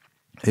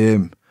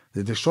it.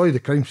 They destroyed the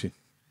crime scene.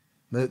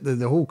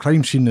 The whole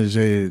crime scene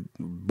is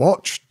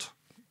botched,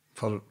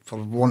 for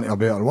want of a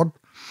better word.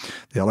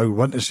 They allowed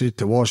witnesses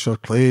to wash their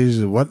clothes,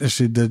 the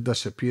witnesses did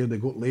disappear, they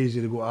got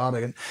lazy, they got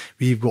arrogant.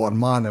 We've got our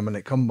man, and when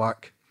they come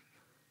back,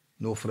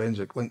 no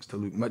forensic links to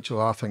Luke Mitchell.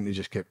 I think they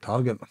just kept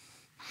targeting him.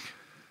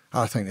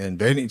 I think they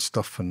invented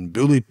stuff and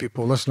bullied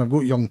people. Listen, I've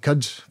got young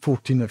kids,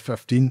 14 or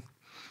 15,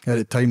 at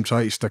the time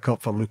trying to stick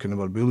up for Luke, and they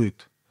were bullied.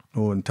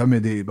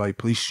 Intimidated by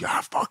police.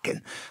 Yeah,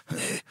 fucking.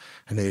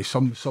 And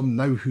some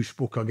now who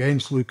spoke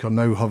against Luke are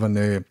now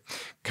having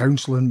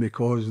counselling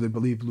because they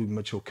believe Luke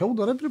Mitchell killed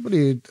her.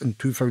 Everybody in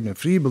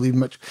 2003 believed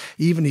Mitchell,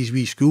 even his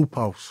wee school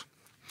pals,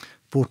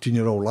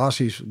 14-year-old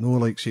lassies,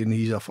 like saying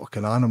he's a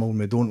fucking animal and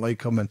we don't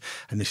like him, and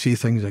they say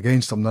things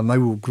against him. They're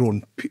now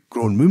grown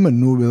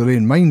women, with their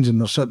own minds,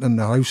 and they're sitting in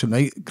the house at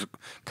night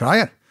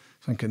crying,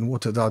 thinking,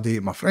 what did I do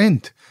to my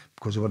friend?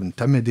 Because they were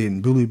intimidated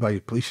and bullied by the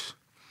police.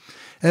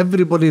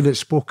 Everybody that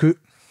spoke out,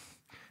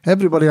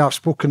 everybody I've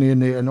spoken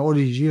to in all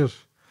these years,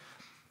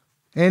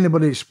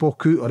 anybody that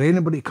spoke out or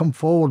anybody come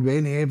forward with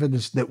any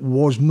evidence that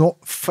was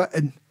not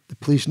fitting the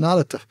police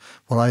narrative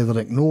were either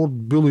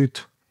ignored, bullied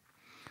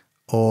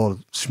or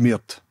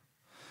smeared.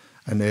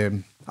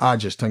 And I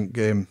just think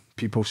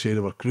people say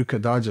they were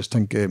crooked. I just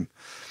think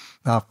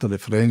after the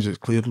forensics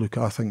cleared, look,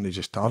 I think they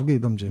just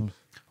targeted them, James.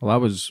 Well, I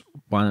was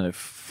one of the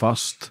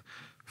first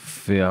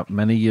for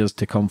many years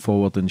to come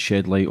forward and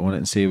shed light on it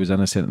and say he was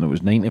innocent, and it was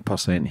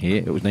 90%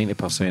 hate. It was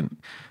 90%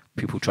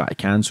 people try to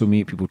cancel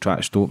me, people try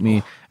to stop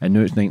me, and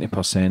now it's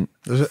 90%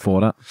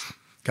 for it.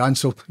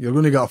 Cancelled. You're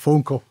going to get a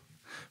phone call.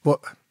 But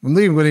I'm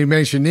not even going to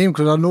mention name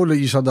because I know that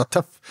you had a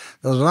tiff.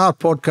 There's another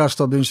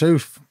podcaster down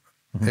south,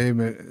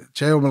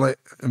 Chelmley,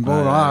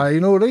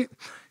 involved. Right?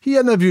 He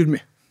interviewed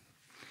me.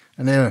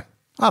 And I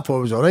thought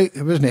it was all right.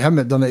 It wasn't him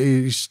that done it.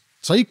 He's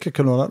psychic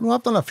and all that. No,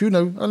 I've done a few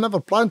now. I never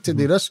planned to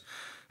do this.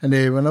 And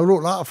when I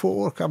wrote that, I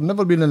thought, look, I've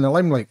never been in the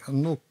limelight.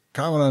 I'm no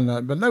camera in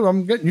that. But now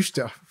I'm getting used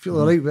to it. I feel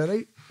all right with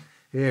it,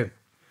 right?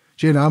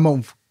 Jane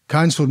Hamilton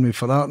cancelled me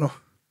for that, no?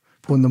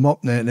 Phoned them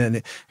up, and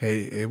then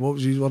what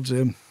was his words?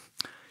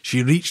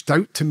 She reached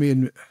out to me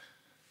and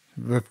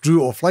withdrew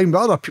offline,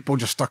 but other people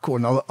just stuck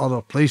on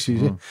other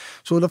places.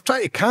 So they've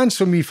tried to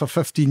cancel me for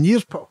 15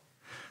 years, Paul.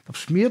 They've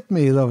smeared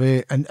me,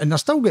 and I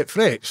still get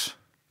threats.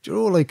 Do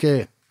you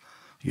know,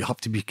 you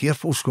have to be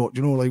careful, Scott.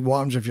 Do you know, what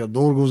happens if your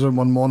door goes in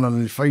one morning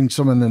and you find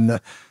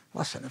someone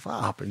listen, if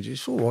that happens,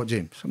 so what,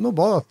 James? I'm not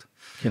bothered.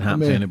 Can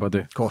happen to anybody.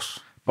 Of course.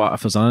 But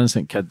if there's an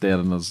innocent kid there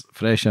and there's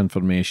fresh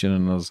information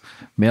and there's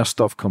more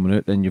stuff coming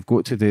out, then you've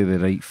got to do the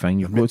right thing.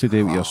 You've got to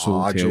do what your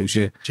soul tells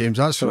you. James,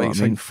 that's the right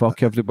thing.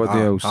 Fuck everybody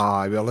else.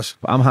 Well, listen.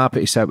 But I'm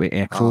happy to sit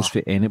with close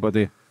for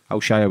anybody. I'll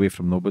shy away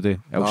from nobody.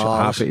 I'm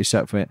happy to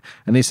sit for it.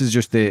 And this is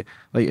just the,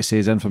 like it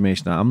says,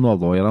 information. I'm not a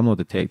lawyer. I'm not a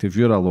detective.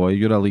 You're a lawyer.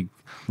 You're a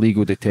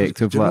legal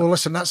detective. Do you know,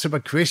 listen, that's the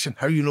big question.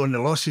 How you know in the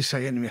law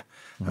society anyway?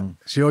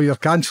 See all your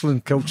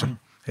cancelling culture.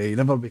 You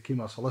never became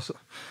a solicitor.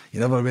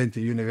 You never went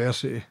to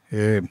university.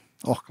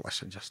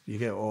 Listen, just you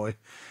get all.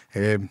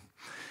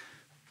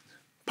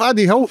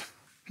 Paddy Hill,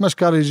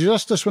 miscarriage of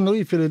justice. When I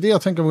leave for the day, I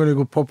think I'm going to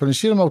go pop in and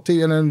see him. I'll take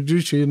you and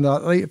introduce you in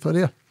that right for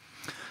there.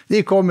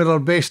 They call me their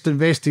best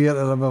investigator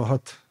I've ever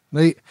had.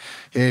 Right,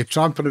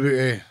 tramping about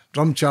a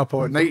drum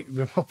chapel at night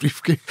with my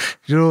briefcase,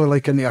 you know,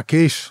 like into a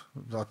case,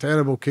 a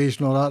terrible case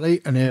and all that,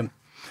 right? And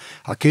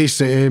a case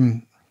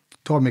that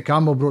Tommy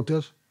Campbell brought to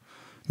us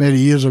many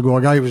years ago.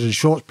 A guy was in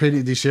shorts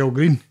painted to sell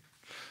green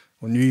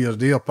on New Year's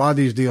Day or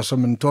Paddy's Day or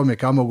something. Tommy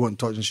Campbell got in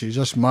touch and says,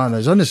 "This man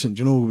is innocent,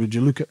 you know, would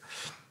you look at?"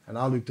 And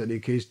I looked at the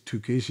case,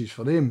 2 cases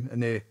for him,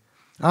 and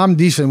I'm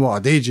decent what I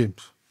do,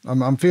 James.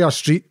 I'm fair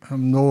street.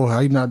 I'm no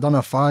hiding. I've done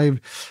a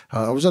 5.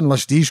 I was in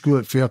Listee School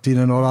at 13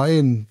 and all that.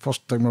 And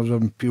first time I was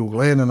in Peel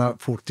Glen and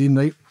at 14,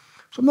 right?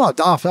 So I'm not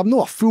a daft. I'm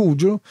not a fool,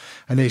 you know.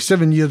 And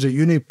 7 years at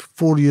uni,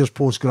 4 years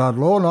postgrad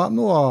law. And I'm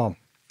not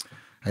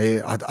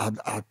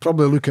I'd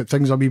probably look at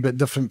things a wee bit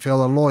different for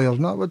other lawyers,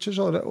 and that, which is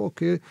all right,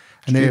 okay.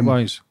 And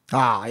Streetwise.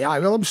 Yeah,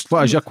 well,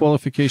 what is your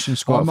qualification,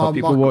 Scott, for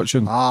people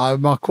watching?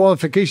 My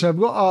qualification, I've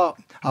got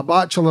a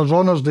bachelor's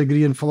honours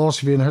degree in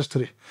philosophy and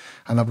history,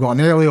 and I've got an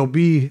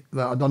LLB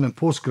that I've done in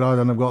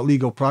postgrad, and I've got a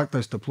legal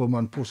practice diploma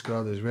in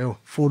postgrad as well.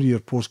 4-year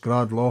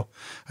postgrad law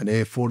and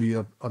a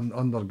 4-year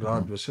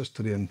undergrad with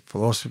history and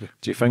philosophy.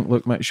 Do you think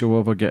Luke Mitchell will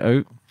ever get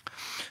out?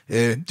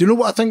 Do you know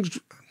what I think?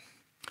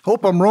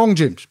 Hope I'm wrong,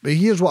 James, but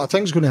here's what I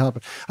think is going to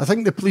happen. I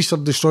think the police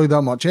have destroyed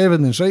that much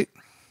evidence, right?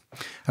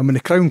 And when the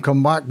Crown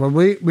come back,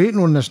 we're waiting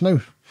on this now.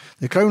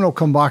 The Crown will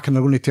come back and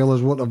they're going to tell us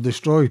what they've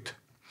destroyed.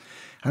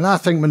 And I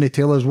think when they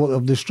tell us what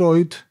they've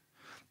destroyed,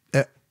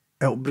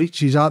 it'll breach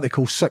his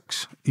Article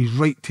 6, his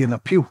right to an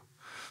appeal.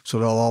 So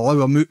they'll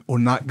allow him out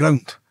on that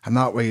ground. And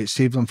that way it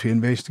saves them from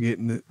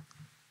investigating that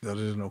there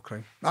is no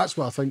crime. That's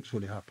what I think is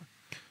going to happen.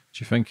 Do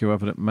you think he'll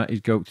ever admit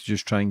his guilt to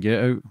just try and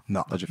get out?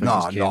 No, or do you think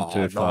it's came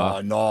too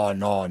far?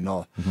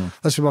 No.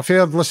 Listen, I've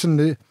heard,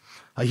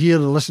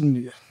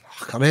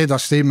 I read a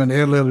statement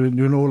earlier,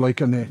 you know, like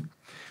when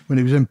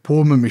he was in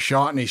Pullman with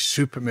shot and his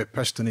soup and me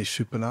pissed in his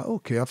soup and that.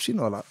 Okay, I've seen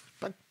all that.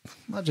 But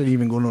imagine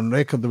even going on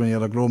record when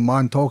you're a grown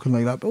man talking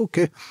like that. But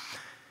okay,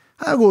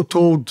 I got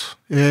told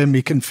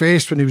he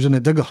confessed when he was in a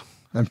digger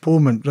in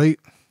Pullman, right?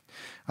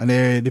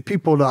 And the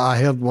people that I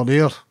heard were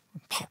there.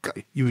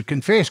 You would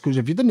confess, because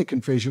if you didn't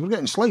confess, you were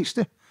getting sliced.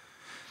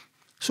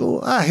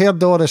 So I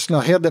heard all this, and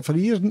I heard it for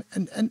years,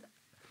 and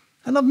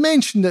I've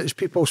mentioned it as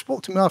people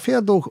spoke to me. I've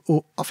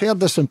heard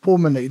this in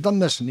Pullman that he'd done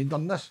this and he'd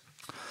done this.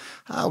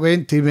 I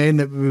went to men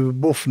that we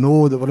both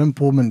know that were in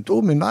Pullman and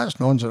told me that's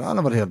nonsense. I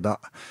never heard that,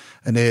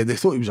 and they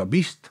thought he was a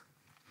beast.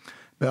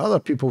 But other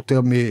people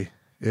tell me,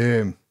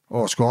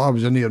 Scott, I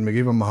was in here and we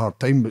gave him a hard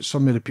time. But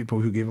some of the people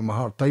who gave him a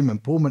hard time in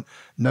Pullman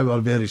now are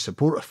very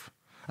supportive.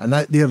 And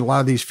they're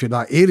laddies for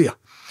that area.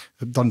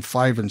 They've done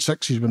 5 and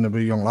 6s when they were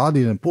young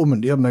laddies in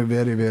Pullman. They're now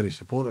very, very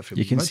supportive.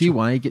 You can see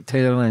why he get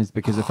terrorised,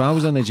 because if I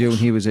was in the jail and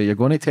he was there, you're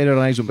going to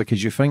terrorise him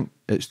because you think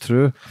it's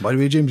true. By the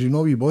way, James, you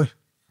know you boy.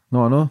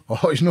 No, I know.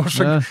 Oh, he's not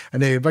sick. Yeah.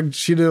 And big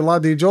senior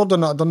laddie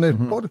Jordan that done the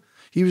pod,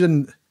 he was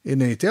in, and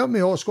he told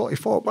me, Scott, he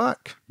fought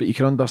back. But you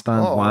can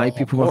understand why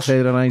people were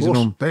terrorising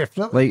him.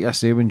 Definitely. Like I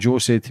say, when Joe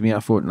said to me, I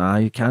thought, nah,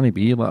 you can't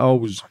be.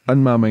 Like,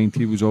 in my mind,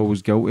 he was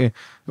always guilty.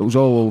 It was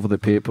all over the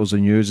papers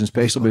and news, and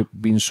especially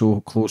being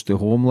so close to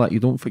home. Like, you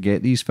don't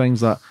forget these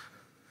things. Like,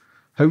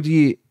 how do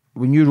you,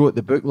 when you wrote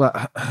the book, like,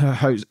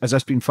 has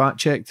this been fact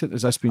checked?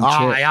 Has this been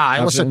checked?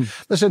 Yeah.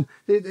 Listen.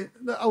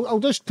 I'll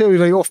just tell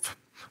you right off.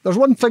 There's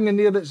one thing in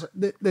there that's...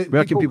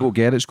 Where can people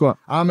get it, Scott?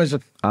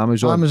 Amazon.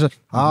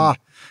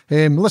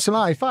 Mm-hmm.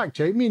 Listen, fact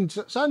check. I mean,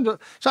 Sandra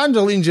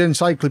Lean's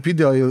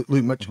encyclopedia,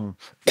 Luke Mitchell.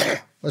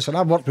 Mm-hmm. Listen,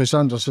 I've worked with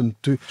Sandra since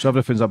too. So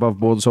everything's above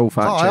board, it's all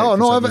fact checked?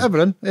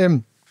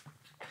 Everything.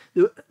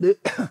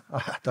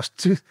 There's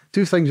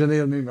two things in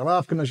there that make me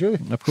laugh, can I show you?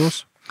 Of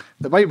course.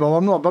 The Bible,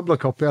 I'm not a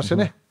biblical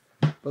person,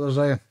 but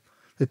there's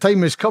the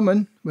time is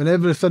coming when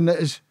everything that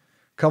is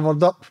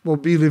covered up will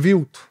be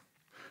revealed.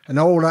 And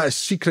all that is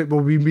secret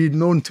will be made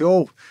known to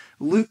all.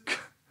 Luke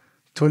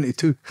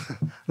 22,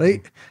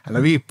 right? And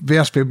a wee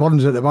verse by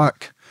Burns at the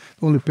back.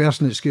 The only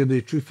person that's scared of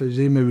the truth is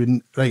Amy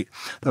wouldn't. Right.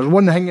 There's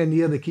one thing in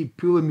here they keep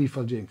pulling me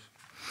for, James.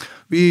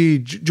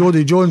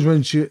 Jodie Jones,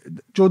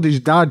 Jodie's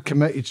dad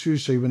committed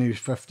suicide when he was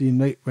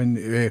 15, right?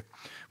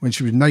 When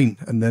she was 9,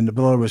 and then the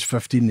brother was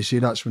 15. They say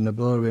that's when the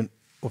brother went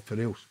off the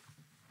rails.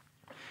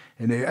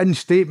 And in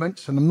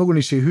statements, and I'm not going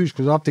to say whose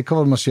because I have to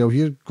cover myself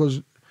here,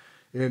 because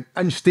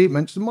In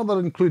statements, the mother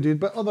included,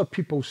 but other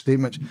people's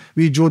statements.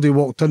 We Jodie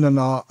walked in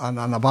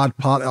a bad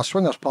party, a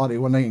swingers party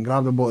one night, and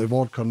grabbed a bottle of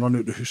vodka and run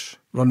out the house,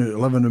 run out the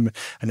living room,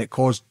 and it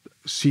caused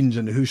scenes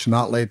in the house, and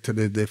that led to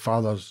the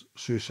father's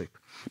suicide.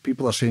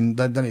 People are saying,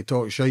 didn't he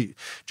talk shite?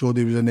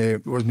 Jodie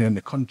wasn't in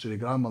the country, the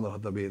grandmother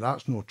had a baby.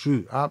 That's not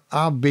true.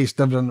 I've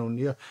based everything on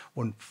here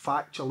on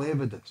factual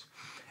evidence.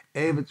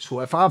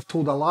 So if I've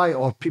told a lie,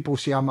 or people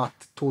say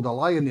told a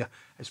lie in there,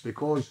 it's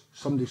because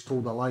somebody's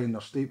told a lie in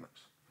their statements.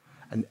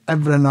 And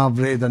everything I've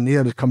read in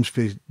there comes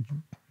from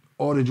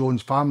Ori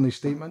Jones' family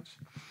statements,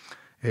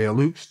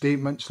 Luke's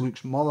statements,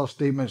 Luke's mother's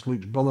statements,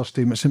 Luke's brother's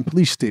statements, and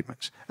police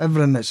statements.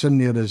 Everything that's in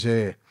there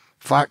is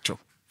factual.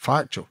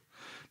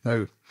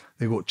 Now,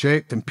 they got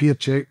checked and peer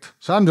checked.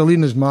 Sandra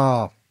Lean is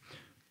my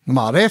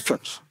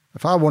reference.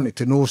 If I wanted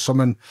to know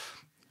something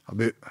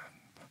about,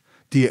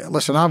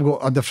 listen, I've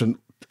got a different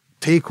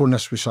take on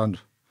this with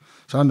Sandra.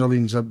 Sandra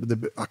Lean's a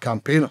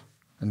campaigner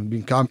and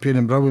been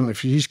campaigning brilliantly.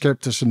 She's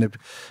kept us in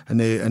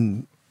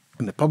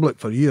the public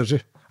for years.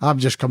 I've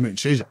just come out and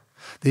says it.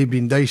 They've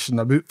been dicing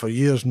about for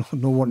years,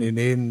 no wanting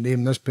to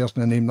name this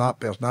person and name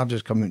that person. I've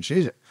just come out and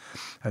says it.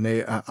 And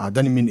I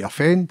didn't mean to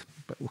offend,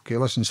 but okay,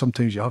 listen,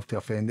 sometimes you have to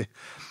offend.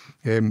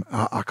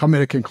 I come to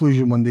the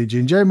conclusion one day,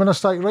 Jane, when I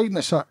started writing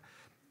this, I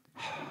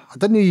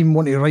didn't even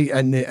want to write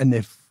in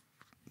the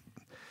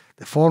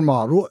format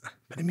I wrote,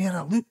 but the more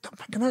I looked, I'm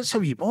thinking, that's a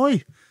wee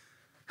boy.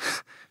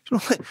 You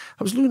know,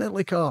 I was looking at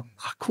like a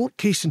court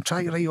case and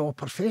trying to write all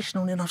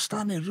professional, and I'm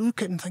starting to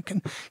look at it and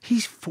thinking,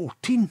 he's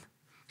 14.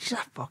 He's a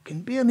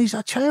fucking bear and he's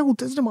a child.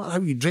 Doesn't matter how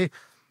you dress.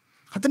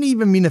 I didn't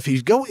even mean if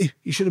he's guilty,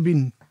 he should have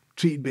been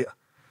treated better.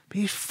 But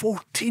he's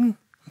 14.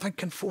 I'm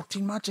thinking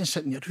 14, imagine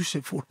sitting in your house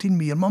at 14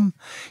 with your mum.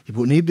 You've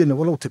got nobody in the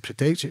world to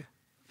protect you.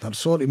 They're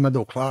sort of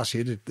middle class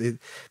here. They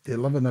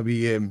live in a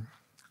wee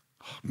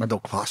middle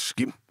class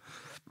scheme.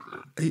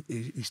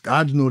 His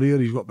dad's not here,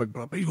 he's got big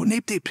brother, but you've got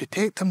nobody to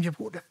protect him.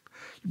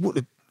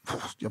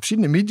 You've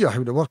seen the media,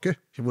 how they work,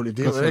 You've got the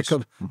Daily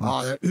Record,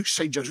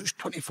 outside your house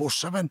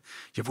 24/7.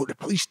 You've got the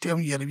police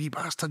telling you you're a wee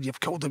bastard, you've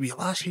killed a wee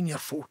lassie and you're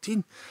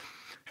 14.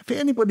 If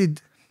anybody,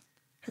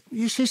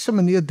 you say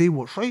something there, do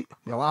what's right.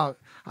 Well,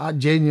 I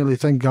genuinely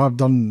think I've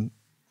done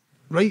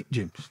right,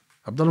 James.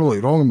 I've done really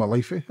wrong in my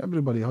life,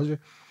 Everybody has,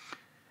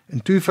 In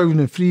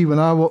 2003, when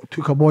I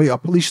took a boy to a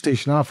police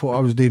station, I thought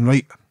I was doing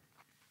right.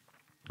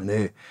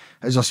 And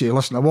as I say,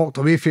 listen, I walked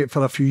away from it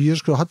for a few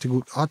years because I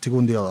had to go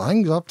and do other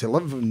things. I had to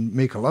live and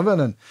make a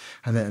living,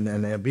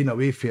 and I've been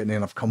away from it, and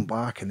then I've come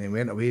back, and then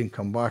went away and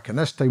come back. And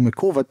this time with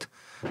COVID,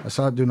 I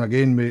sat down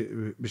again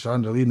with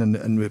Sandra Lean,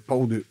 and we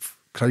pulled out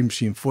crime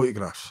scene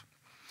photographs.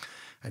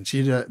 And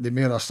she, the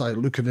more I started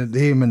looking at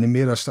them, and the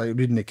more I started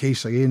reading the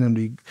case again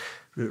and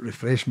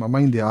refresh my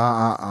mind,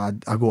 I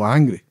go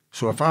angry.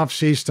 So if I've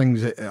said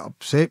things that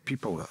upset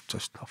people, that's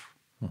just tough.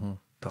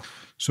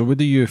 Tough. So who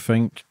do you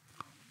think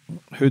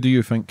killed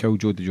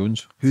Jodie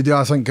Jones? Who do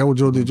I think killed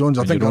Jodie Jones?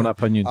 I think your own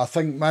opinion. I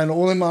think, man,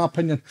 only my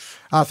opinion,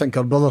 I think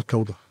her brother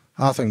killed her.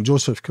 I think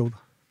Joseph killed her.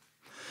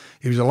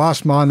 He was the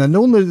last man, and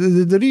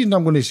the reason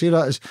I'm going to say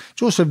that is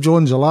Joseph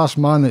Jones, the last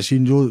man that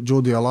seen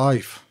Jodie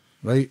alive,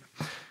 right?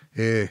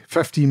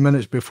 15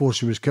 minutes before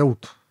she was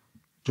killed,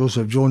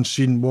 Joseph Jones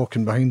seen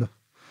walking behind her.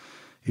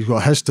 He's got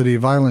a history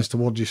of violence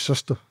towards his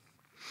sister.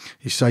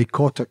 He's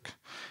psychotic.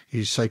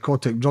 His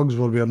psychotic drugs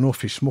were wearing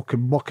off. He's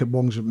smoking bucket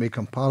bongs that make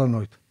him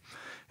paranoid.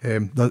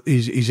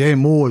 His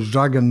MO is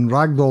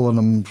ragdolling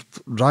him,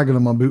 dragging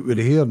him about with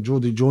the hair.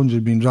 Jodie Jones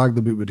has been dragged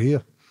about with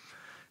hair.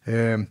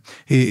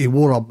 He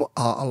wore a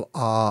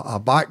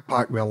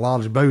backpack with a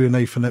large bowie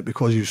knife in it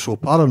because he was so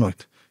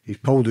paranoid. He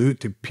pulled out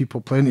to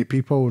plenty of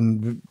people,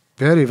 and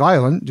very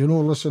violent. You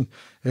know, listen,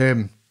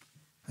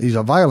 he's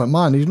a violent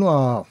man. He's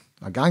not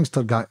a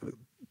gangster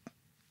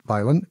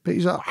violent, but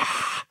he's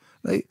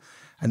right.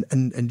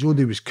 And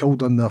Jodie was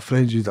killed under a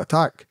frenzied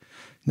attack.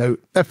 Now,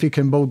 if he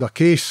can build a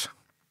case,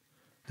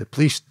 the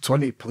police,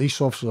 20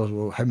 police officers,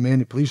 or how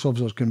many police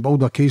officers can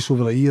build a case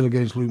over a year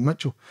against Luke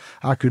Mitchell?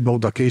 I could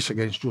build a case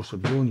against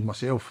Joseph Jones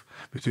myself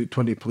without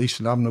 20 police,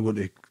 and I've not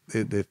got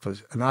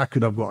and I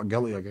could have got a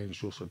guilty against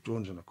Joseph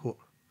Jones in a court.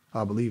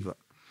 I believe that.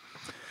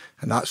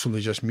 And that's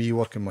only just me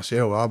working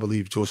myself. I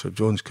believe Joseph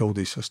Jones killed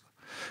his sister.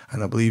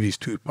 And I believe his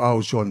two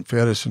pals, John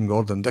Ferris and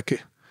Gordon Dickey,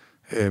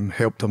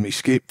 helped him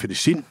escape for the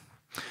scene.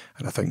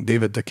 And I think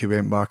David Dickey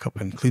went back up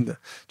and cleaned it.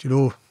 Do you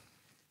know,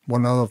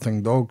 one other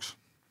thing, dogs.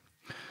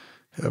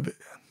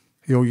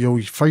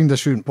 You'll find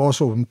this out in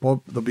Postle.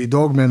 There'll be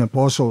dogmen in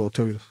Postle that'll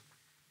tell you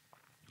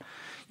this.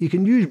 You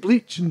can use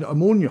bleach and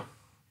ammonia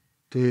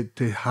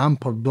to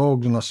hamper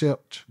dogs in a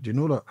search. Do you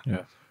know that?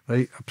 Yeah.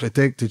 Right, a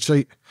protected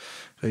site.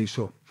 Right,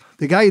 so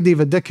the guy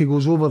David Dickey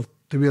goes over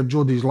to where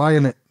Jodie's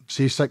lying at,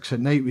 say 6 at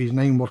night with his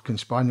 9 working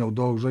spaniel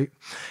dogs, right?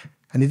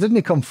 And he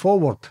didn't come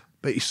forward,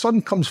 but his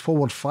son comes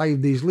forward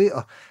 5 days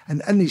later,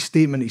 and in his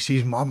statement he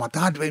says, "Mum, my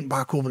dad went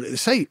back over to the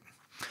site."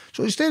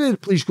 So instead of the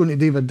police going to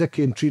David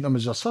Dickey and treating him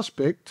as a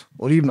suspect,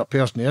 or even a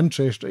person of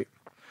interest, right,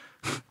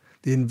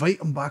 they invite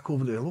him back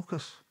over to the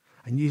locus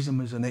and use him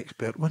as an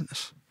expert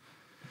witness.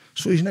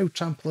 So he's now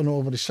trampling all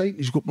over the site.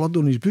 He's got blood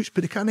on his boots,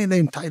 but they can't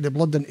then tie the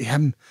blood into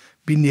him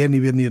being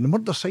anywhere near the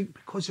murder site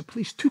because the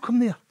police took him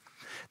there.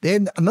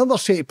 Then another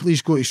set of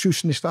police go to his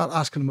house and they start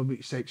asking him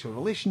about sexual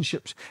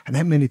relationships and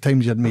how many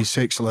times he had made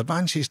sexual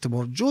advances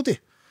towards Jodie.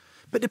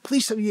 But the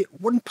police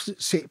one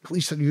set of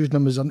police are using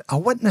him as a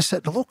witness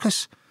at the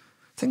locus.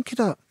 Think of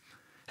that.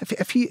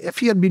 If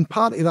he had been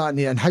part of that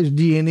and his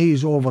DNA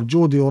is over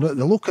Jodie or at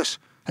the locus,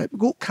 it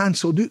got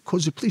cancelled out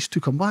because the police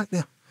took him back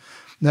there.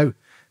 Now,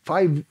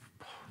 5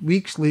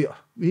 weeks later,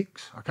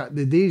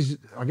 the days,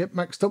 I get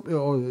mixed up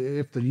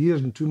after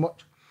years and too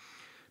much.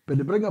 But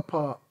they bring up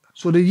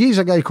so they use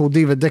a guy called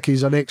David Dickey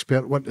as an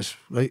expert witness,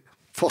 right?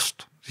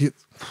 First.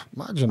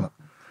 Imagine that.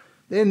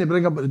 Then they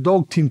bring up the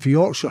dog team for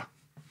Yorkshire.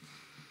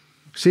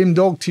 Same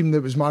dog team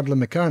that was Madeleine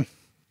McCann,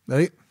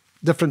 right?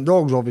 Different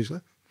dogs,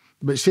 obviously,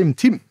 but same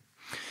team.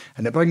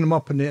 And they bring them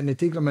up and they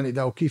take them into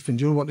Dalkeith, and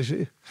do you know what they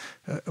say?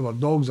 Our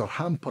dogs are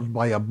hampered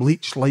by a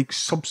bleach-like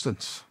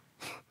substance.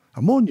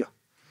 Ammonia.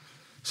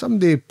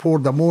 Somebody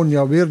poured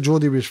ammonia where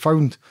Jodie was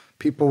found.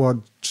 People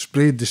had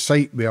sprayed the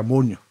site with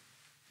ammonia.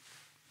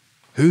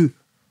 Who?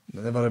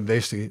 They never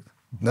investigated,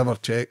 never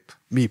checked.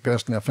 Me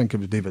personally, I think it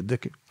was David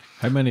Dickey.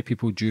 How many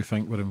people do you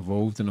think were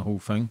involved in the whole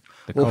thing?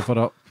 The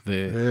cover-up,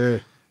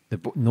 the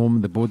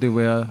body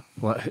wear,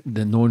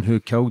 the known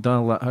who killed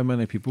her, how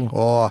many people?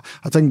 Oh,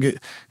 I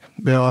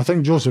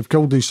think Joseph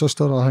killed his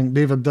sister. I think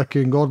David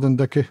Dickey and Gordon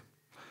Dickey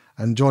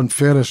and John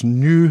Ferris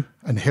knew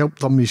and helped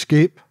them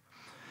escape.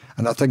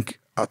 And I think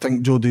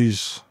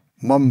Jodie's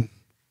mum,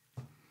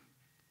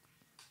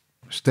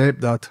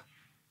 stepdad,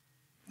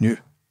 knew.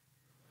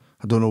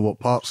 I don't know what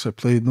parts they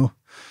played, no.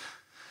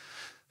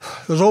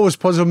 There's always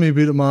puzzled me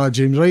about it,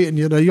 James, right? And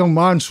you're a young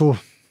man, so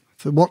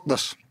if it worked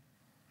this.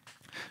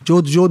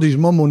 Jodie's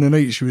mum on the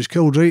night she was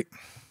killed, right?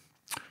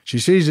 She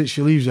says that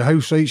she leaves the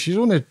house, right? She's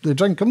only the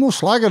drink. I'm not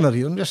slagging her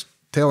here. I'm just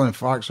telling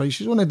facts, right?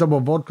 She's only double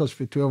vodkas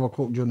for 12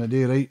 o'clock during the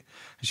day, right?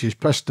 And she's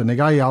pissed. And the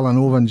guy, Alan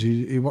Ovens,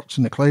 he works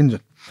in the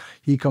cleansing.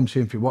 He comes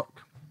home from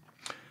work.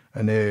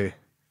 And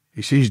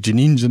he says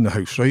Janine's in the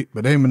house, right?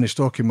 But then when the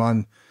stocky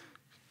man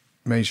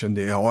mentioned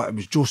it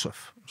was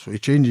Joseph. So he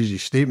changes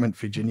his statement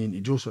for Janine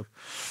to Joseph.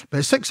 But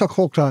at 6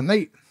 o'clock that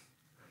night,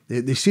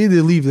 they say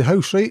they leave the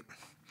house, right?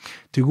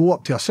 To go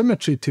up to a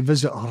cemetery to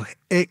visit her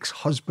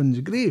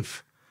ex-husband's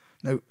grave.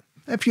 Now,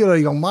 if you're a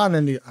young man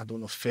in the, I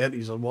don't know,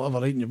 30s or whatever,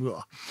 right, and you've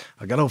got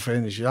a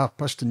girlfriend and she's half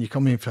pissed and you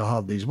come in for a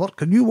hard day's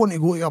work and you want to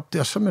go up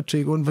to a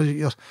cemetery, go and visit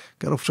your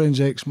girlfriend's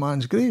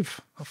ex-man's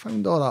grave. I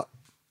found all that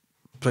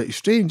pretty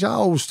strange. I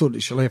always thought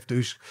that she left the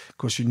house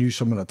because she knew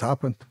something had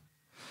happened.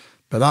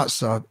 But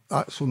that's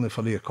only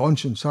for their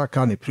conscience. I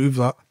can't prove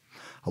that.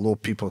 Although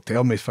people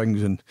tell me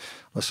things and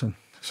listen,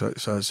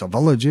 it's a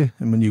village, eh?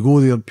 And when you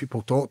go there,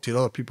 people talk to you,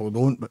 other people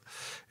don't. But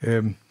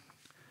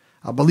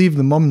I believe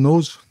the mum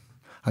knows.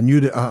 I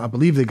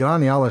believe the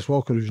granny, Alice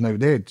Walker, who's now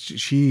dead,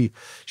 she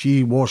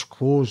washed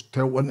clothes,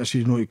 tell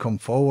witnesses not to come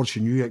forward. She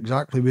knew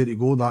exactly where to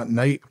go that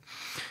night.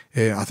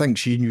 I think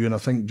she knew, and I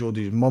think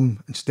Jodie's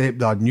mum and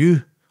stepdad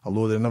knew,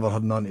 although they never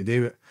had nothing to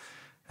do with it.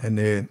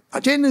 And I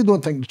genuinely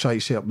don't think they try to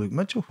set up Luke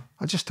Mitchell.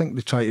 I just think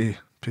they try to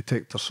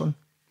protect their son.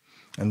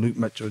 And Luke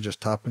Mitchell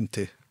just happened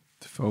to...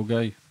 The fall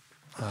guy.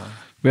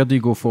 Where do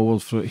you go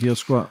forward for it here,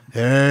 Squat?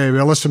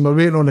 Well, listen, we're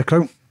waiting on the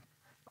Crown.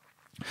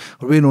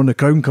 We're waiting on the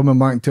Crown coming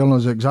back and telling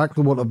us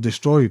exactly what they've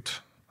destroyed.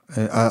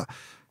 I've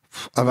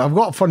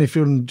got a funny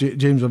feeling,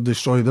 James, have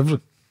destroyed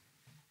everything.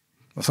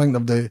 I think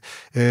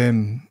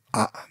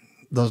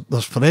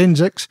there's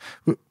forensics.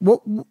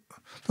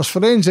 There's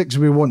forensics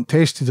we want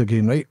tested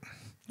again, right?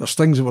 There's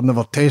things that were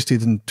never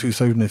tested in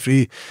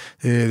 2003.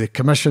 The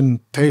Commission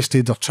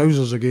tested their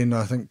trousers again,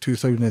 I think,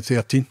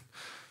 2013.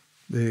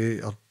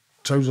 Our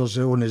trousers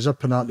on the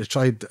zip and that, they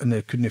tried and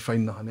they couldn't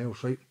find nothing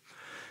else, right?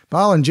 But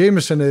Alan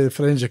Jamieson of the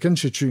Forensic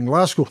Institute in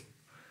Glasgow,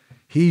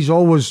 he's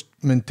always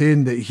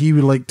maintained that he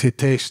would like to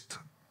test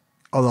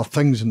other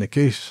things in the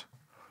case.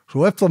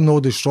 So if they've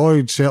not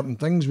destroyed certain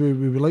things, we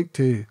would like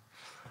to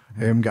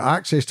get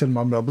access to them.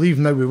 I believe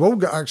now we will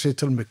get access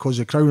to them because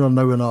the Crown are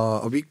now in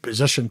a weak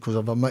position because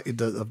they've admitted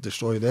that they've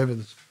destroyed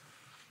evidence.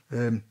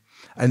 And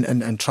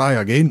try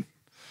again.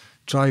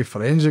 Try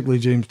forensically,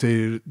 James,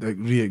 to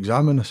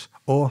re-examine us.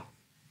 Or,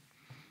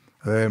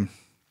 I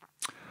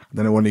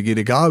don't want to get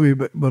a Galway,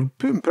 but we're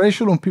putting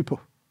pressure on people.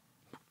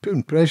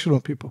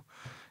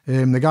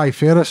 The guy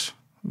Ferris,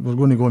 we're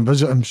going to go and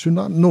visit him soon.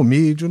 No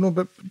me, you know,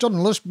 but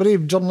journalists,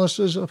 brave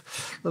journalists,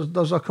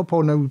 there's a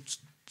couple now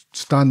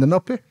standing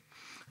up, eh?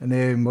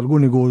 And we're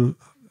going to go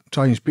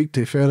try and speak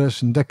to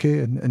Ferris and Dickey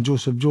and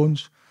Joseph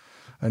Jones.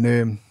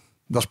 And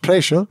there's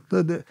pressure.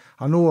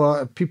 I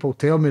know people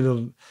tell me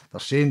they're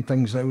saying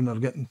things now and they're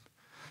getting...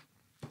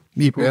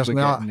 Me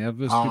personally, People get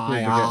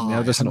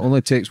nervous, and it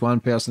only takes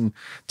one person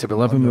to be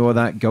living with all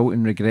that guilt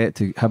and regret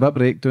to have a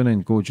breakdown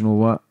and go, do you know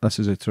what, this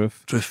is the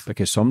truth.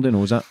 Because somebody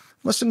knows it.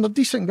 Listen, they're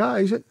decent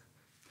guys.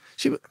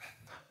 See,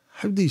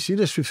 how do you see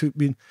this without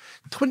being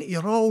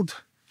 20-year-old,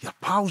 your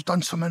pal's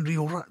done something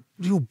real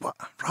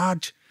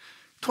raj.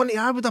 20,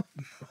 I would have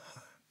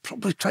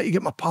probably try to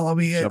get my pal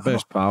away. It's your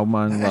best pal,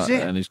 man, Is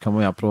it? and he's come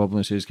with a problem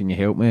and says, can you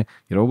help me?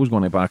 You're always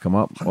going to back him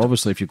up.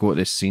 Obviously, if you go to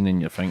this scene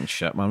and you're thinking,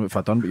 shit, man, what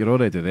have I done? But you're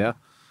already there.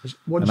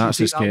 Once And that's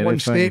you the take that scary one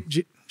thing.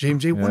 step,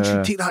 James, once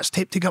you take that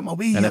step to get my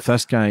way, And if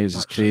this guy is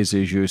as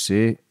crazy as you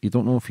say, you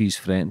don't know if he's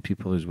threatening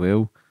people as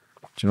well.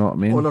 Do you know what I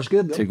mean? Oh, they're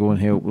scared of to him. go and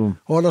help them.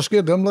 oh, they're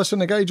scared of him. Listen,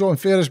 the guy John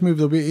Ferris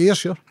moved away to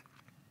Ayrshire.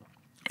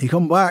 He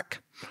come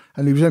back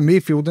and he was in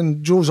Mayfield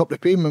and drove up the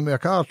pavement with a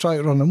car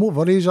trying to run him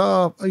over. He's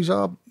a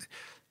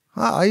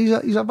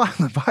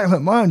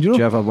violent man, you know. Do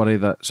you ever worry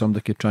that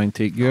somebody could try and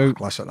take you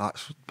out Listen,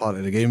 that's part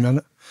of the game, isn't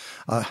it?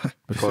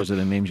 because of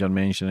the names you're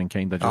mentioning,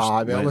 kind of just.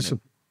 Well, letting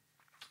listen.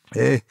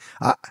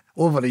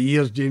 Over the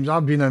years, James,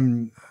 I've been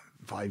in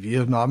 5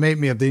 years now. I met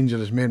more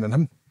dangerous men than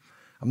him.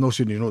 I'm not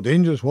saying he's not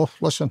dangerous. Well,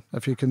 listen,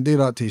 if you can do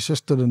that to his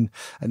sister and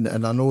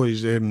I know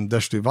he's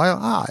district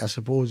violent, I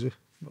suppose.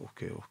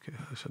 Okay.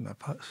 Listen, that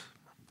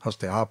has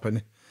to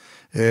happen.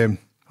 I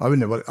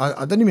wouldn't worry.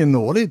 I didn't even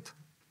know worried.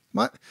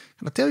 Can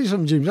I tell you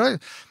something, James?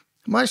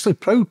 I'm actually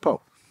proud,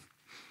 pal.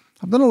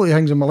 I've done a lot of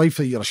things in my life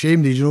that you're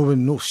ashamed of, you know,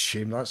 and no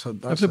shame. That's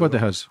Everybody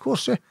has. Of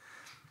course,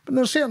 But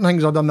there's certain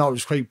things I've done that I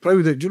was quite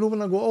proud of. Do you know,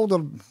 when I got older,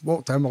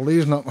 walked in my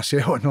lazy at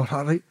myself and all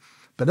that, right?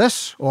 But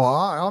this,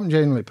 I'm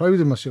genuinely proud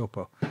of myself,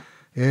 pal.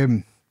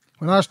 When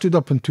I stood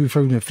up in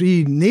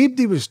 2003,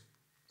 nobody was,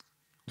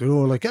 you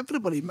know, like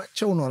everybody,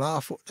 Mitchell and all that, I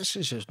thought, this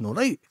is just not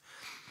right.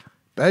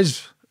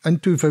 But in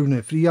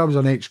 2003, I was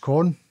an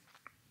ex-con,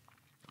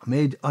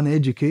 made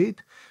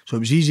uneducated, so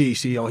it was easy to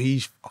say, oh,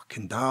 he's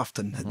fucking daft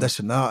and this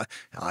and that.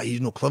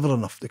 He's not clever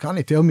enough. They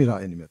can't tell me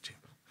that anymore,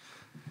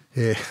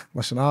 James.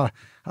 Listen, I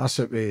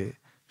sit with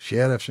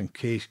sheriffs and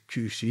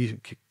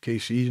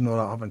KCs and all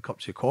that, having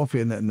cups of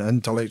coffee and an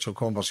intellectual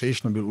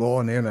conversation about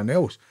law and anything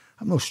else.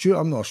 I'm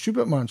not a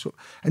stupid man. So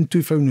in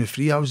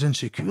 2003, I was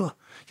insecure.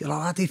 You're a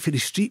laddie for the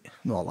street.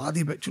 Not a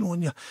laddie, but you know,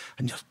 and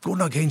you're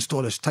going against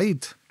all this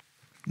tide.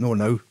 No,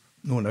 now,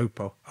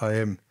 pal. I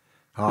am.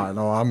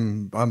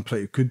 I'm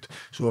pretty good.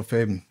 So if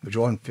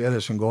John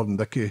Ferris and Gordon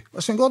Dickey,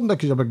 listen, Gordon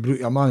Dickey's a big brute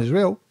of a man as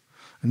well.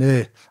 And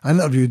I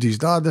interviewed his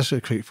dad. This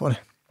is quite funny.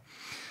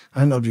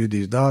 I interviewed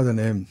his dad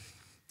in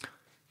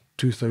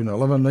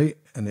 2011, right?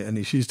 And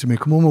he says to me,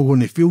 "Come on, we'll go in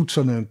the field,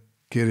 son, and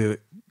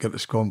get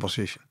this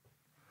conversation."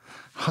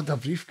 I had a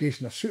briefcase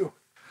and a suit.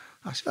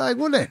 I said, "Aye,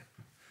 go on then."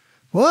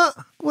 "What?"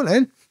 "Go on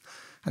then."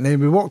 And then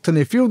we walked in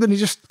the field and he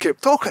just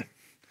kept talking.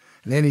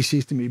 And then he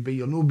says to me, "But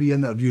you'll not be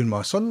interviewing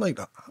my son like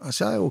that." I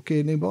said, "Aye,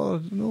 okay, no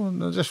bother." No,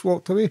 and I just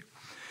walked away.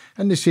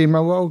 And they say,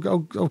 "Well,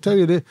 I'll tell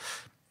you,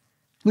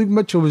 Luke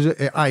Mitchell was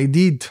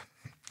ID'd,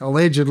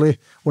 allegedly,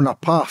 on a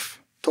path,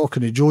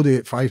 talking to Jodie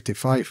at 5 to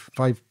 5,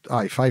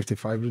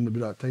 round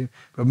about that time.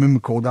 But a woman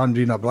called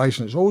Andrina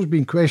Bryson. It's always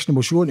been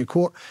questionable. She went to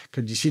court.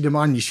 Could you see the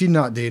man you seen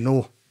that day?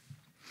 No.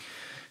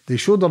 They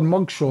showed her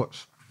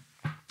mugshots,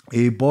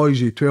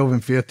 boys of 12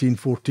 and 13,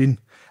 14,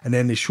 and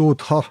then they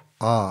showed her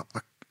a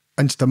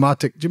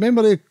Instamatic. Do you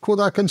remember the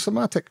Kodak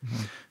Instamatic?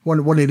 Mm-hmm. One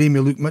of them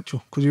with Luke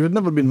Mitchell, because he had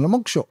never been in a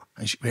mugshot.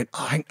 And she went,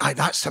 aye,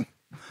 that's him.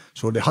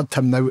 So they had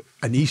him now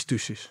in East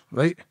Deuces,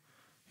 right?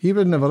 He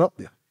was never up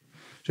there.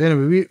 So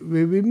anyway,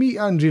 we meet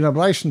Andrina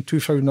Bryson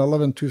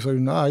 2011.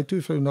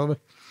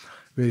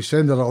 We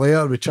send her a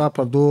letter, we chap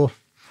her door,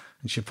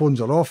 and she phones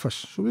her office.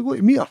 So we go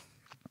to meet her.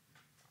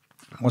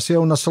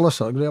 Myself and a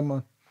solicitor, great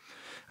man.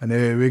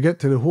 And we get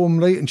to the home,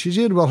 right, and she's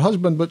here with her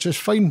husband, which is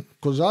fine,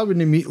 because I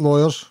wouldn't meet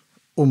lawyers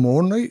on my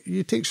own, right?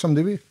 You take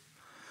somebody away.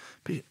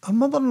 But her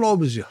mother-in-law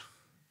was there.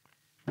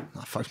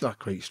 I found that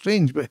quite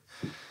strange, but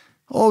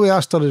all we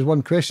asked her is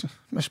one question.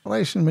 Miss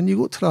Bryson, when you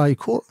go to the High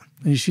Court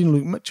and you seen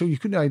Luke Mitchell, you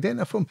couldn't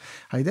identify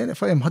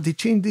him. Had he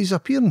changed his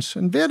appearance?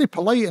 And very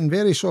polite and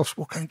very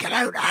soft-spoken. Get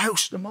out of the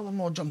house. The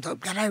mother-in-law jumped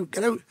up. Get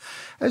out.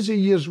 As the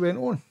years went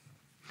on,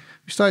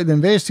 we started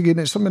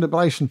investigating it. Some of the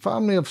Bryson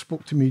family have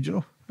spoke to me, you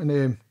know.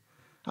 And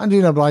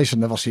Andrina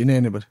Bryson never seen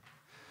anybody.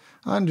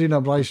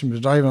 Andrina Bryson was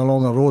driving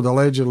along the road.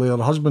 Allegedly, her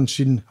husband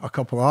seen a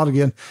couple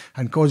arguing,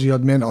 and because he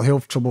had mental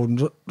health trouble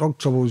and drug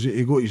troubles,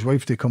 he got his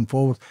wife to come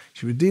forward.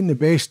 She was doing the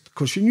best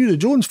because she knew the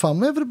Jones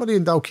family. Everybody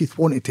in Dalkeith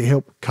wanted to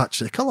help catch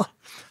the killer,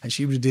 and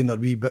she was doing her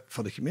wee bit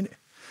for the community.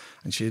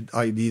 And she had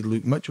ID'd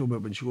Luke Mitchell,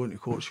 but when she went to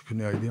court, she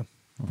couldn't ID him.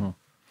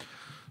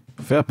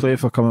 Mm-hmm. Fair play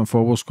for coming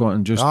forward, Scott,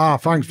 and just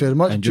thanks very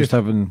much. And just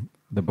having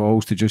the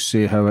balls to just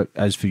say how it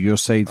is for your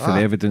side, for the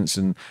evidence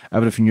and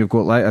everything you've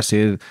got. Like I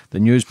say, the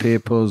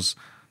newspapers,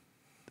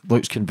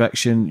 Luke's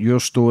conviction, your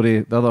story,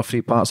 the other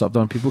three parts I've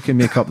done, people can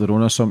make up their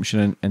own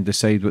assumption and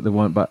decide what they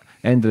want, but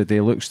end of the day,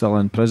 Luke's still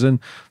in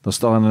prison. There's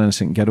still an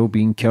innocent girl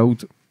being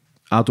killed.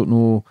 I don't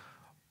know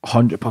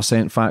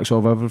 100% facts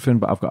of everything,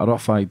 but I've got a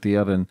rough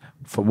idea, and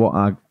for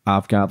what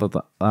I've gathered,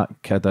 that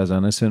kid is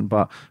innocent.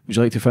 But would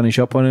you like to finish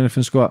up on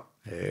anything, Scott?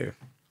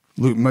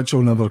 Luke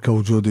Mitchell never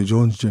killed Jodie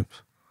Jones, James.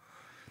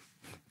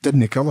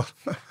 Didn't he kill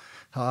her?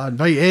 I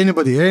invite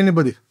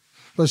anybody.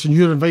 Listen,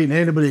 you're inviting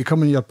anybody to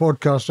come on your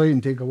podcast, right,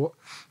 and take a walk,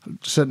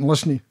 sit and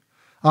listen to you.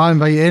 I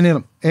invite any of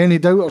them, any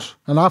doubters.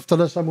 And after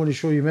this, I'm going to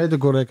show you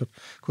medical record.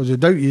 Because they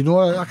doubt you,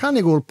 know, I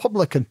can't go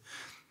public and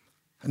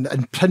And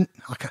in print,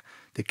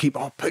 they keep,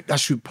 put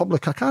this out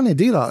public. I can't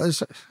do that.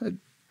 It's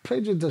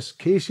prejudice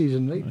cases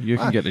and right. You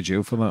can get to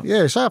jail for that.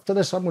 Yes, after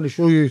this, I'm going to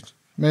show you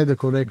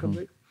medical record,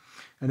 right?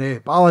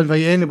 And but I'll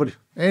invite anybody,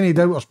 any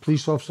doubters,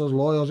 police officers,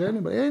 lawyers,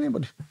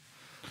 anybody.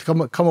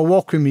 Come and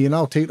walk with me, and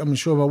I'll take them and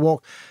show them a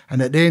walk.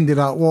 And at the end of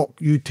that walk,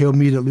 you tell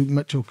me that Luke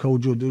Mitchell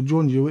killed Jody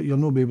Jones. You're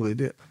not able to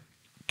do it.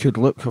 Could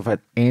Luke have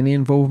had any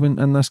involvement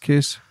in this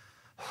case?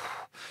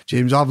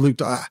 James,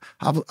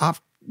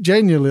 I've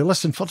genuinely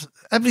listened. For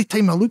every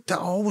time I looked at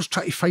it, I always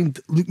try to find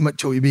Luke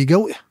Mitchell to be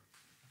guilty.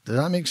 Does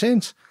that make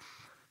sense?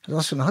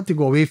 Listen, I had to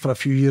go away for a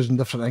few years and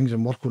different things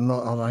and work on that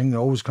other thing and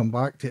always come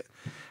back to it.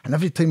 And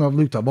every time I've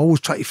looked, I've always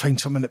tried to find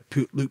something that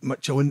put Luke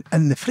Mitchell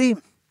in the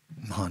frame.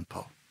 None,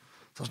 Paul.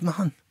 There's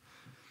none.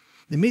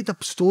 They made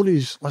up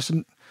stories.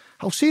 Listen,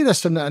 I'll say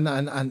this,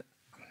 and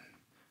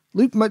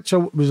Luke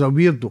Mitchell was a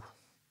weirdo.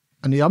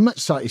 And he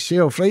admits that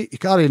himself, right? He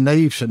carried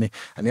knives and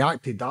he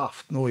acted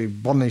daft. No, he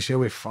burned himself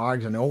with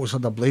fags and he always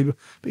had a blade.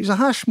 But he's a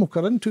hash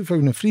smoker in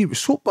 2003. It was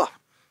soap bar.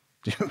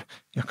 You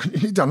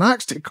need an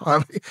axe to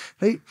carry,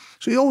 right?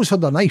 So he always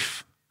had a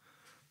knife.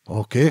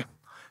 Okay.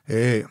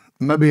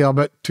 Maybe a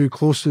bit too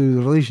close to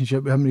the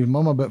relationship with him and his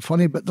mum, a bit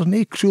funny, but there's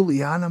no cruelty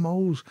to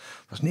animals,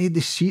 there's no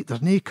deceit,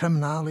 there's no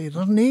criminality,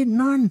 there's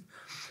none.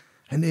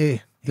 And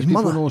his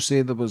mother... People don't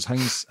say there was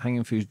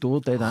hanging for his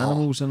door, dead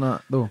animals and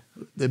that, though.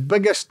 The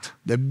biggest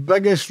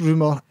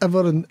rumour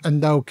ever in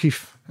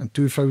Dalkeith in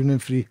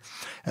 2003,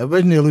 it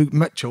wasn't Luke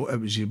Mitchell, it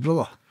was his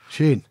brother,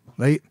 Shane,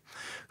 right,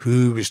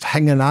 who was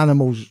hanging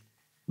animals.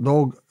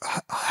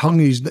 Hung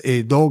his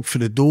dog for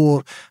the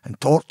door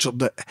and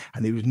tortured it,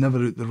 and he was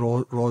never at the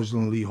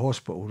Roslyn Lee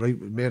Hospital, right,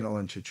 with mental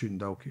institute in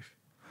Dalkeith.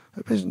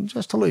 It wasn't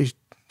just a little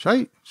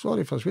shite,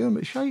 sorry for swearing,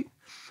 but shite.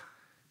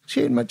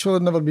 Shane Mitchell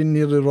had never been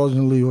near the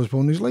Roslyn Lee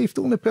Hospital in his life.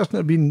 The only person that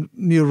had been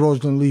near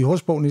Roslyn Lee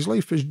Hospital in his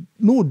life was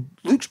no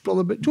Luke's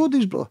brother, but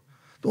Jodie's brother.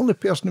 The only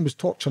person who was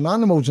torturing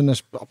animals in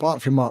this,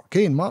 apart from Mark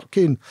Kane. Mark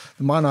Kane,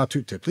 the man I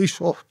took to the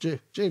police,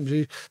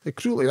 James, the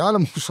cruelty of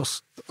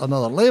animals are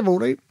another level,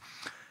 right?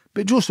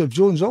 But Joseph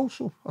Jones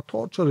also, a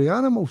torturer of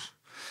animals.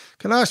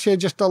 Can I say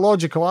just a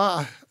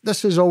logical,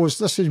 this is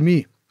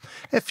me.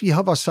 If you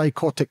have a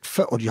psychotic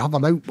fit or you have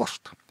an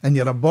outburst and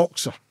you're a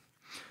boxer,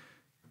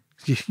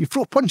 you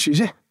throw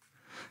punches, eh?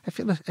 If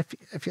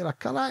you're a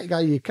karate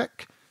guy, you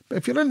kick. But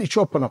if you're into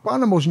chopping up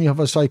animals and you have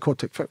a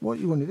psychotic fit, what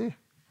are you going to do?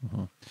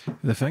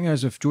 The thing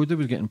is, if Jodie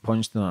was getting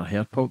punched in her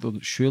hair pulp,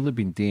 there'd surely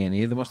been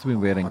DNA. They must have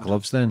been wearing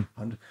gloves then.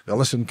 Well,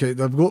 listen, Kate,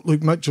 they've got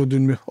Luke Mitchell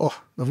doing wearing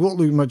his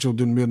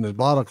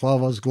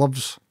balaclavas,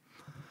 gloves.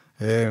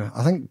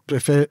 I think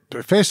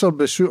Professor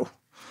Basuto,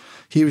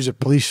 he was a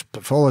police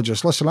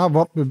pathologist. Listen, I've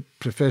worked with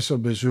Professor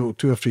Basuto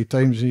 2 or 3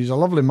 times, and he's a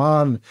lovely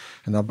man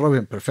and a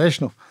brilliant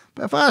professional.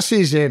 But if I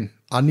says,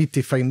 I need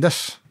to find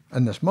this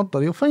in this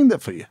murder, he'll find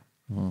it for you.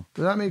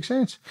 Does that make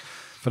sense?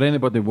 For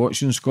anybody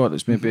watching, Scott,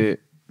 that's maybe...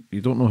 You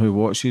don't know who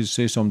watches,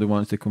 say somebody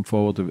wants to come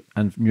forward with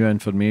new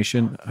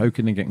information, how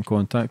can they get in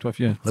contact with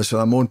you? Listen,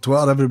 I'm on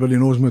Twitter, everybody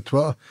knows me on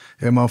Twitter.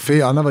 I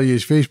never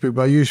use Facebook,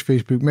 but I use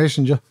Facebook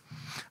Messenger.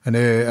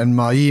 And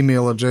my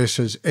email address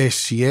is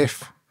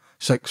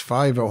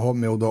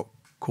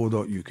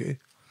scf65@hotmail.co.uk.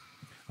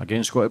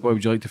 Again, Scotty boy,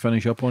 would you like to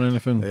finish up on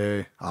anything?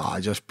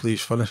 Just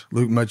please finish.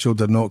 Luke Mitchell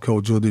did not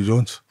kill Jodie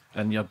Jones.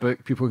 In your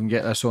book, people can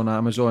get this on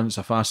Amazon. It's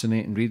a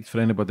fascinating read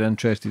for anybody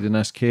interested in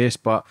this case.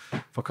 But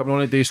for coming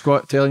on today,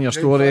 Scott, telling your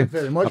story, Thank you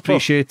very much,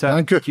 appreciate it.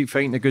 Thank you. Keep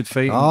fighting a good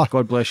fight.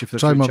 God bless you for the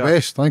try my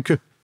best. Thank you.